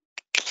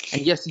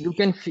 And yes, you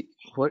can.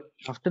 What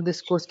after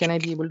this course can I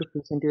be able to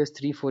present you as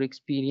 3-4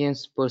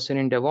 experienced person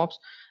in DevOps?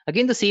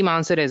 Again, the same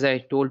answer as I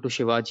told to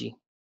Shivaji.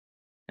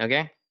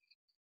 Okay,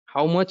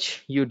 how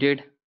much you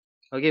did.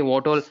 Okay,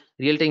 what all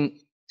real-time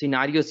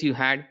scenarios you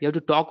had. You have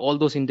to talk all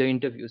those in the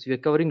interviews. We are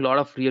covering a lot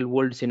of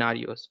real-world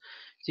scenarios,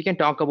 so you can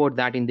talk about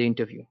that in the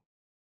interview.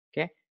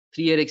 Okay,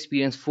 3-year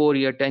experience,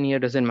 4-year, 10-year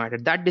doesn't matter.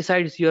 That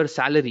decides your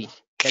salary.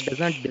 That does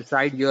not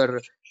decide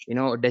your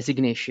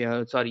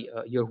designation. Sorry,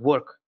 your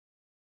work.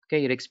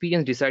 Okay, your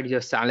experience decides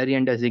your salary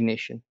and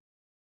designation,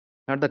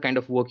 not the kind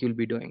of work you'll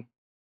be doing.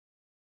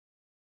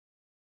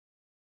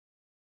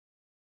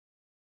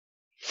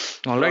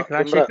 All right,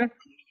 Rajshekhar.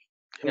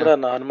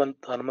 Imran,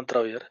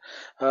 Hanumantrao here.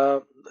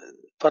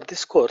 For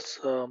this course,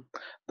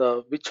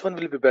 which one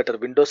will be better,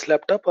 Windows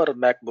laptop or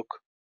MacBook?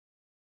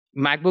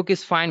 MacBook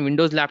is fine.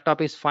 Windows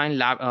laptop is fine.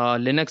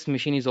 Linux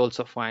machine is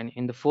also fine.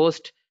 In the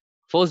first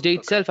day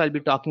itself, I'll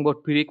be talking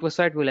about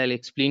prerequisite. Well, I'll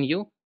explain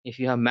you. If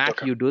you have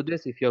Mac, you do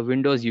this. If you have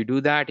Windows, you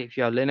do that. If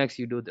you have Linux,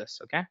 you do this.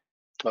 Okay.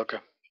 Okay.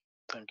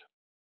 Thank you.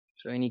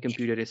 So any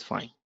computer is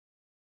fine.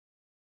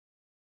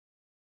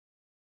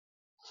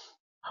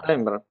 Hi,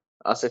 Imran.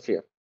 Asif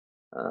here.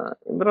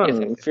 Imran, Yes,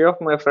 yes. few of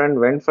my friends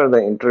went for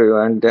the interview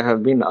and they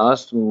have been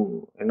asked,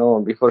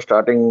 before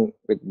starting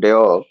with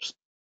DevOps,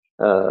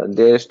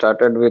 they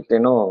started with,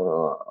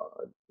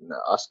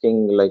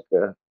 asking like,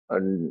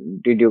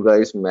 did you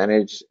guys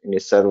manage any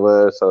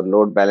servers or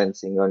load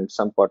balancing and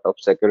some part of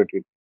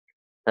security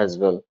as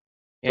well?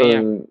 Yeah, So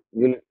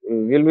yeah.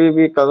 will we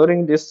be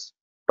covering these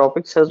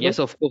topics as well? Yes,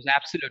 of course,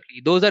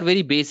 absolutely. Those are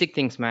very basic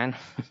things, man.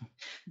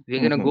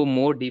 We're gonna go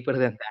more deeper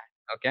than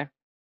that. Okay.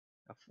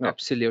 No.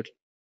 Absolutely.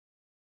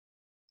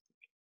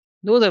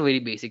 Those are very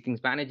basic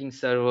things. Managing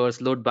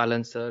servers, load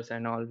balancers,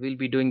 and all. We'll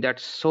be doing that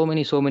so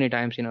many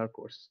times in our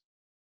course.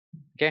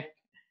 Okay.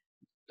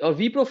 Our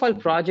vProfile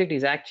project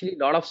is actually a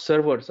lot of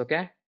servers.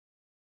 Okay.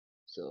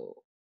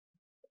 So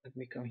let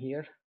me come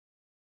here.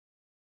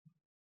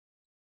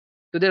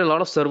 So there are a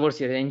lot of servers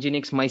here: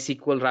 Nginx,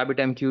 MySQL,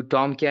 RabbitMQ,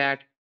 Tomcat.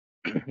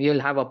 We'll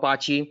have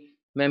Apache,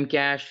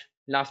 Memcache,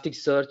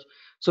 Elasticsearch.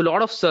 So a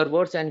lot of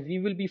servers, and we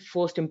will be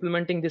first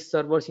implementing these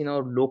servers in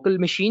our local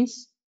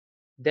machines,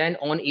 then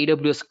on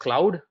AWS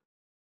cloud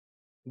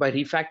by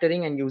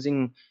refactoring and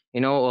using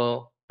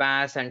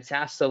PaaS and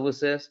SaaS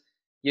services.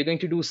 You're going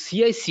to do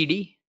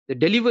CI/CD. The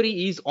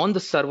delivery is on the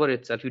server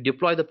itself. You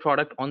deploy the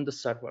product on the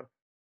server.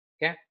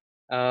 Okay.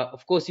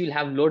 Of course, you'll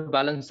have load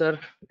balancer.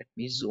 Let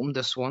me zoom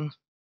this one.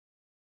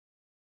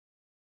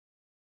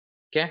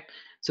 Okay.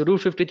 So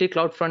Route 53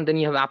 CloudFront, then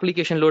you have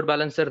application load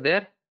balancer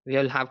there.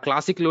 We'll have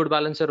classic load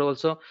balancer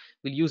also.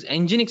 We'll use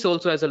Nginx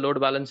also as a load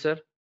balancer.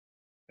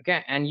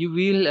 Okay. And you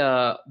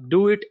will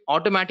do it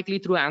automatically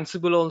through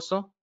Ansible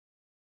also.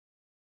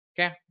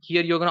 Okay.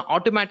 Here you're going to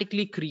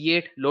automatically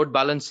create load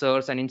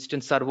balancers and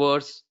instance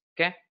servers.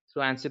 Okay.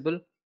 Through Ansible.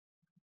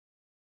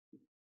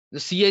 The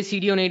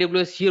CI/CD on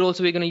AWS, here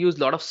also we're going to use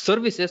a lot of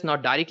services,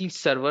 not directly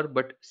server,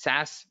 but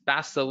SaaS,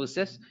 PaaS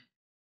services.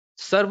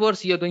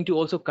 Servers, you're going to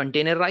also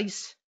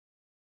containerize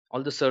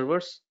all the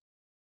servers.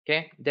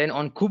 Okay. Then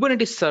on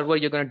Kubernetes server,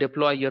 you're going to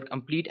deploy your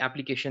complete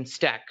application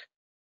stack.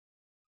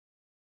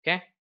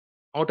 Okay.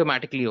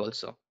 Automatically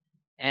also.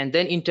 And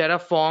then in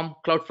Terraform,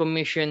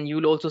 CloudFormation, you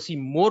will also see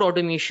more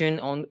automation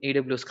on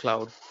AWS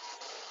cloud.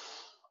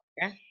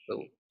 Okay.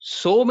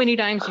 So many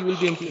times you will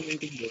be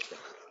implementing those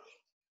things.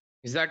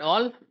 Is that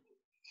all?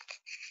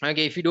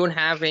 Okay. If you don't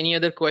have any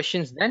other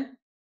questions, then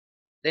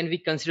we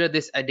consider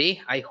this a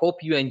day. I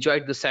hope you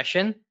enjoyed the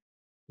session.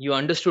 You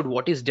understood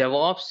what is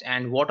DevOps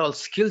and what all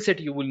skill set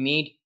you will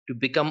need to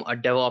become a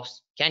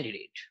DevOps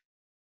candidate.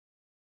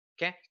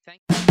 Okay.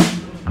 Thank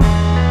you.